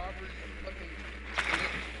murderous, robbery, fucking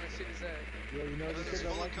what shit is that? Yeah, you know what There's you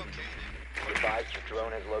full said of cocaine. Be advised your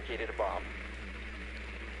drone has located a bomb.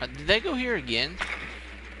 Did they go here again?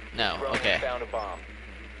 No. Drone Okay. has found a bomb.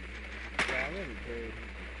 Yeah, I'm gonna be paid.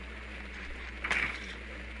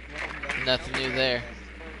 Nothing new there.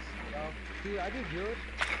 Well, dude, I do good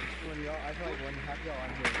when y'all, I feel like when half y'all on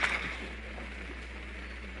here.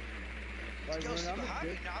 Like, Yo, when Steve, I'm a how have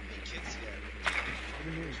you bitch, not been kids yet? what do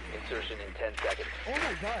you mean? Insertion in 10 seconds. Oh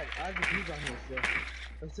my god, I have the keys on here still.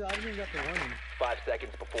 But still, I haven't even got the warning. 5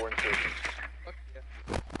 seconds before insertion. Fuck yeah.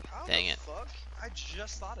 How Dang the it. fuck? I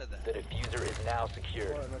just thought of that. The diffuser is now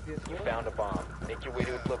secured. What, my PS4? You found a bomb. Make your way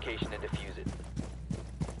to its location and defuse it.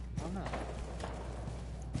 Oh no.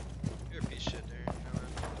 You're a piece of shit, dude. You know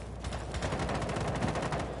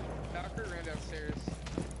that? Valkyrie ran downstairs.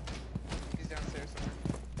 He's downstairs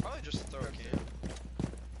somewhere. Probably just throw a can.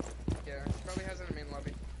 Yeah, he probably has it in the main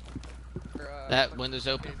lobby. Or, That fucking window's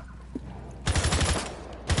open. arcade.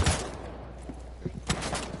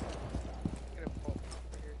 Get a bolt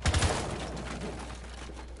over here.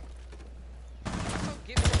 Also,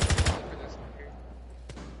 give me a bolt for this one here.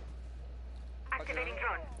 Activating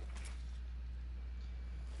drone.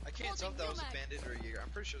 I can't tell if that was a bandit or a Jaeger. I'm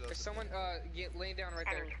pretty sure that was There's someone laying down right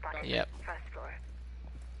there. Enemy spotted. Yep. First floor.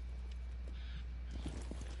 I'm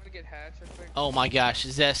gonna get hatch real quick. Oh my gosh,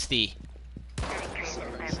 Zesty.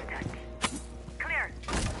 Clear.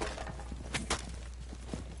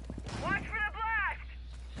 Watch for the blast.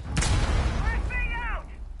 Blast being out.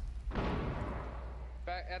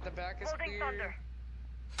 Back at the back is Holding clear. thunder.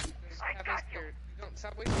 There's I half got is you. clear. Don't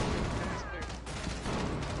stop wasting time. That is clear.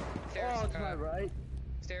 Stairs, Oh, to my right.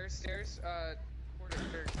 Stairs,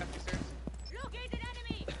 quarter, after stairs. Located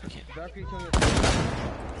enemy. Valkyrie told me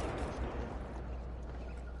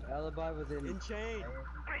alibi was in. In chain.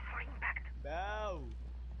 Brace for impact. Bow.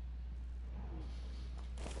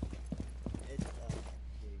 It's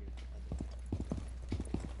Jaeger.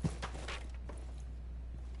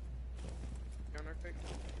 Down real quick.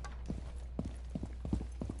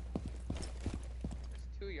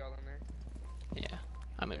 There's 2 of y'all in there. Yeah,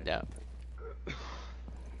 I moved out. Right,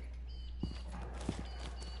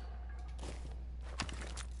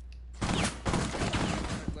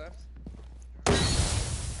 left.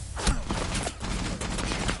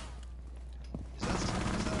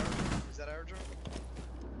 Is that our drone?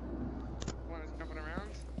 One is jumping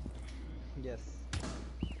around. Yes.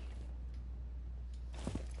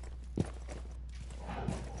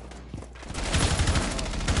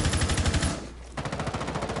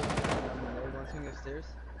 One swing upstairs.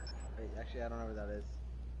 Wait, actually, I don't know where that is.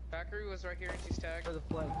 Valkyrie was right here and she's tagged. For the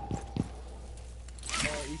flank.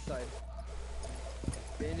 Oh, east side.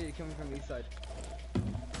 Bandit coming from east side.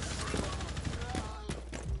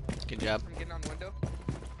 Good job. I'm getting on window.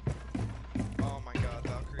 Oh my god,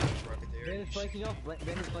 Valkyrie is right there. Bandit's flanking off.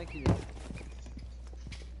 Bandit's flanking you.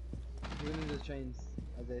 You're into the trains.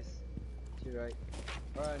 This. To your right.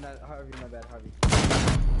 Alright, not Harvey, my bad, Harvey.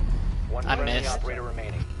 One I friendly missed. operator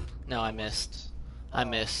remaining. No, I missed. I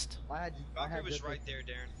missed. Valkyrie was right there,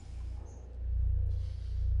 Darren.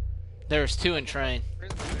 There's 2 in train.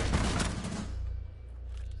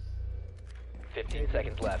 15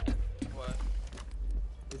 seconds left. What?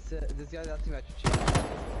 This guy's asking about your chain.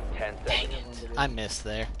 10 Dang seconds. it. I missed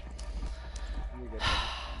there. You're good.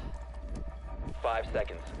 5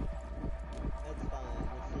 seconds. That's fine.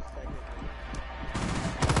 This is second.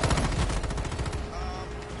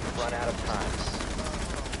 Run out of time.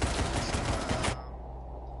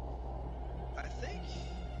 I think.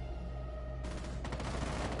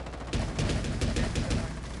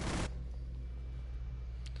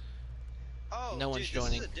 Oh, No one's dude,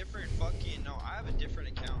 joining. This is a different fucking. No, I have a different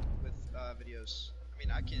account with videos. I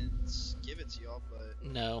mean, I can give it to y'all, but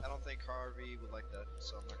No. I don't think Harvey would like that,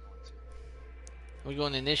 so I'm not going to. We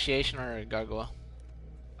going initiation or gargoyle?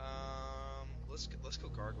 Let's go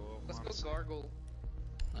gargoyle. Let's honestly. go gargle.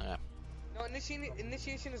 Alright. No,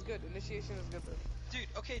 initiation is good. Initiation is good though. Dude,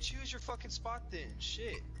 okay, choose your fucking spot then.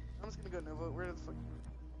 Shit. I'm just gonna go Nova. Where the fuck?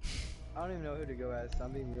 I don't even know who to go as.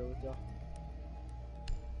 I'm being real with y'all.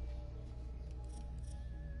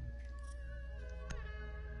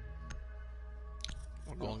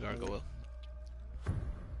 We're going gargoyle.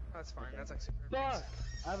 That's fine. That's like super. Fuck!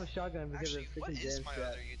 I have a shotgun because Actually, of what freaking is jam my chat.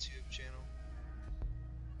 other YouTube channel?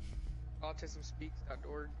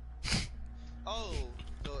 AutismSpeaks.org. Oh,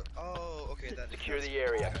 okay, that. Secure the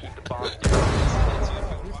area. Keep the bombs Dude,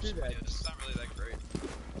 Who threw that? this is not really that great.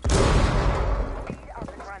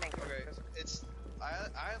 Running. Okay, it's I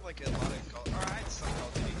had like a lot of Call. Or I had some Call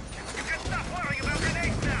of Duty. You can stop worrying about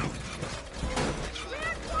grenades now!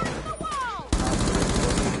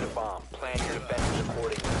 the bomb. Plan your defenses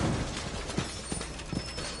accordingly.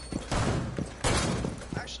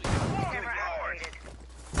 Actually, good Camera lord. activated.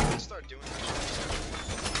 Let's start doing that shit.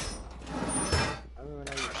 I remember when I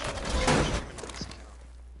Streaming on this account.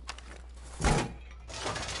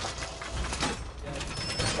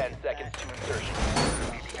 10 seconds to insertion.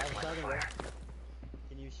 have a shotgun there.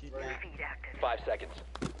 Can you shoot that? 5 seconds.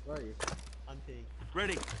 Where are you? I'm pig.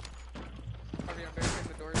 Ready. Harvey, I'm barricading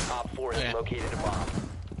the doors. Op 4 has Okay. located a bomb.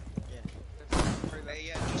 Hey,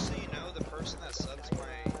 yeah, just so you know, the person that subbed to my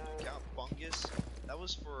account, Bungus, that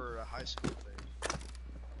was for a high school thing.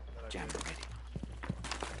 Jammer ready.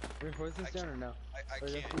 Reinforcements down or no? I Or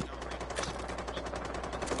can't, just- no, right.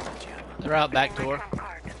 They're out back door.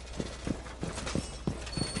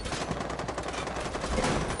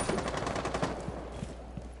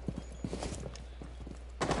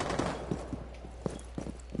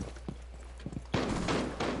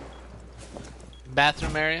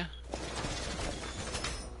 Bathroom area.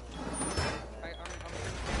 I'm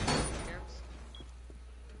cams.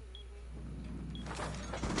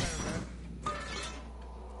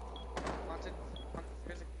 Haunted.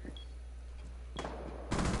 There's a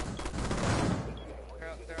They're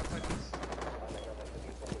outside these.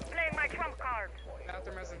 Playing my trump card.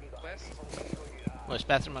 Bathroom as in west. West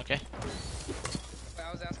bathroom, okay.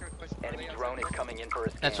 I was asking a question. Are Enemy they drone is outside? coming in for a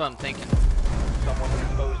scan. That's what I'm thinking. Someone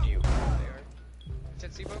exposed you. They are.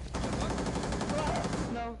 Tetsubo?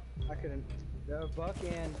 No, I couldn't. There were Buck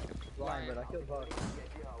and Lion, but I killed Buck.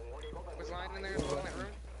 Was Lion in there as well in that room?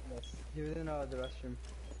 Yes, he was in the restroom.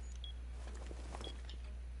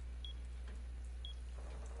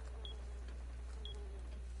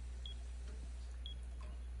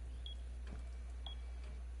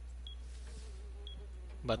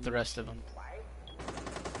 But the rest of them.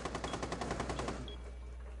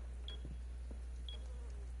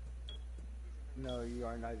 No, you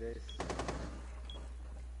are not this.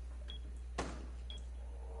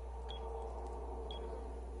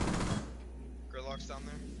 Gridlock's down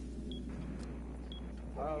there.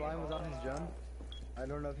 Lion was on his drum. I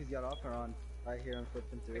don't know if he's got off or on. I hear him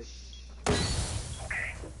flipping through it.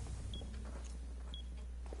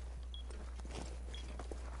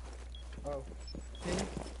 Oh, ping,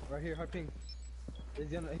 right here, hard ping.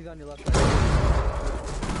 He's on your left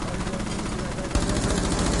side.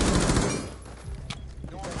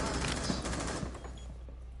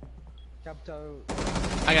 Capito.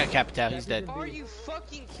 I got Capitao, he's dead. Are you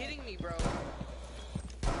fucking kidding me, bro?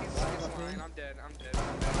 He's lying. I'm dead. I'm dead.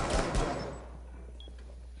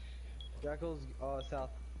 Jackal's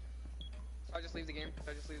south. So I just leave the game? Should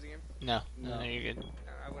I just leave the game? No, no, you're good.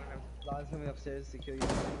 I wouldn't have. Lion's coming upstairs to kill you.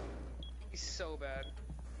 He's so bad.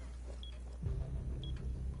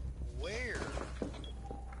 Where?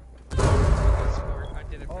 I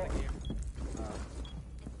did it for the game.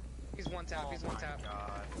 He's one tap. He's one tap.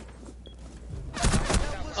 God.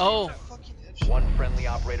 Oh! One friendly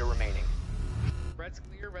operator remaining. Red's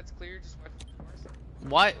clear. Red's clear. Just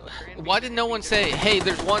wait. Why did no one say, hey,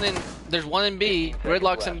 there's one in B,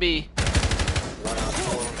 Gridlock's in B. One op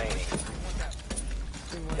 4 remaining.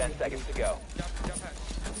 10 seconds to go. Jump hatch.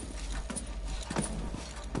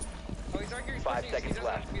 Oh, he's right here. He's 5 pushing. seconds He's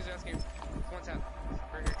left. He's asking. One tap.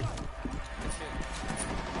 Right here. Good shit.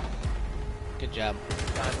 Good job.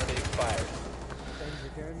 Time limit expired. Thanks for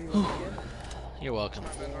carrying me once again. You're welcome. My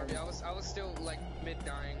bad, Harvey. I was still like mid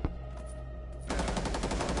dying.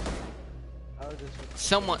 I was just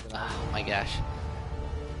Someone, oh my gosh.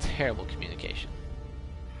 Terrible communication.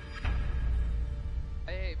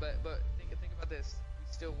 Hey, but think about this.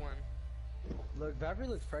 We still won. look. Valerie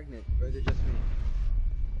looks pregnant, or is it just me?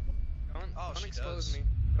 Don't she expose does. me.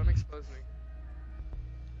 Don't expose me.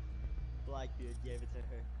 Blackbeard gave it to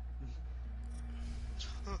her.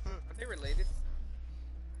 Are they related?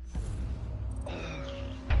 I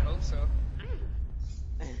hope so.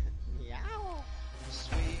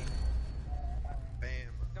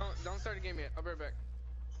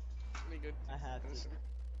 good. I have to.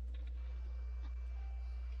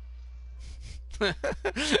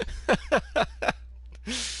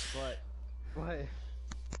 What? What?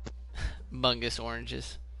 Bungus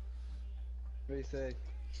oranges. What do you say?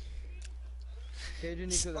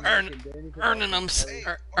 Cajun equals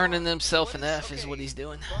Earning himself an F is what he's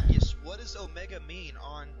doing. Fungus, what does Omega mean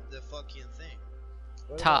on the fucking thing?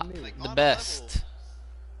 Top, Like, the on best. level,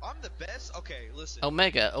 I'm the best? Okay, listen.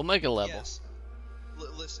 Omega level. Yes.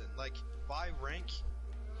 Listen, like, by rank,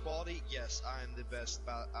 quality, yes, I'm the best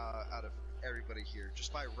out of everybody here,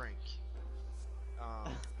 just by rank.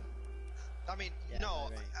 I mean, Yeah,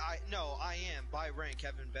 I am by rank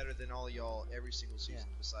having better than all y'all every single season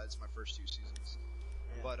besides my first 2 seasons.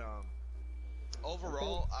 Yeah. But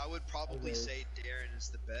overall, I would probably say Darren is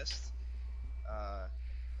the best.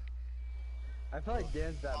 I feel like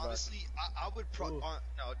Darren's bad luck. Honestly, I would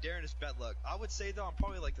no, Darren is bad luck. I would say though I'm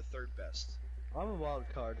probably like the 3rd best. I'm a wild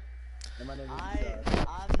card. And my name is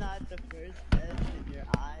I'm not the first best in your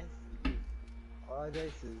eyes. All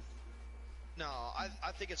bases. No,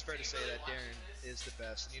 I think it's fair to say that Darren is the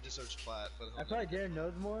best, and he deserves flat. But I feel like Darren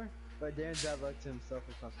knows more, but Darren's bad luck to himself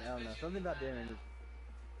or something. I don't know. Something about Darren is...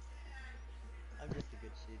 I'm just a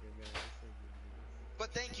good shooter, man.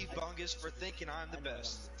 But thank you, Bungus, for thinking I'm the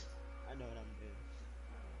best. I know what I'm doing.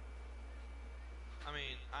 I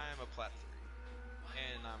mean, I am a plat 3,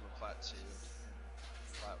 and I'm a plat 2,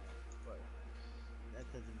 plat 1, but that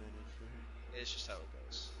doesn't matter. It's just how it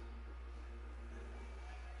goes.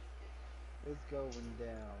 It's going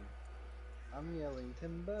down. I'm yelling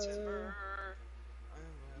timber. Timber.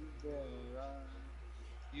 You better run.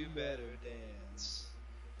 You better dance.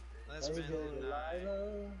 Let's Hey, spend the night.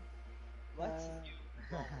 What? You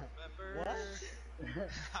won't remember. What?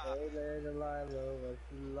 Hey there, Delilah,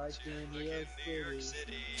 what's it like in New York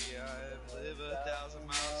City? I live 1,000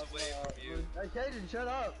 miles away from you. Hey, Caden, shut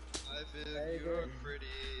up! I feel Hey, you're dude. pretty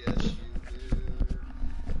as you do.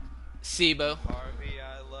 Sibo. Harvey,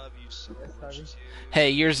 I love you so Yes, much Harvey. too. Hey,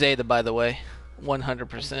 you're Zeta, by the way.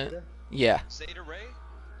 100%. Yeah. Zeta Ray?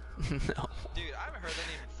 No. Dude, I haven't heard that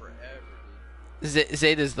name in forever, dude.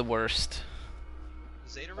 Zeta's the worst.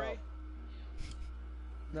 Zeta Ray?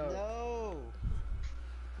 No.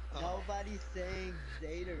 Nobody's saying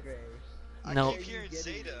Zeta Ray. I No. keep hearing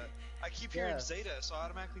Zeta. I keep hearing Zeta, so I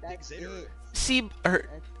automatically think Zeta Ray. See, That's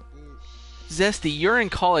it. Zesty, you're in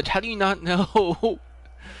college. How do you not know?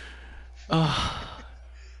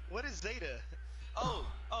 What is Zeta? Oh,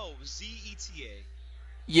 Z-E-T-A.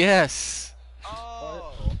 Yes.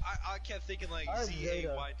 Oh, I kept thinking like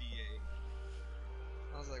Z-A-Y-D-A.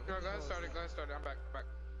 I was like, No, what the go hell ahead, is start it. that? Go ahead, start it. I'm back.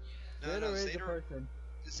 No, Zeta no, Ray's a Zeta, person.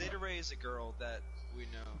 Zeta Ray is a girl that we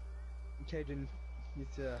know. Caden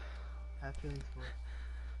needs to have feelings for.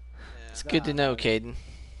 Yeah. It's good to know, Caden.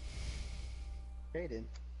 Caden.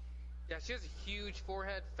 Yeah, she has a huge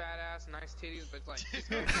forehead, fat ass, nice titties, but like she's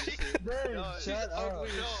Dude, ugly as shit. Darren, No, She's shut up. ugly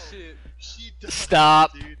as shit. She does,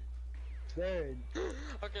 Stop. dude. Darren.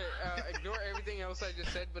 Okay, ignore everything else I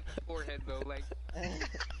just said, but the forehead though. Like,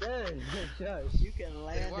 Darren, shush. You can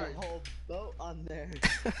land Why? a whole boat on there.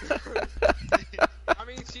 I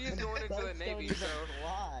mean, she is going into the Navy, so.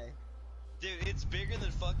 Why? Dude, it's bigger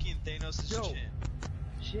than fucking Thanos' Yo.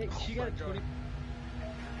 chin. She got a 20.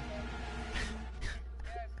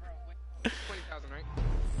 20,000, right?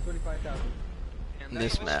 25,000. And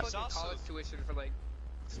This that's map. fucking college tuition for like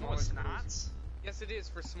No, smaller it's schools. not. Yes, it is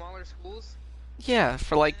for smaller schools. Yeah,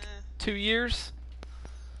 for like 2 years.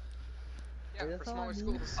 Yeah, That's for all smaller I need.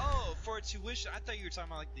 schools. Oh, for a tuition. I thought you were talking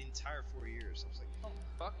about like the entire 4 years. I was like, oh,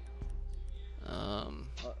 Fuck.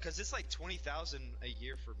 because it's like 20,000 a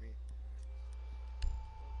year for me.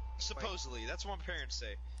 Supposedly, that's what my parents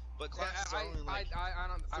say. But classes are only like I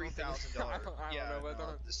don't think- $3,000. I don't Yeah, know, but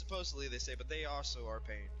no, supposedly they say, but they also are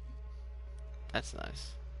paying. That's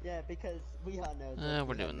nice. Yeah, because we all know that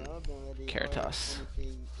We're we have doing no ability Caritas. or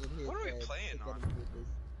anything in his What are we head playing to get on? him through this.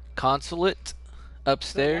 Consulate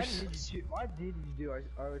upstairs. Why did you do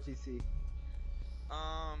ROTC?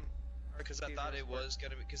 Because I thought it was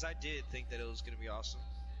gonna be. Because I did think that it was gonna be awesome.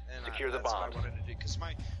 And Secure the that's what I bombs. wanted to do. Because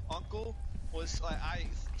my uncle was like, I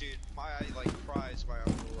prized my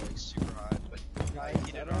uncle like super high, but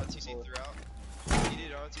he did ROTC throughout. He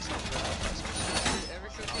did ROTC throughout. Ever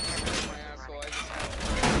since he came out of my asshole, I just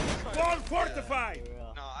had. Wall fortified!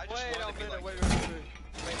 No, I just Wait a wanted to be minute,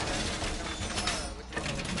 like.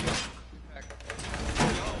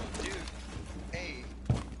 Yo, dude. Hey.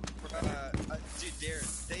 Dude, Darren.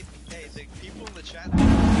 The people in the chat are the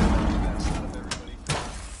best out of everybody.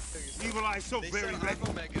 Evil Eye so They very said ready. I'm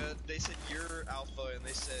Omega, they said you're Alpha, and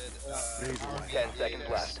they said 10 seconds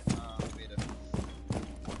left. Beta.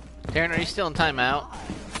 Darren, are you still in timeout?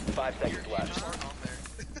 5 seconds left.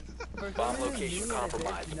 Bomb location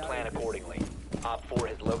compromised. Plan accordingly. Op 4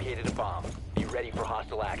 has located a bomb. Be ready for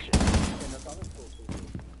hostile action.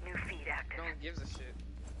 New feed active. No one gives a shit.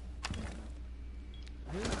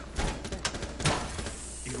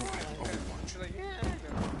 You don't have Overwatch. She's like, yeah, I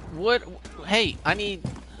know. What? Hey, I need.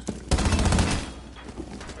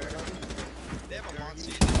 They have a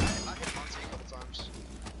Monty. I hit Monty a couple times.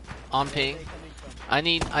 On ping. I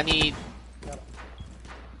need. AT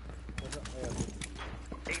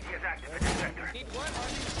is active in the sector. Need what?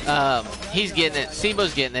 He's getting it.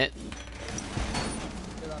 Sibo's getting it.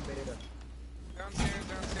 Downstairs.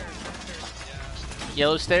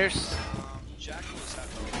 Yellow stairs. Jackal is half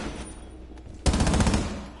health.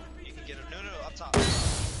 You can get him. No, up top.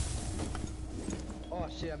 Oh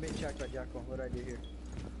shit, I made checked by Jackal. What do I do here?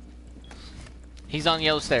 He's on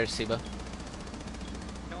yellow stairs, Sibo.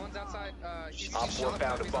 No one's outside. Op 4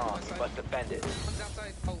 found a bomb. You must defend it. One's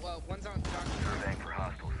outside. Oh, one's on balcony. Surveying for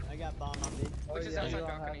hostiles. I got bomb on me. Which is yeah, outside you don't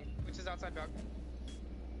balcony. Which is outside balcony.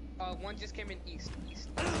 One just came in east.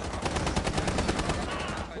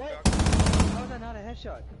 What? How is that not a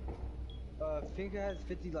headshot? Finka has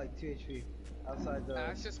 50 like 2 HP outside the.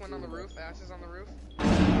 Ash just went on the roof. Ash is on the roof.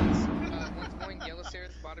 One's going yellow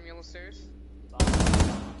stairs. Bottom yellow stairs.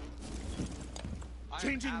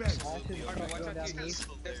 Changing mag. Harvey, watch out to your east.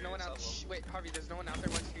 There's no one out. Wait, Harvey, there's no one out there.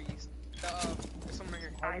 Watch to your east. There's someone right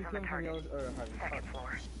here. Harvey came from yellow, or Harvey. Second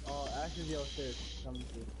floor. Oh, Ash is yellow stairs. Coming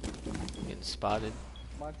through. Getting spotted.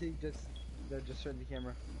 Monty, they're just showing the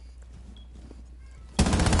camera.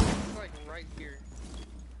 He's like right here.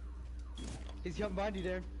 He's coming behind you,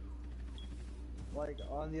 Darren. Like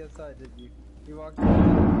on the other side, did you? He walked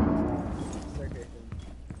staircase.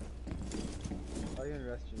 Oh, you're in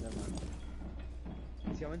the restroom. Never mind.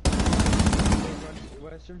 He's coming.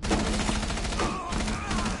 Western.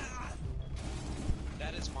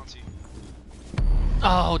 That is Monty.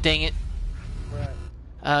 Oh, dang it. Where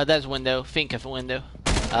at? That's window. Finka window.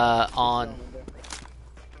 On.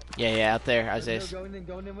 Yeah, out there, Isaiah.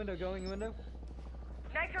 Going in window.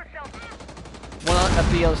 Nitro cell. One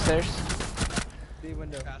up the yellow stairs. The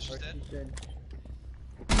window. Ash is dead. She's dead.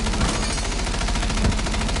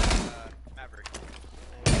 Maverick.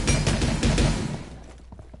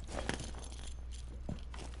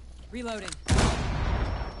 Reloading.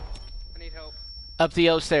 I need help. Up the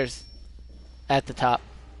yellow stairs. At the top.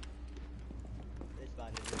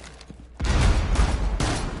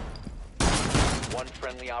 One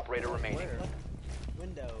friendly operator remaining. Where?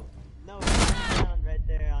 Window. No, down right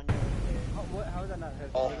there on your stairs. How is that not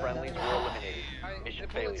headshot? All friendlies were eliminated. Mission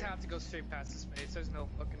The bullets failure. have to go straight past his face. There's no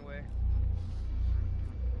fucking way.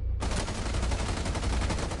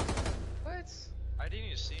 What? I didn't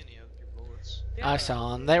even see any of your bullets. I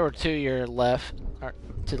saw them. They were to your left. Or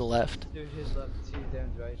to the left. Dude, his left, two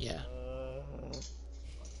Darren's right. Yeah.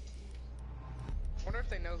 I wonder if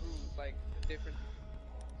they know who, like, different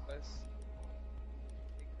was.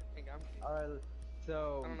 Alright,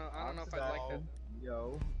 so. I don't know if I'd like that.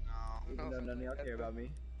 Yo. No. Even though none of y'all care about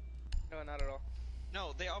me. No, not at all.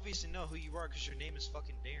 No, they obviously know who you are because your name is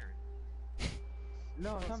fucking Darren.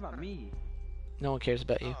 No, it's not about me. No one cares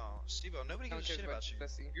about you. Oh, Steve-O, nobody gives a shit about you.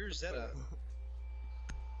 You're Zeta.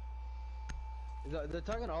 They're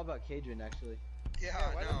talking all about Cajun, actually.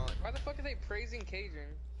 Yeah, why the fuck are they praising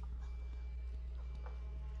Cajun?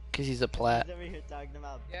 Cause he's a plat. He's over here talking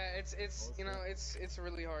about. Yeah, it's you know it's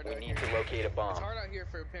really hard. We out need here. to locate a bomb. It's hard out here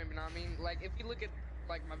for a pimp, you know what I mean? Like if you look at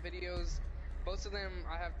like my videos, most of them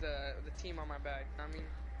I have the team on my back. You know what I mean?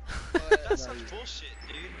 But That's some bullshit,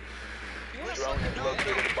 dude. You wanna Drone has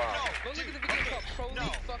located a bomb. Go look at the video called Pro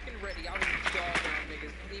League fucking ready. I was dogging on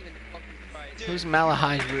niggas. Didn't even fucking fight. Dude, Who's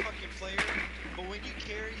Malahai? you're a fucking player, but when you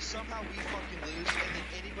carry, somehow we fucking lose, and then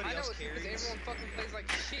anybody else carries. Everyone fucking plays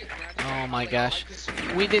like shit. Oh my gosh.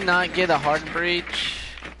 We did not get a hard breach.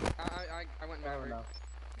 I went Maverick.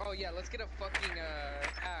 Oh yeah, let's get a fucking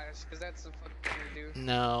Ash, cause that's the fucking thing to do.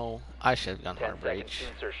 No, I should have gone 10 hard seconds breach. to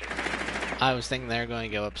insertion. I was thinking they were going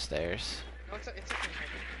to go upstairs. No, it's a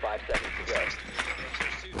 5 seconds to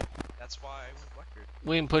go. That's why I went Blackbeard.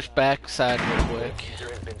 We can push back side real quick. Diffuser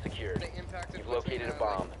has been secured. You've located a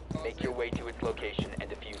bomb. Make your way to its location and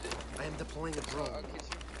defuse it. I am deploying a drone.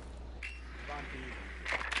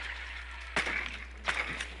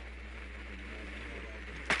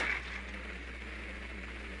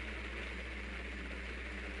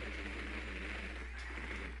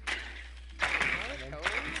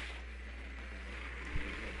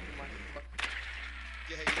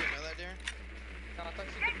 Yeah, you didn't know that, Darren? No, I thought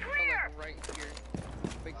you could go like right here.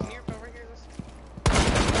 Wait, can you go right here?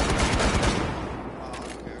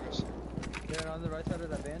 Darren, on the right side of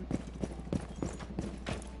that van.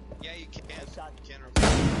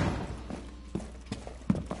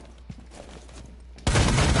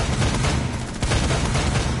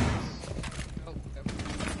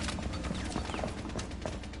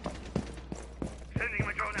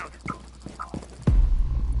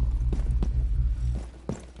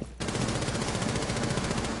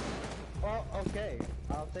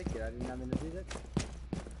 take it. I did not mean to do that.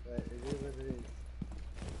 But it is what it is.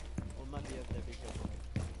 Well, might be over there, be careful.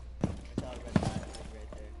 I saw a red dot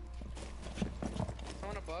right there.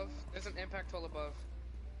 Someone above? There's an impact hole above.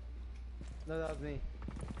 No, that was me.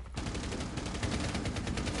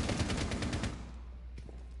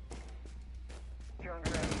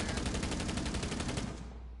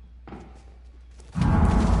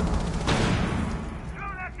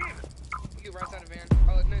 You get right side of van.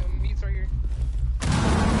 Oh, no, meat's right here.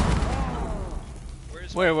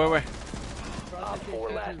 Where? Op 4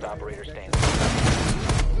 last operator standing.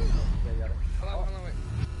 Hold on, wait.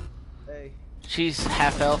 Hey. She's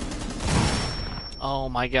half health. Oh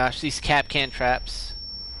my gosh, these cap can traps.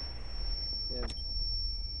 Yeah.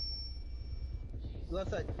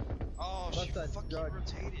 Left side. Oh, Left she side, fucking drug.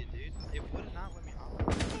 rotated, dude. It would not let me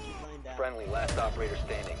hop. Friendly, last operator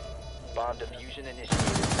standing. Bomb diffusion initiated.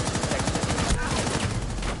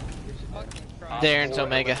 There, it's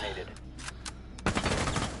Omega. They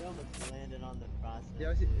almost landed on the process.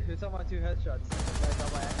 Yeah, who's talking about 2 headshots? Guys,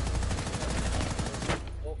 on my ass.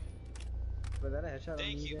 Oh. Was that a headshot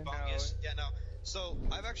Thank on me you, again? Bungus. Yeah, no. So,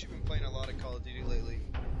 I've actually been playing a lot of Call of Duty lately.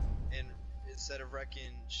 And instead of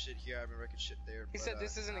wrecking shit here, I've been wrecking shit there. He but, said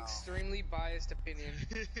this is an extremely biased opinion.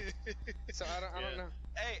 So I don't know.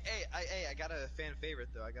 Hey, I got a fan favorite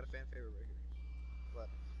though. I got a fan favorite right here. But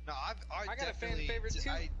no, I got a fan favorite too,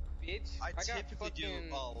 bitch. I got typically do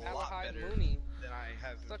fucking a lot Alahai better Mooney. than I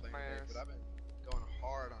have been Suck playing my today, ass. but I've been going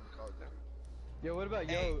hard on Call of Duty. Yo, what about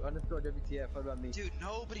Hey. yo_WTF? What about me? Dude,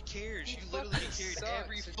 nobody cares. You You literally fucking carried suck,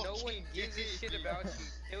 every so fucking no one gives a shit about you.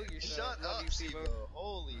 Kill yourself. Shut Love up, you, Sibo. Sibo.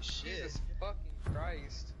 Holy shit. Jesus fucking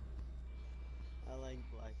Christ. I like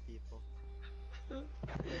black people.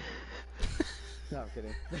 No, I'm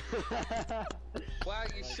kidding. Wow,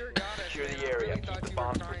 you sure got us, Secure man. the I area. really Keep thought the you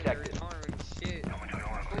bombs were trying protected. to harm and shit.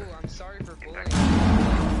 Cool, I'm sorry for bullying you.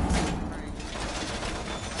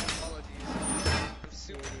 Apologies. I'm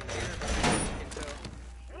super clear about it, you can tell.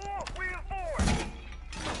 Wolf, reinforced!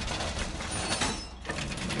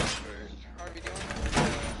 Harvey, doing?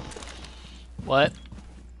 What? I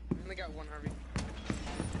only got one, Harvey.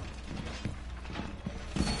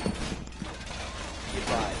 Be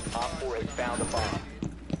advised, Op 4 has found a bomb.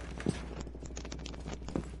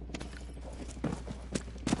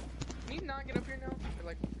 Can you not get up here now? Or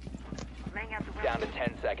like, Down to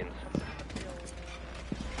 10 seconds.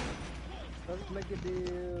 Let's make a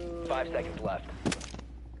deal. 5 seconds left.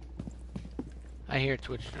 I hear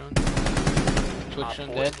Twitch drone. Op Twitch drone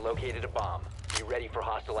 4 dead. has located a bomb. Be ready for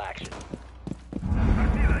hostile action.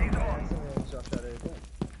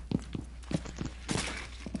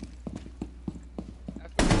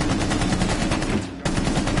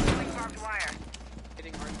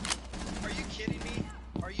 hitting hard. Are you kidding me?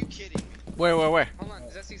 Are you kidding me? Where? Hold on,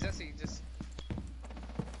 Zessie, just.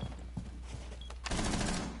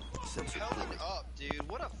 Held it up, dude.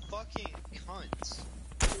 What a fucking cunt.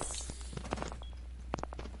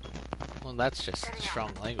 Well, that's just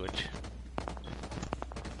strong language.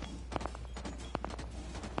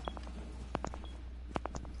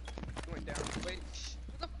 You went down. Wait,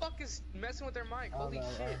 who the fuck is messing with their mic? Holy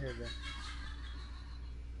shit.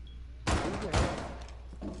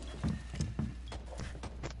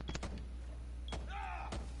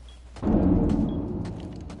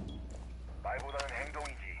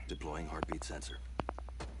 Deploying heartbeat sensor.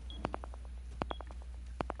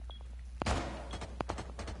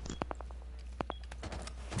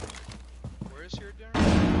 Where is your dinner?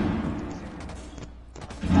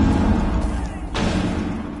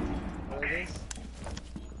 What is this?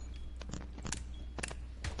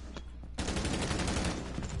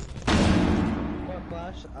 What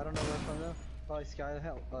flash? I don't know where from though. Probably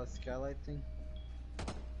skylight thing.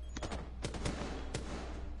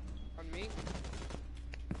 On me?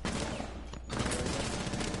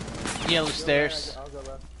 Yellow stairs. I'll go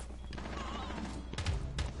left.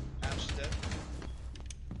 Ash dead.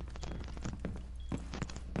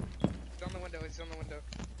 It's on the window, it's on the window.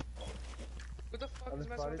 Who the fuck is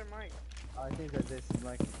messing with their mic? I think that this is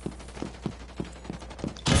like.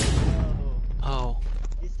 Oh.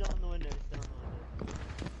 He's still in the window, he's still in the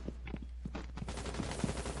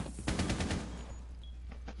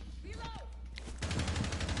window.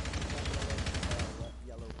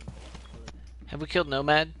 Yellow. Have we killed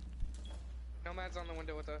Nomad? Nomad's on the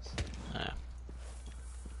window with us. Ah.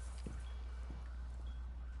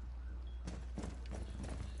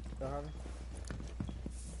 Go, Harvey.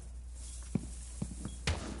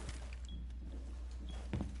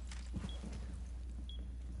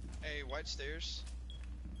 Hey, white stairs.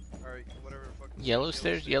 Or whatever the fuck. Yellow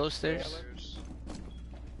stairs? Yellow stairs?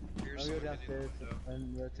 I'll go downstairs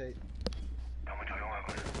and rotate.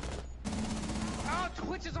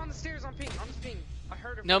 Twitch is on the stairs on ping. On this ping. I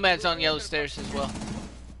heard her. Nomad's on yellow stairs as well.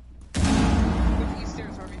 East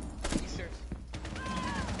stairs, Harvey. East stairs.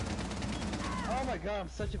 Oh my god, I'm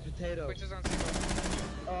such a potato. Twitch is on stairs.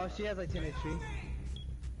 Oh, she has like 10 HP.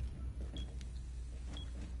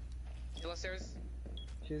 Yellow stairs.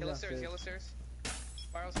 She's Yellow downstairs. stairs. Yellow stairs.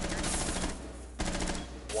 Spirals here.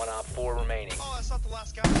 1 Op 4 remaining. Oh, that's not the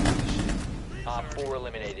last guy. Op 4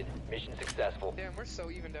 eliminated. Mission successful. Damn, we're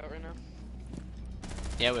so evened out right now.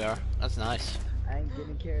 Yeah, we are. That's nice. I ain't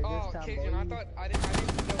getting carried Oh, this time, Cajun, I boy. thought I didn't know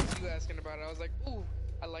it was you asking about it. I was like, ooh,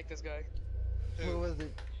 I like this guy. Who was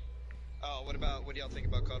it? Oh, what do y'all think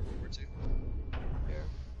about COD World War II? Yeah.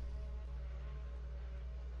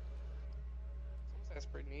 That's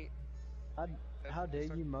pretty neat. How dare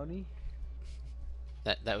you, Moni?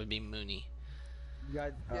 That would be Mooney. You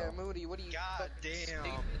guys, Yeah, Moody, what do you? God damn,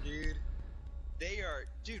 dude. They are,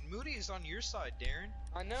 dude. Moody is on your side, Darren.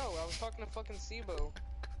 I know. I was talking to fucking Sibo.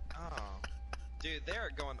 Oh, dude, they are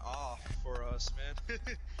going off for us, man.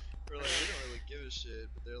 We're like, we don't really give a shit,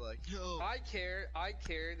 but they're like, no. I care.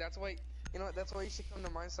 That's why. You know what? That's why you should come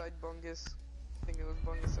to my side, Bungus. I think it was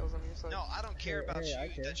Bungus that was on your side. No, I don't care about Hey, I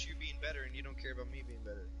you. care. That's you being better, and you don't care about me being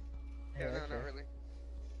better. Yeah, Yeah, no, okay. not really.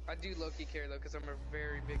 I do low-key care though, cause I'm a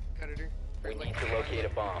very big competitor. We need to locate a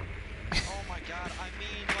bomb. Oh my god, I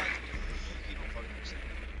mean, like, you don't fucking understand.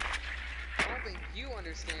 I don't think you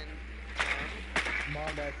understand.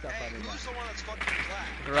 Mom, that stuff Hey, I didn't who's the one that's fucking black?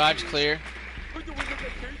 Garage clear.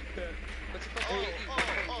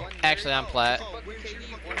 Actually, I'm plat.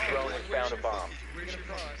 Drone has found a bomb. Where's your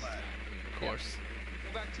fucking flag? Of course.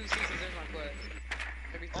 Go back 2 seasons, there's my play.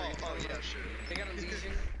 Maybe 3. Oh, yeah, sure. They got a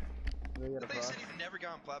Legion. They got a But they boss. said you've never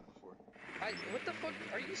gotten plat before. What the fuck?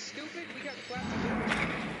 Are you stupid? We got flat together.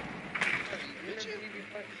 Did you?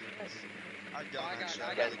 Yes. I don't I got 10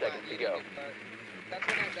 flat. seconds to You go. didn't get flat. That's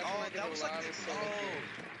when I Oh, did that a was lot like, of solo queue.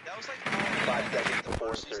 that was like 5 seconds before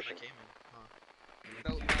first season insertion. I came in. Huh.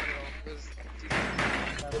 No, not at all. It was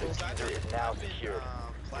The diffuser is now secured.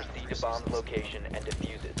 Plat Proceed three to bomb's seasons. location and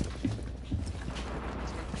defuse it.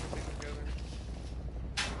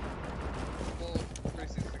 well, 3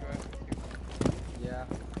 seasons ago. Yeah.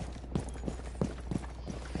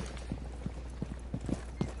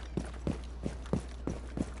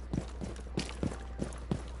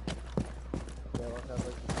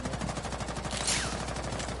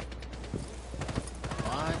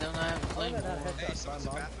 Why don't I have a flame? Hey, someone's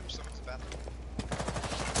in the bathroom, someone's in the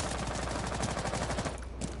bathroom.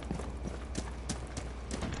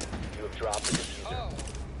 You have dropped the diffuser. Oh,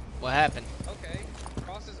 What happened? okay.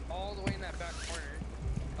 Cross is all the way in that back corner.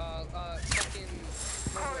 Fucking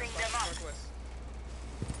northwest.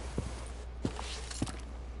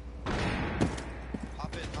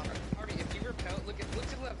 Hop in, hop in. Harvey, if you repel, look to the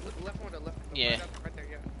left. Look left window, left window. Yeah. Right there,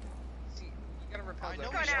 yeah. See, you gotta repel. I know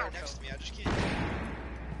left. he's right next to me, I just can't.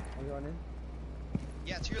 I'm going in.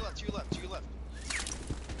 Yeah, to your left, to your left, to your left.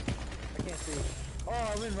 I can't see. Oh,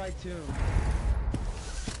 I went right to him.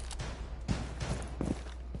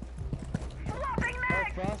 Oh,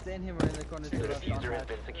 Frost and him are in the corner The to the left. diffuser has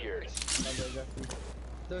been secured.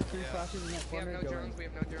 Those 3 flashes in that We have corner. no Go in. drones. We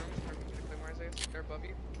have no drones. They're above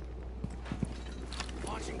you.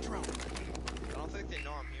 Launching drone. I don't think they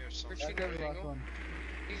know I'm here, so. We're That shooting goes over the the last angle. one.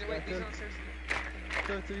 These are wait. These are on stairs.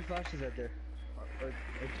 Throw 3 flashes right there. Or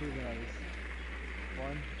 2 of them at least.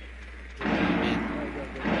 1. Alright, go,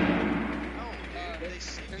 go. No, dude, they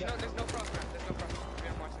see me. There's no cross map. There's no cross map. We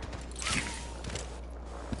haven't watched it.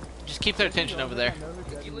 Just keep their attention over there.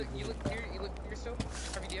 You look here. You look here still.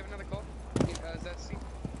 Harvey, do you have another call? Is that C?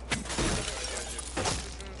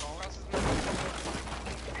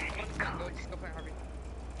 Just go plant Harvey.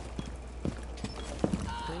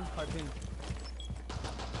 Ping, hard ping.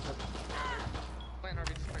 Plant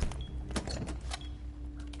Harvey. Just plant.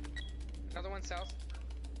 Another one south.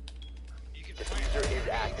 You can Diffuser is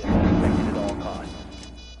active. Protected at all costs.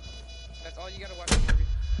 That's all you gotta watch, Harvey.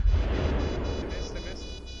 They missed.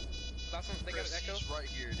 Last one, they got an echo. He's right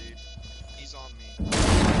here, dude. He's on me.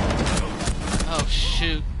 Oh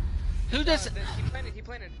shoot. Who does? He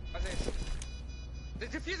planted. Isaiah. They're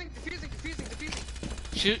defusing.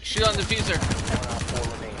 Shoot on diffuser. 1 Op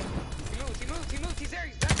 4 remaining. He moved. He's there.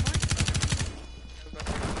 He's back.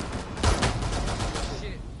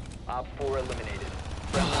 Shit. Op 4 eliminated.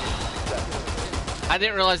 Successful. I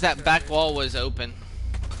didn't realize that back wall was open.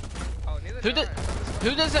 Oh, neither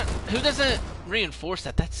Who doesn't reinforce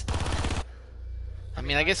that? That's. I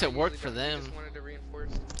mean, I guess it worked for them. Just wanted to reinforce.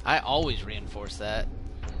 I always reinforce that.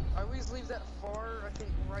 I always leave that far. I think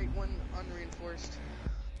right one unreinforced.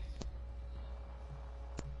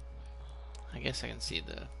 I guess I can see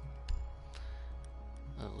the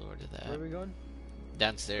lure to Where are that. we going?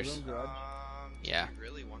 downstairs. Do Yeah. you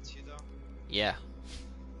really want to though? Yeah.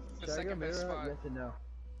 The Should I go second best mirror? spot. Yes and no.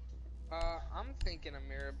 I'm thinking a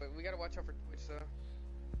mirror, but we gotta watch out for Twitch though.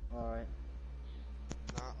 Alright.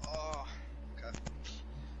 Oh. Okay.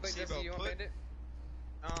 Wait, Sibo, Jesse, you want to end it?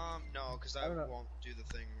 No, because I won't do the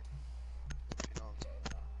thing. You know what I'm talking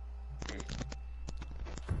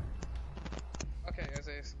about. Okay,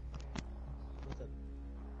 Isaiah.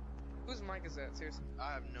 Whose mic is that? Seriously.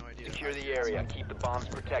 I have no idea. Secure the area. Keep the bombs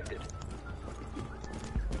protected.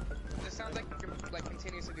 It sounds like you're like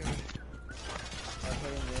continuously doing it.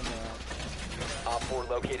 Op 4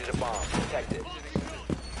 located a bomb. Protect it.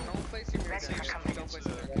 Don't place your mirror down. Don't place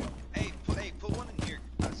it there. Hey, put one in here,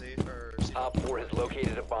 Isaiah. Or Op 4 has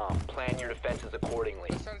located a bomb. Plan your defenses accordingly.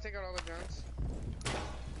 Let's try to take out all the drones.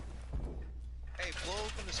 Hey, blow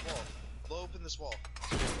open this wall. Blow open this wall.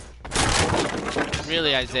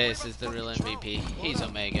 Really, Isaiah is the real MVP. He's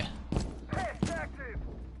Omega.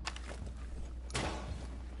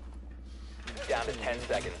 Down to 10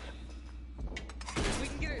 seconds. We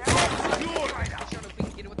can get it.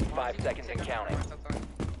 5 seconds and counting.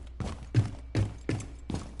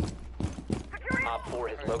 Op 4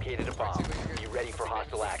 has located a bomb. Be ready for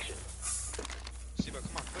hostile action. Sibo,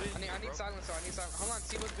 come on, put it in. I need silence. I need silence. Hold on,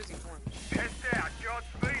 Sibo's busy. Come on. Test out.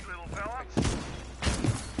 Godspeed, little fella.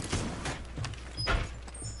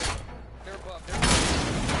 They're above.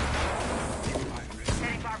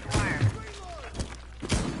 Heading barbed wire.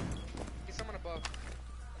 He's someone above.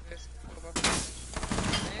 Yes, above.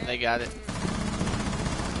 They got it.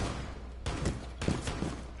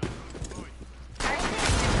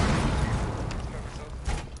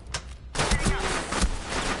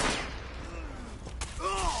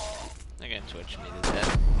 They're gonna Twitch me to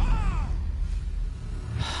death.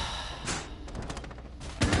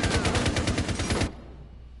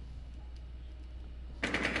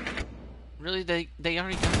 Really? They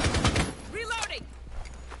already got it. Reloading.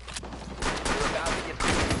 You're about to get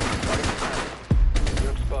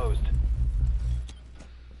You're exposed.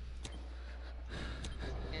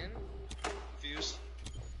 Fuse.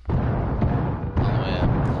 All the way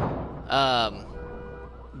up.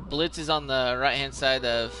 Blitz is on the right hand side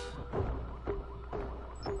of.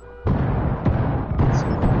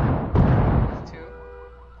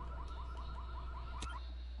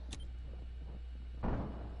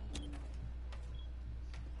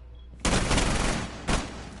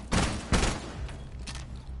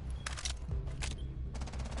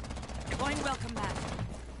 Deploying welcome mat.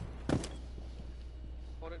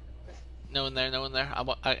 Hold it. No one there. No one there. I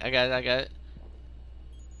got it. I got it.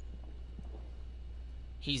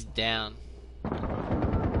 He's down.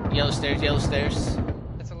 Yellow stairs. Yellow stairs.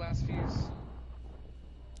 That's the last fuse.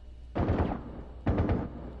 I'm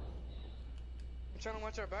trying to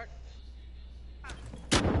watch our back.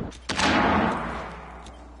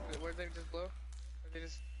 Where did they just blow? Or they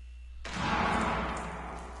just...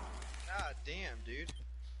 God damn, dude.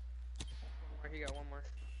 One more, he got one more.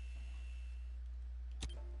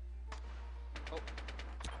 Oh.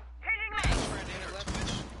 Hitting me.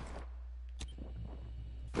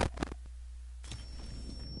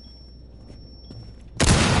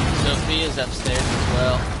 Sophia's upstairs as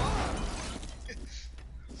well.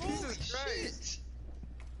 Jesus Christ.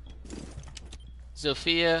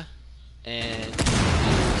 Sophia and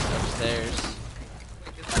upstairs.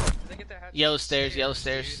 Wait, did they get that hatch? Yellow stairs. Yellow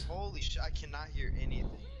stairs. Dude, holy shit, I cannot hear anything.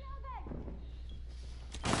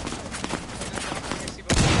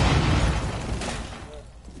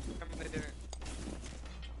 They didn't.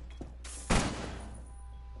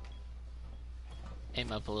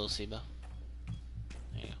 Aim up a little, Sibo.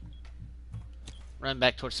 There you go. Run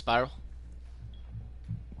back towards spiral.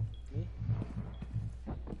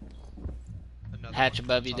 Hatch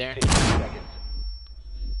above you there. 15 seconds.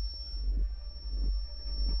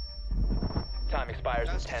 Time expires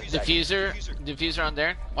in 10 seconds. Diffuser on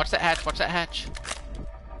there. Watch that hatch. Watch that hatch.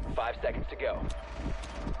 5 seconds to go.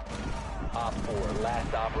 Op 4,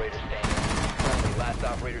 last operator standing. Currently, last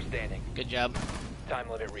operator standing. Good job. Time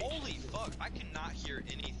limit reached. Holy fuck, I cannot hear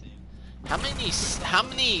anything. How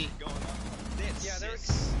many? Going on. Yeah, there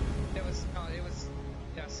was,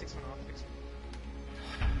 yeah, 6 went off.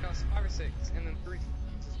 No, it's 5 or 6, and then 3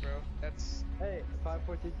 fuses, bro. That's... Hey,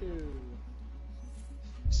 542.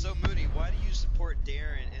 So Mooney, why do you support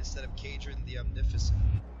Darren instead of Kadron the Omnificent?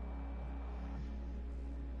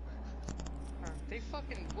 They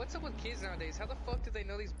fucking... What's up with kids nowadays? How the fuck do they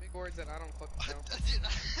know these big words that I don't fucking know?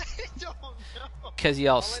 I don't know. Cause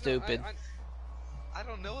y'all stupid. I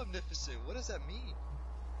don't know Omnificent. What does that mean?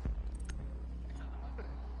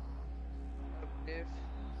 If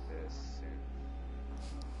this...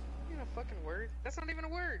 You know, fucking word? That's not even a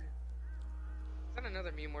word! that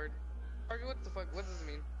another meme word? Harvey, what the fuck? What does it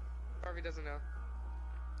mean? Harvey doesn't know.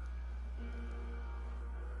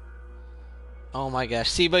 Oh my gosh,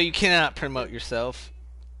 Sibo, you cannot promote yourself.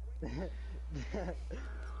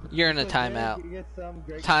 You're in a timeout.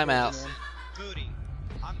 Timeout. Booty,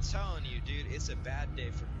 I'm telling you, dude, it's a bad day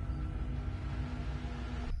for me.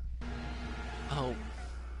 Oh.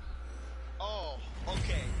 Oh,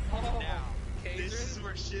 okay. Now, this is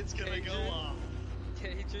where shit's gonna go off.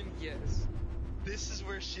 Cajun, yes. This is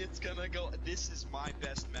where shit's gonna go. This is my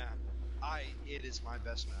best map. It is my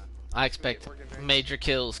best map. I expect major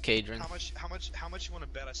kills, Cadron. How much you wanna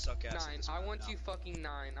bet I suck ass? 9. I want you fucking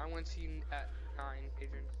 9. I want you at 9,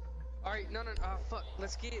 Adrian. Alright, no, fuck.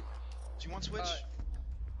 Let's get. Do you want Switch?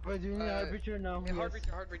 Wait, do you need a hard breacher? No. Yeah, hard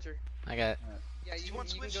breacher. I got it. Yeah, you can go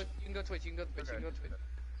Twitch. You can go Twitch. You can go Twitch.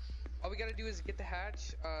 All we gotta do is get the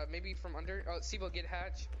hatch. Maybe from under. Oh, Sibo, get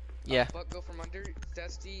hatch. Yeah. Buck, go from under.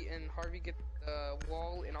 Zesty and Harvey get the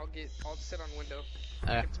wall, and I'll sit on window.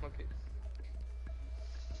 Okay. Smoke it.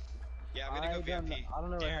 Yeah, I'm gonna go VIP. I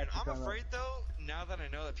don't know Darren, I'm afraid though, now that I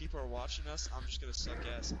know that people are watching us, I'm just gonna suck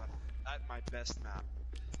ass at my best map.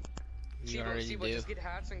 You already do. Just get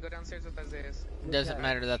hats and go downstairs with Isaiah. Doesn't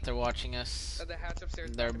matter that they're watching us. The hatch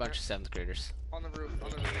upstairs. They're a bunch of 7th graders. On the roof.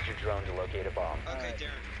 Use your drone to locate a bomb. Okay,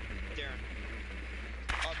 Darren.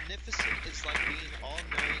 Omnificent is like being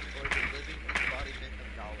all-knowing or the living embodiment of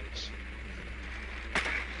knowledge. Did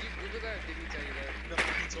you Google that or did he tell you that? No,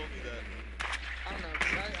 he told me that. I don't know,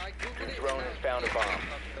 cause I Googled it. The drone has found a bomb.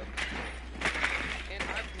 And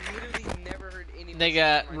I've literally never heard any. They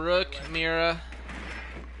got Rook, Mira,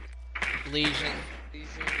 Legion.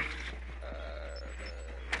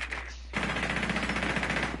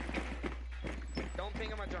 Don't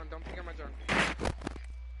ping on my drone.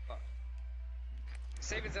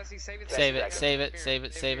 Save it, Zesty. Save it.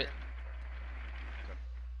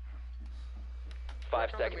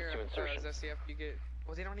 5 seconds to insertion. Zesty, after you get.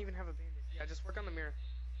 Well, they don't even have a bandage. Yeah, just work on the mirror.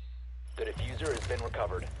 The diffuser has been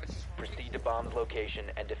recovered. Proceed to bomb's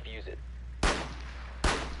location and defuse it. I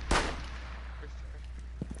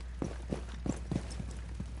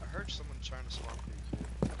heard someone trying to swamp me.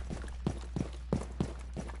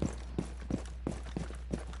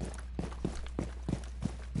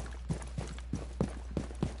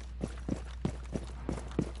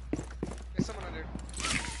 There's someone under.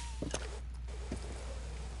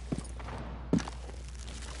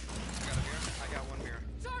 I got one mirror.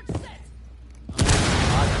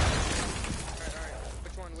 Alright.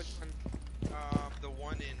 Which one? The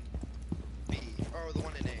one in B. Or the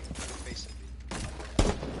one in A. Basically.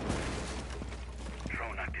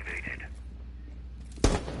 Drone activated.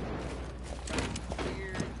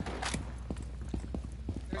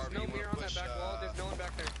 There's no mirror on that back wall. There's no one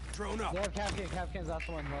back there. Drone up. Yeah, Capcan's that's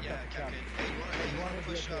the one. Yeah, Capcan. Hey, you wanna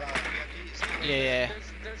push VIPs? Yeah.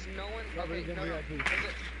 There's no one. Okay, no.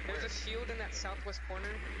 There's a shield in that southwest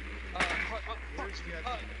corner.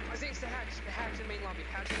 Isaiah, the hatch in main lobby.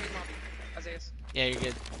 Isaiah. Yeah,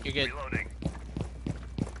 you're good. Reloading.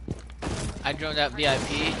 I droned out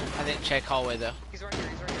VIP. I didn't check hallway though. He's right here.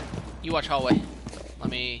 You watch hallway. Let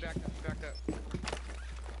me. Backed up.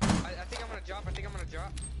 I think I'm gonna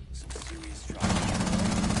drop. Some serious drop.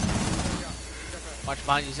 Watch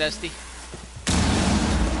behind you, Zesty.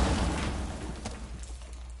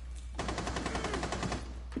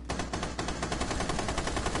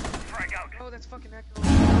 Oh, that's fucking Echo.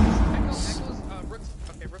 Rook's.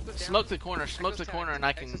 Okay, Rook was down. Smoke the corner, and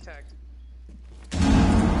I can.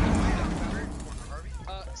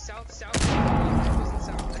 South.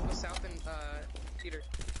 Echo's south and Peter.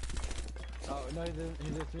 Oh no,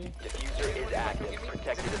 he's with me. Diffuser is active,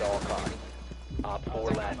 protected at all costs. Op 4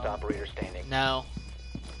 last operator standing. No.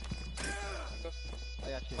 I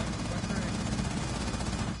got you.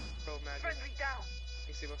 Oh, magic. Friendly down.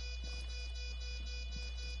 Hey, Sibo.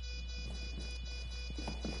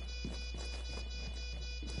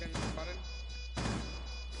 Been spotted.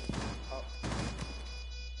 Oh.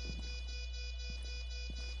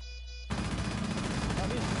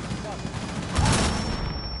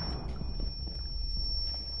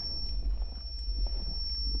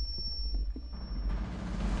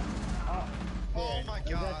 Oh my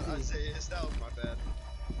god, Isaiah, that was my bad.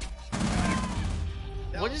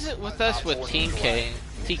 What is it with us with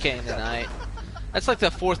TKing tonight? That's like the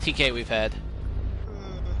 4th TK we've had.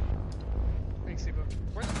 Thanks, Sibo.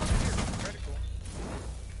 Where the fuck is your reticle?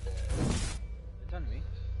 It's on me.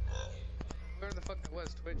 Where the fuck that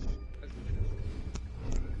was, Twitch?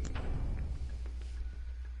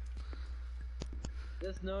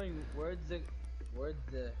 Just knowing words the. I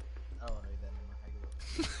don't want to read that anymore.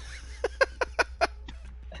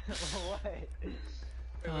 What? Wait,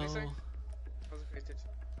 what did he say?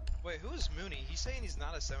 Wait, who is Mooney? He's saying he's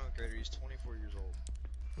not a 7th grader, he's 24 years old.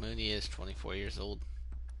 Mooney is 24 years old.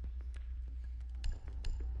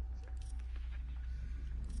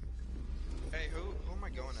 Hey, who am I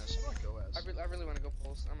going as? Who do I go as? I really want to go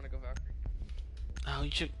Pulse. I'm gonna go Valkyrie. Oh,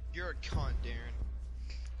 you should. You're a cunt, Darren.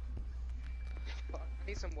 Fuck, I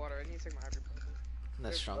need some water. I need to take my ivory potion.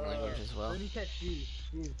 That's strong language as well. When you said she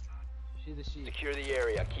the she. Secure the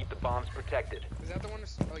area. Keep the bombs protected. Is that the one?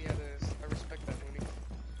 Oh yeah, it is. I respect that, Mooney.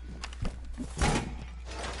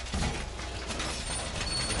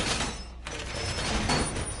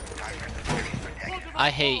 I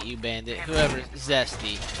hate you, Bandit. Whoever's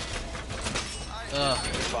Zesty. Ugh.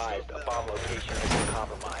 Advised, a bomb location has been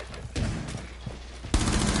compromised.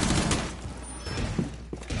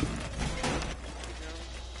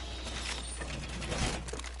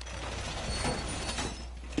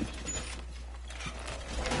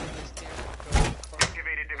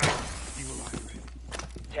 Activated device. You will activate.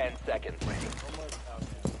 10 seconds.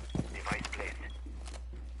 Device placed.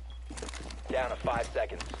 Down to 5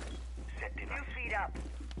 seconds. Set device. 2 feet up.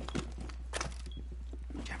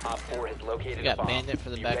 Op 4 has located We got a bomb. Bandit for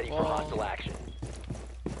the Be back ready wall. for hostile action.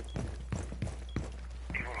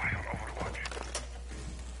 Evil eye on Overwatch.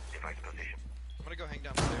 Device position. I'm gonna go hang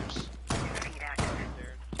downstairs. Feed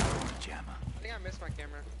active. Jammer. I think I missed my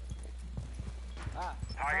camera.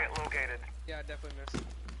 Target located. Yeah, I definitely missed.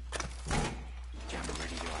 Jammer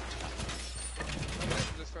ready to activate. I'm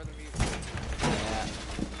gonna just throw the mute. Yeah.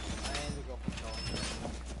 I need to go for calling.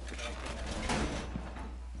 Should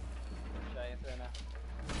I answer now?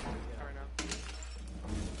 Not right now.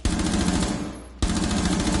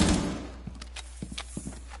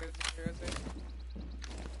 Where's the secure exit?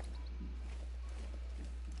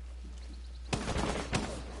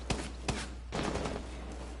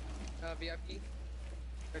 VIP.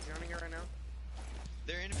 They're droning it right now.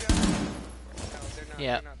 They're in No, they're not.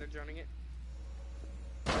 Yeah. They're not. They're droning it.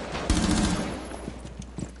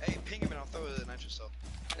 Hey, ping him and I'll throw the nitro cell.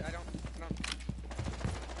 I don't.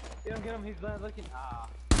 Get him, he's not looking.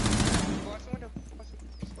 Watch the window. Watch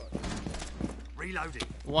the spot. Reloading.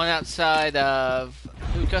 One outside of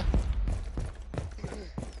Hookah.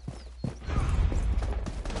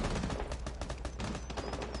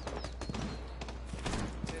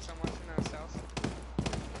 Yes, I'm watching south.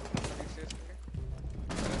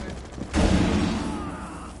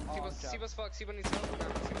 Siba's fucked. Siba needs help. No,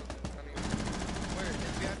 Siba's dead. I mean, Where? In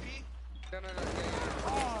VIP? no. Yeah.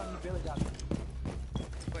 Oh, you barely got me.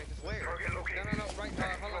 Wait, just Where? Target located. No, right,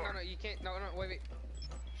 hold on, no, you can't, no, wait.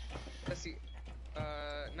 Let's see,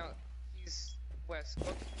 no, he's west,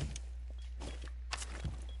 oh.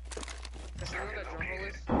 Does he know that drum hole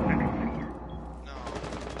is? No.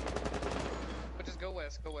 But just go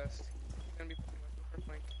west, It's gonna be for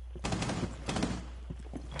flank.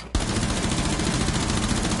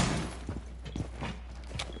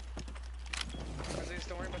 Just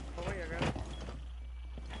don't worry about the hallway, I got it.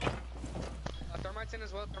 Thermite's in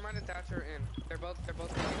as well. Thermite and Thatcher are in. They're both Eyes on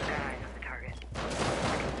the target.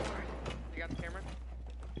 You got the camera?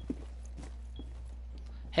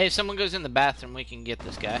 Hey, if someone goes in the bathroom, we can get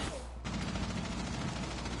this guy.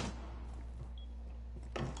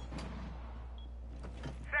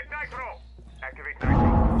 Set nitro. Activate nitro.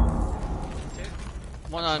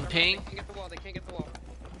 One on ping. They can't get the wall.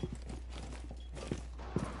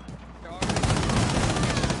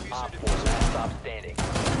 Op 4 last stop standing.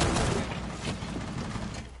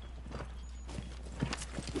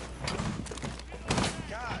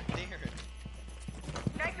 God damn it.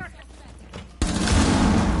 Nitro.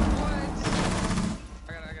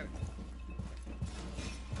 I got it.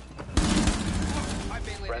 I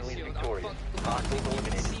meleeed Friendly his shield. victorious. I'm Hostile fucking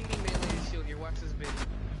eliminated. see me melee his shield here. Watch this bitch.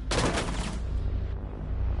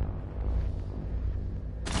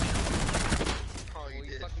 Oh, you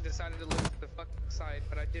You did. fucking decided to look to the fucking side,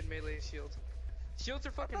 but I did melee his shield. Shields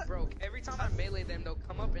are fucking broke. Every time I melee them, they'll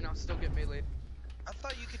come up and I'll still get meleeed. I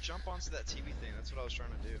thought you could jump onto that TV thing. That's what I was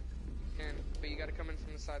trying to do. But you gotta come in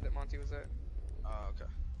from the side that Monty was at. Oh, okay.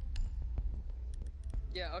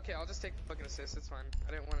 Yeah, okay, I'll just take the fucking assist. It's fine.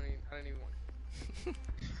 I didn't even want.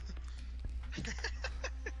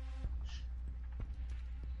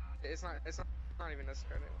 It's not even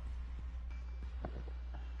necessary.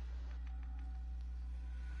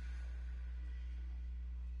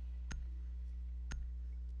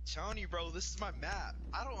 Telling you, bro, this is my map.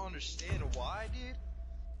 I don't understand why, dude.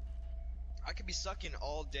 I could be sucking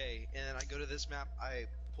all day, and then I go to this map, I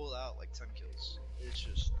pull out like 10 kills. It's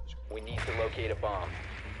just. We need to locate a bomb.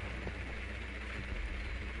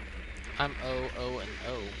 I'm O, and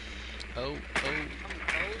O. O. I'm O,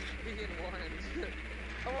 3 and 1.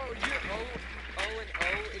 Oh, you're O and O,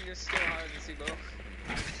 and you're still higher than Sibo.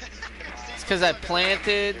 It's because I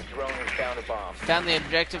planted, Your drone has found a bomb. found the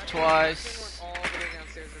objective twice. All the way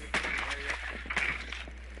downstairs in the kitchen area.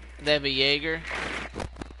 They have a Jaeger.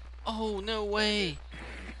 Oh, no way.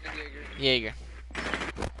 And Jaeger. Jaeger.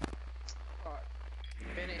 Fuck.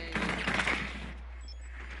 Bennett and Jaeger.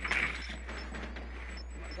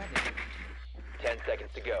 10 seconds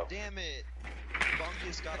to go. Damn it. Bomb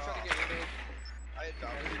just got I tried off. to get rid of. I had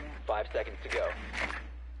Valkyrie. 5 seconds to go.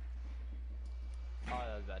 Oh,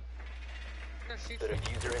 that was bad. No, shoot. The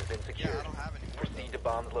diffuser has been Yeah, secured. I don't have any more. Proceed to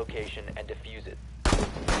bomb's location and defuse it.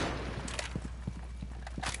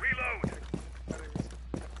 Reload.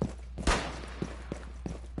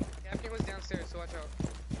 Captain was downstairs, so watch out.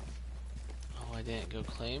 Oh, I didn't go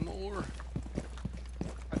Claymore.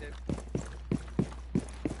 I did.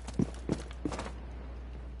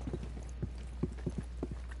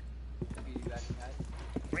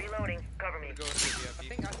 Reloading. Cover me. Go with the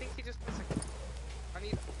VIP. I think he just puts a. I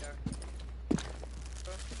need. Yeah.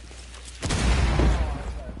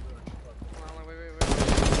 Hold on, wait.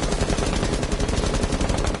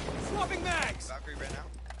 Swapping mags! Valkyrie ran out.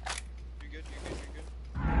 You're good.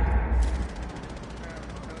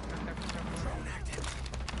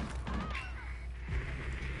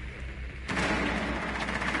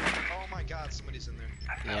 Oh my god, somebody's in there.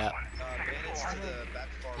 Yeah. Bandits to the back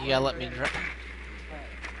far. You gotta let me drone.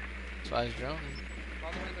 That's why I was droning.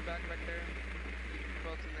 All the way in the back there.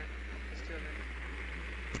 Both in there. There's two in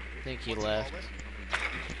there. I think he What's in the left. hallway?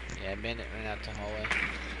 Yeah, Bandit ran out to hallway.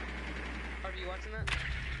 Harvey, you watching that?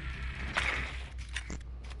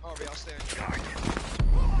 Harvey, I'll stay on you.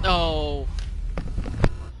 Oh.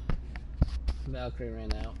 Valkyrie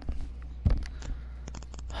ran out.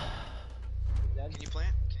 Can you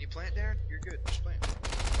plant? Can you plant, Darren? You're good. Just plant.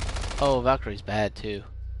 Oh, Valkyrie's bad too.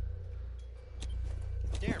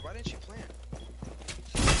 Darren, why didn't you plant?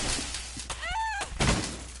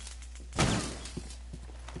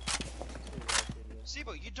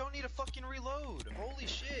 Sibo, you don't need a fucking reload. Holy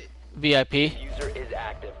shit. VIP. Diffuser is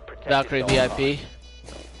active. Protect Valkyrie it at all VIP. costs.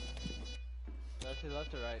 That's his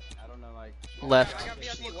left or right? I don't know, like. Left. I got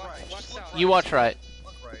VIP. Look right. Watch Just look out. right. You watch right.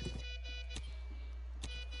 Look right.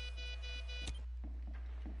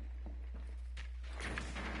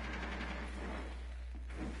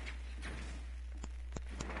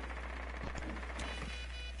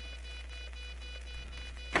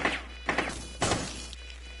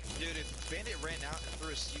 Dude, if Bandit ran out and threw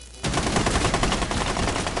a C4.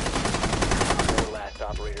 Four last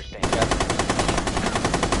operator standing.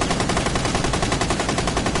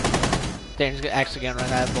 Darren's actually gonna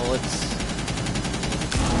run out of bullets.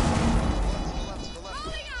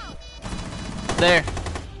 There.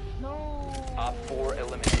 Op 4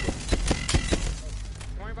 eliminated.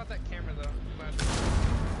 Don't worry about that camera though.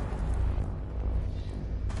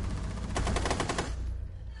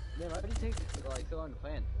 Man, why did it take like so long to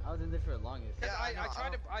plan? I was in there for the longest. Yeah,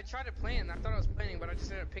 I tried to plan. I thought I was planning, but I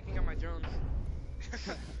just ended up picking up my drones.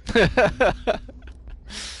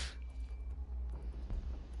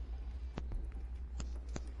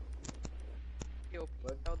 Yo,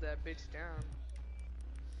 held that bitch down.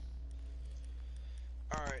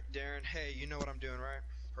 Alright, Darren, hey, you know what I'm doing, right?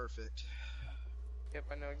 Perfect. Yep,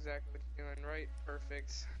 I know exactly what you're doing. Right,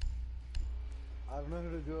 perfect. I don't know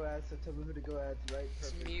who to go at, so tell me who to go at, right?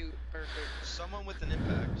 Just Perfect. mute, perfect. Someone with an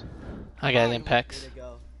impact. I got an Me impacts. to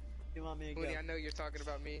go. You want me to go? Moody, I know you're talking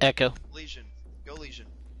about me. Echo. Legion. Go Legion.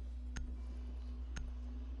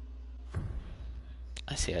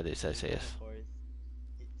 I see how this. I see it.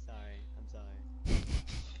 Sorry, I'm sorry.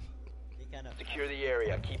 He kind of. Secure the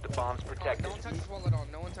area. Keep the bombs protected. No one touches wall at all.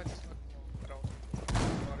 No one touches wall at all.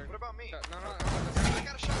 Water. What about me? No. I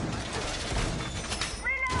got a shotgun.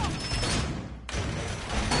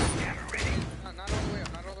 Not all the way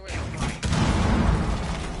up. Not all the way up.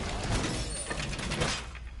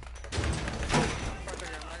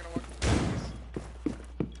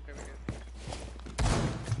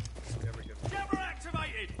 Jammer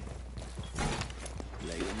activated!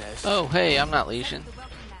 Oh, hey, I'm not Legion.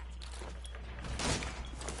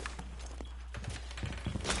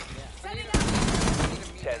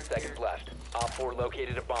 10 seconds left. Op 4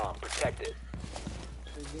 located a bomb. Protect it.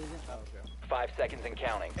 5 seconds and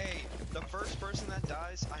counting. Hey, the first person that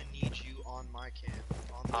dies, I need you on my camp.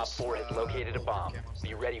 On Op this, 4 has located a bomb.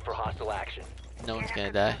 Be ready for hostile action. No one's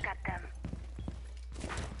gonna die.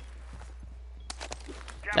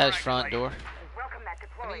 That is front door. Welcome that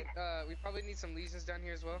deployed. We probably need some legions down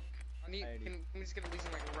here as well. Can we just get a legion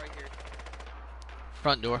like right here?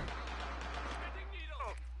 Front door.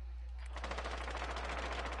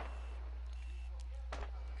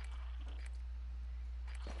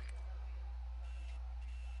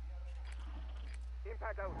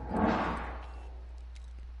 pad out.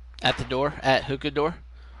 At the door, at hookah door.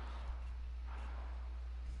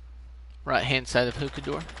 Right hand side of hookah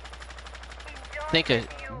door. Think a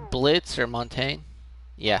Blitz or Montaigne.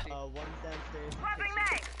 Yeah. One's downstairs. Swapping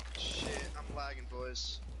mags. Shit, I'm lagging,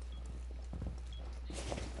 boys.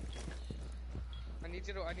 I need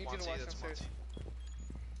you to watch Monty, downstairs.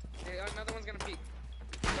 Yeah, another one's gonna peek.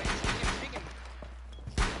 Wait, he's peeking.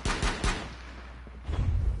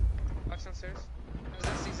 Watch downstairs. No,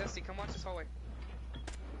 Zesty, come watch this hallway.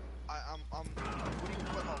 What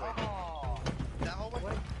hallway? That hallway?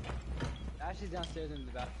 What? Ashley's downstairs in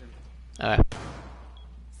the bathroom. Alright.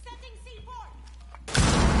 Setting C4.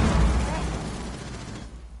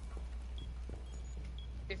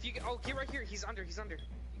 If you get right here. He's under. You can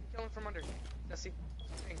kill him from under. Zesty.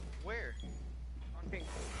 Ping. Where? On ping.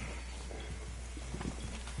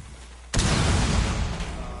 Oh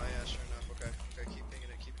yeah, sure enough. Okay, keep pinging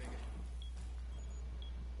it.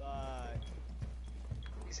 Fuck.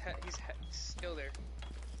 He's still there.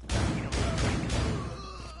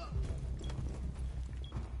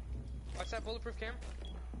 Watch that bulletproof cam.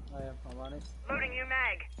 Oh yeah, I'm on it. Loading new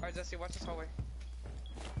mag. Alright, Zesty, watch this hallway.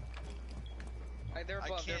 Alright, they're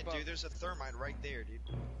above. I can't, dude. There's a thermite right there, dude.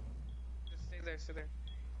 Just stay there.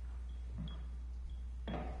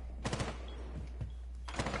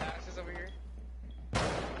 Ash is over here.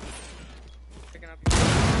 Picking up.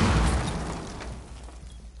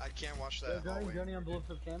 I can't watch that Johnny, hallway. Johnny on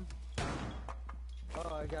bulletproof cam.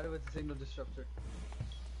 Oh, I got it with the signal disruptor.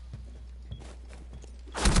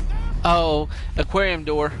 Oh, aquarium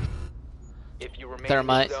door. If you remain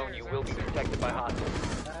Thermite. in the zone, you will be detected by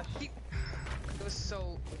hostiles. It was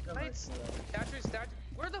so. Thatcher's.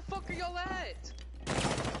 Where the fuck are y'all at?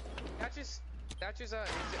 Thatcher's. Yeah. There's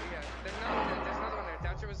another one there.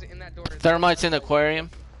 Thatcher was in that door. Thermite's in aquarium.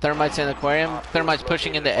 Thermite's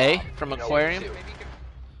pushing into A from aquarium.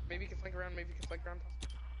 Maybe you can flank around.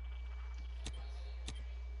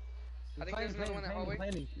 I think there's another one in that hallway.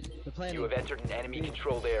 You have entered an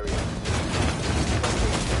enemy-controlled area.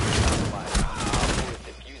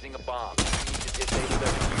 Defusing a bomb. You need to disable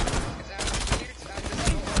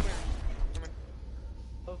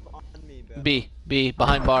their On me, bro. B,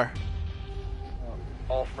 behind bar.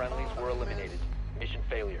 All friendlies were eliminated. Mission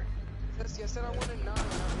failure. Yes, I said I wanted 9.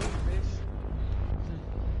 Bitch.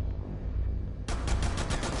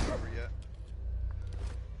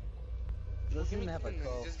 Doesn't even have a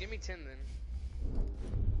call. Just give me 10 then.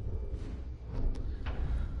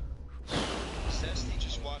 Zesty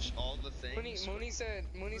just watched all the things. Mooney said,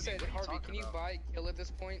 Harvey, can you buy kill at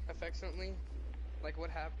this point affectionately? Like what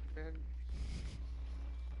happened, man?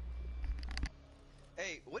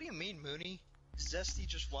 Hey, what do you mean, Mooney? Zesty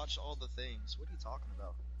just watched all the things. What are you talking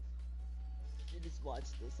about? You just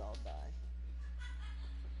watch this all die.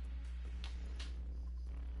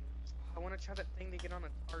 I want to try that thing to get on the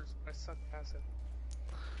tarts, but I suck passive.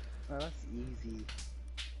 Oh, that's easy.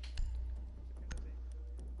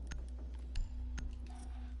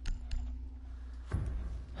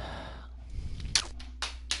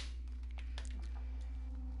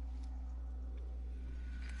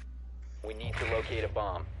 We need to locate a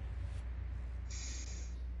bomb.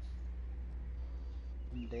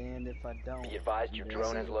 I'm damned if I don't. Be advised your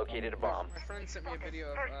drone has located a bomb. My friend sent me a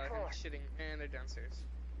video of him shitting, and they're downstairs.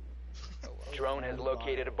 Drone has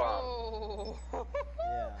located a bomb. Oh.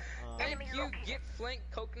 Yeah. Thank you, get flanked,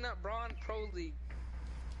 Coconut Bra and Pro League.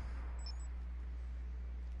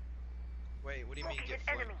 Wait, what do you mean get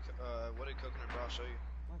flanked? What did Coconut Bra show you?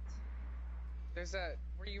 What? There's that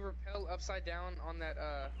where you rappel upside down on that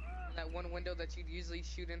one window that you'd usually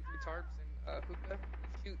shoot in through tarps and hookah.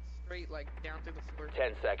 You shoot straight like down through the floor.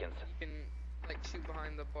 10 seconds. You can like shoot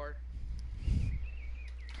behind the bar.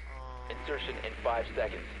 Insertion in 5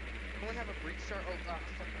 seconds. Anyone have a breach chart? Oh,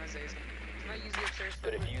 fucking Isaiah's. Can I use the upstairs?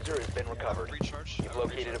 The diffuser has been recovered. You've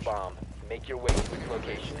located a bomb. Make your way to its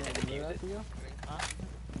location and defuse it.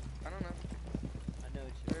 I don't know. I know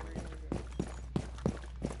what you're doing.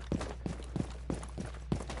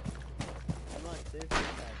 I'm not safe.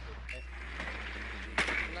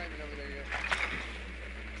 I'm not even over there yet.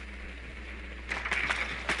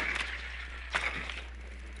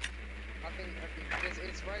 I think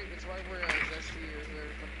it's right where Zesty or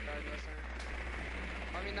whoever fucking died last time.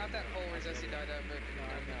 I mean, not that hole where Zesty died at, but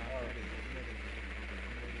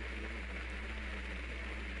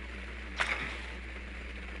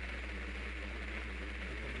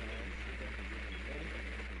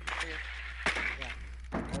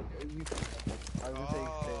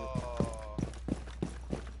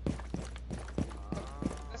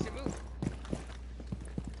Zesty, move.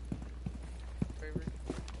 Favorite.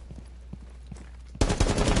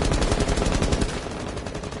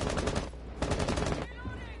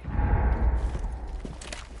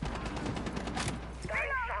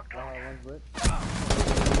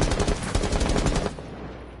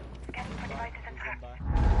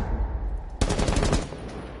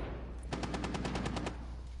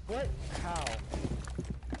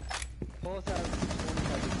 Pulse has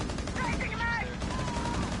 25.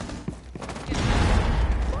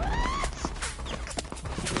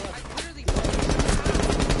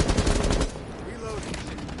 Reloading.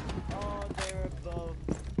 Oh, they're both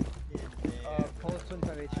in there. Pulse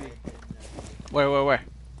 25 HP. Where?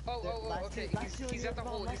 Oh, okay. He's at the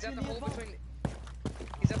hole. He's at the hole between.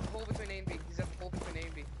 He's at the hole between A and B. He's at the hole between A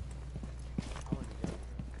and B.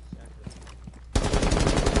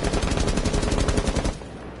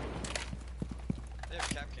 They have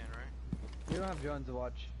cap can, right? You don't have drones to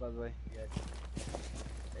watch, by the way. Yes.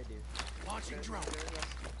 They do. Launching drone.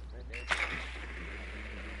 Right there.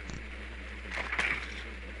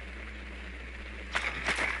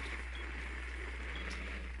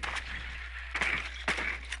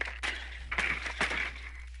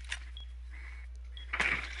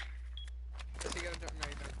 Does he got a drone? No,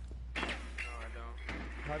 he don't. No, I don't.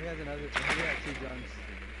 Harvey has another. Harvey has 2 drones.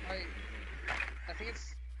 I think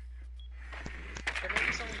it's. There may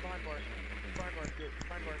be someone behind bar. Behind bar.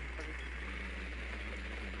 Harvey.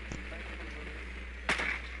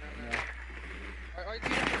 No.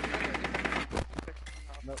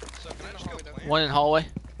 Nope. So can I just go plant? One in hallway.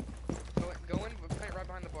 Go in, but plant right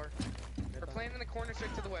behind the bar. Or plant in the corner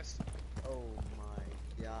straight to the west. Oh my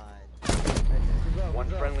god. One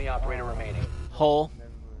friendly operator remaining. Hole.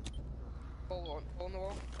 Hole in the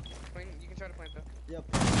wall. You can try to plant that. Yep.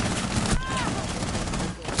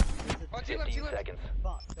 Oh, to your left, 15 seconds.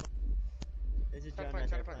 Fuck. There's a drone right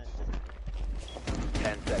there. Plant.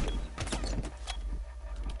 10 seconds.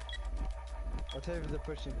 I'll tell you if they're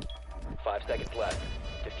pushing. 5 seconds left.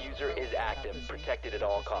 Diffuser is active. Protected at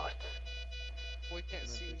all costs. We can't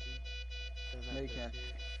see. No, you can't.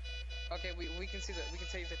 Okay, we can see that. We can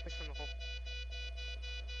tell you they push from the hole.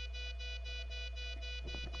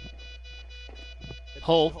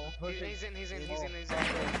 Hole. He's in.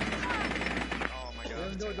 Oh my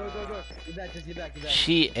god. Go. Get back, just get back.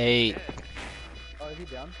 She ate. Oh, is he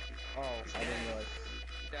down? Oh, I didn't realize.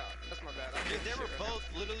 Yeah, that's my bad. Dude, they were both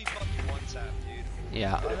literally fucking one tap, dude.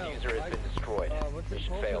 Yeah. The diffuser has been destroyed. What's the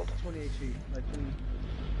Mission pulse? failed. 20 HP. Like 20.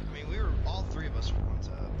 I mean, all 3 of us were one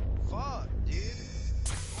tap. Fuck, dude.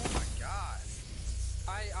 Oh my god.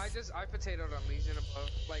 I potatoed on Legion above.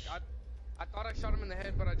 Like I thought I shot him in the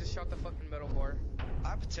head, but I just shot the fucking metal bar.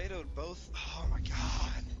 I potatoed both. Oh my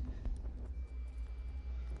god.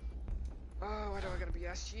 Oh, why do I gotta be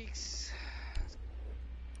ass cheeks?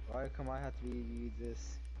 Why come I have to be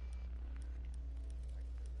this?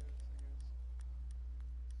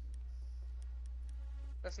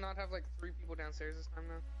 Let's not have like 3 people downstairs this time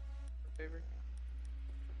now. For favor.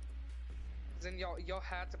 Then y'all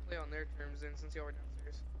had to play on their terms then since y'all were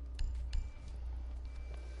downstairs.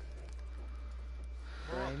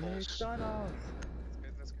 McDonald's.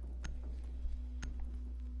 That's good.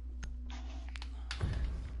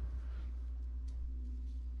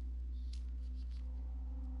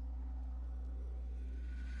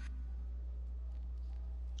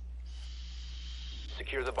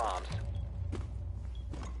 Secure the bombs.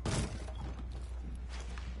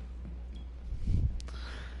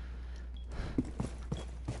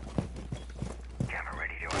 Camera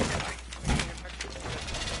ready to activate.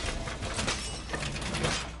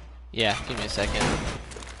 Yeah, give me a second.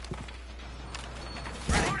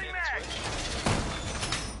 Reloading mag.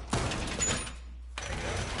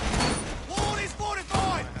 Wall is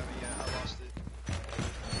fortified! I lost it.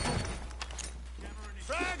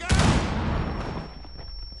 Frag out!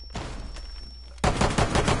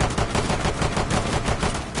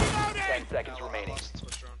 10 seconds remaining.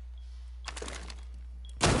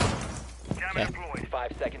 Camera deployed.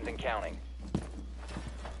 5 seconds and counting.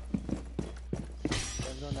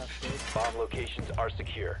 There's no enough space. Bomb locations are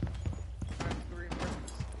secure.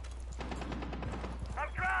 I'm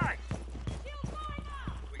dry.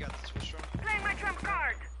 We got the switch drone. Playing my trump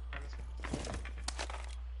card.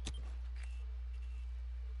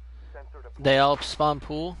 Sensor deployed. They all spawn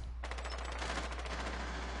pool.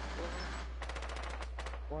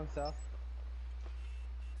 One south.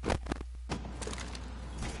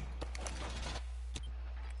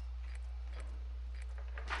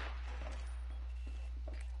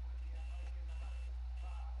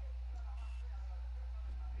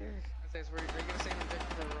 We're gonna stay in the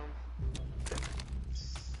victor room.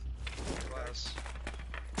 Glass.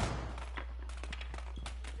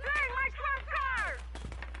 Playing my trump card.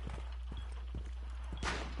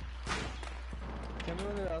 Can we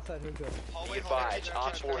run it outside hookah? Be advised,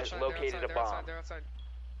 Op 4 has located a bomb. They're outside.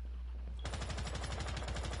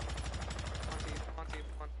 Come on, team.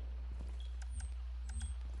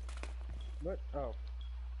 What? Oh.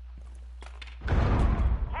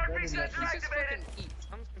 Heartbeat He's sensor just activated. fucking eat.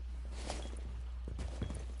 I'm just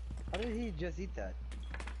How did he just eat that?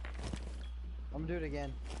 I'm gonna do it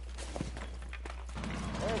again.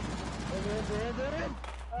 Oh, they're in.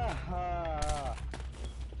 Aha!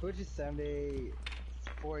 Which is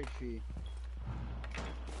 74 HP.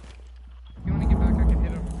 You wanna get back? I can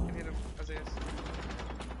hit him. Isaiah.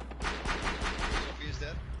 He is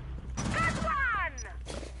dead. Good one!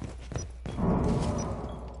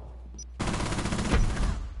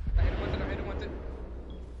 I hit him with it.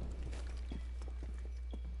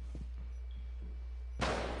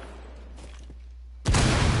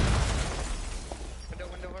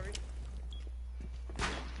 Window, Harvey.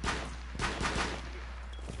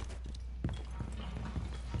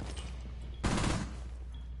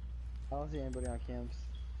 I don't see anybody on cams.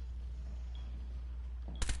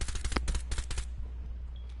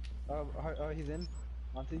 Oh, he's in.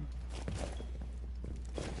 Monty.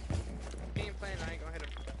 Game plan, I ain't gonna hit him.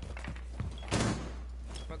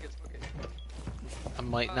 Smoke it.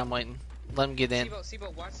 I'm waiting. Let him get in.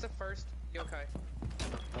 Sibo, watch the first yokai.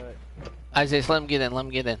 Alright. Isaiah, let him get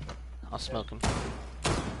in. I'll smoke him.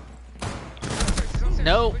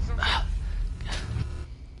 No.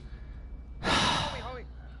 Holy.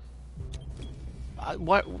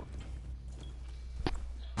 What?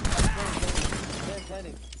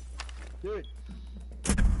 Dude.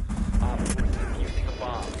 Op 4 is defusing a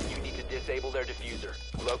bomb. You need to disable their diffuser.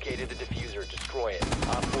 Located the diffuser. Destroy it.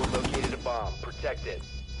 Op 4 located a bomb. Protect it.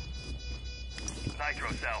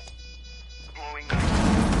 Nitro cell. Blowing.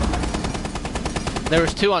 There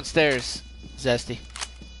was 2 on stairs, Zesty.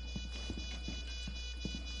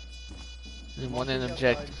 And 1 in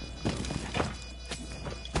object.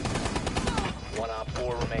 1 Op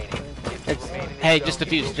 4 remaining. Hey, just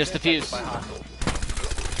defuse.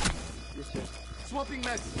 Swapping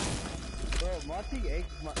meds. Bro, Monty ate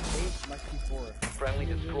my P4. Friendly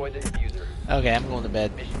destroy the diffuser. Okay, I'm going to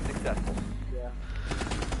bed. Mission successful. Yeah.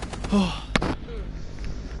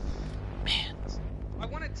 Man. I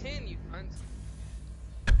want a 10, you cunt.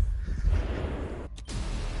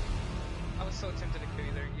 I was so tempted to kill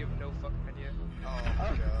you there, you have no fucking idea. Oh my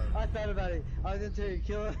god. I thought about it. I was into you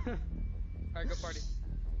kill him. Alright, go party.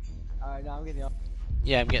 Alright, now I'm getting off.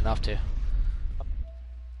 Yeah, I'm getting off too.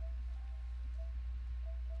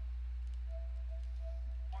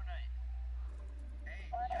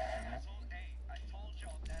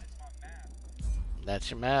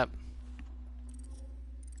 That's your map.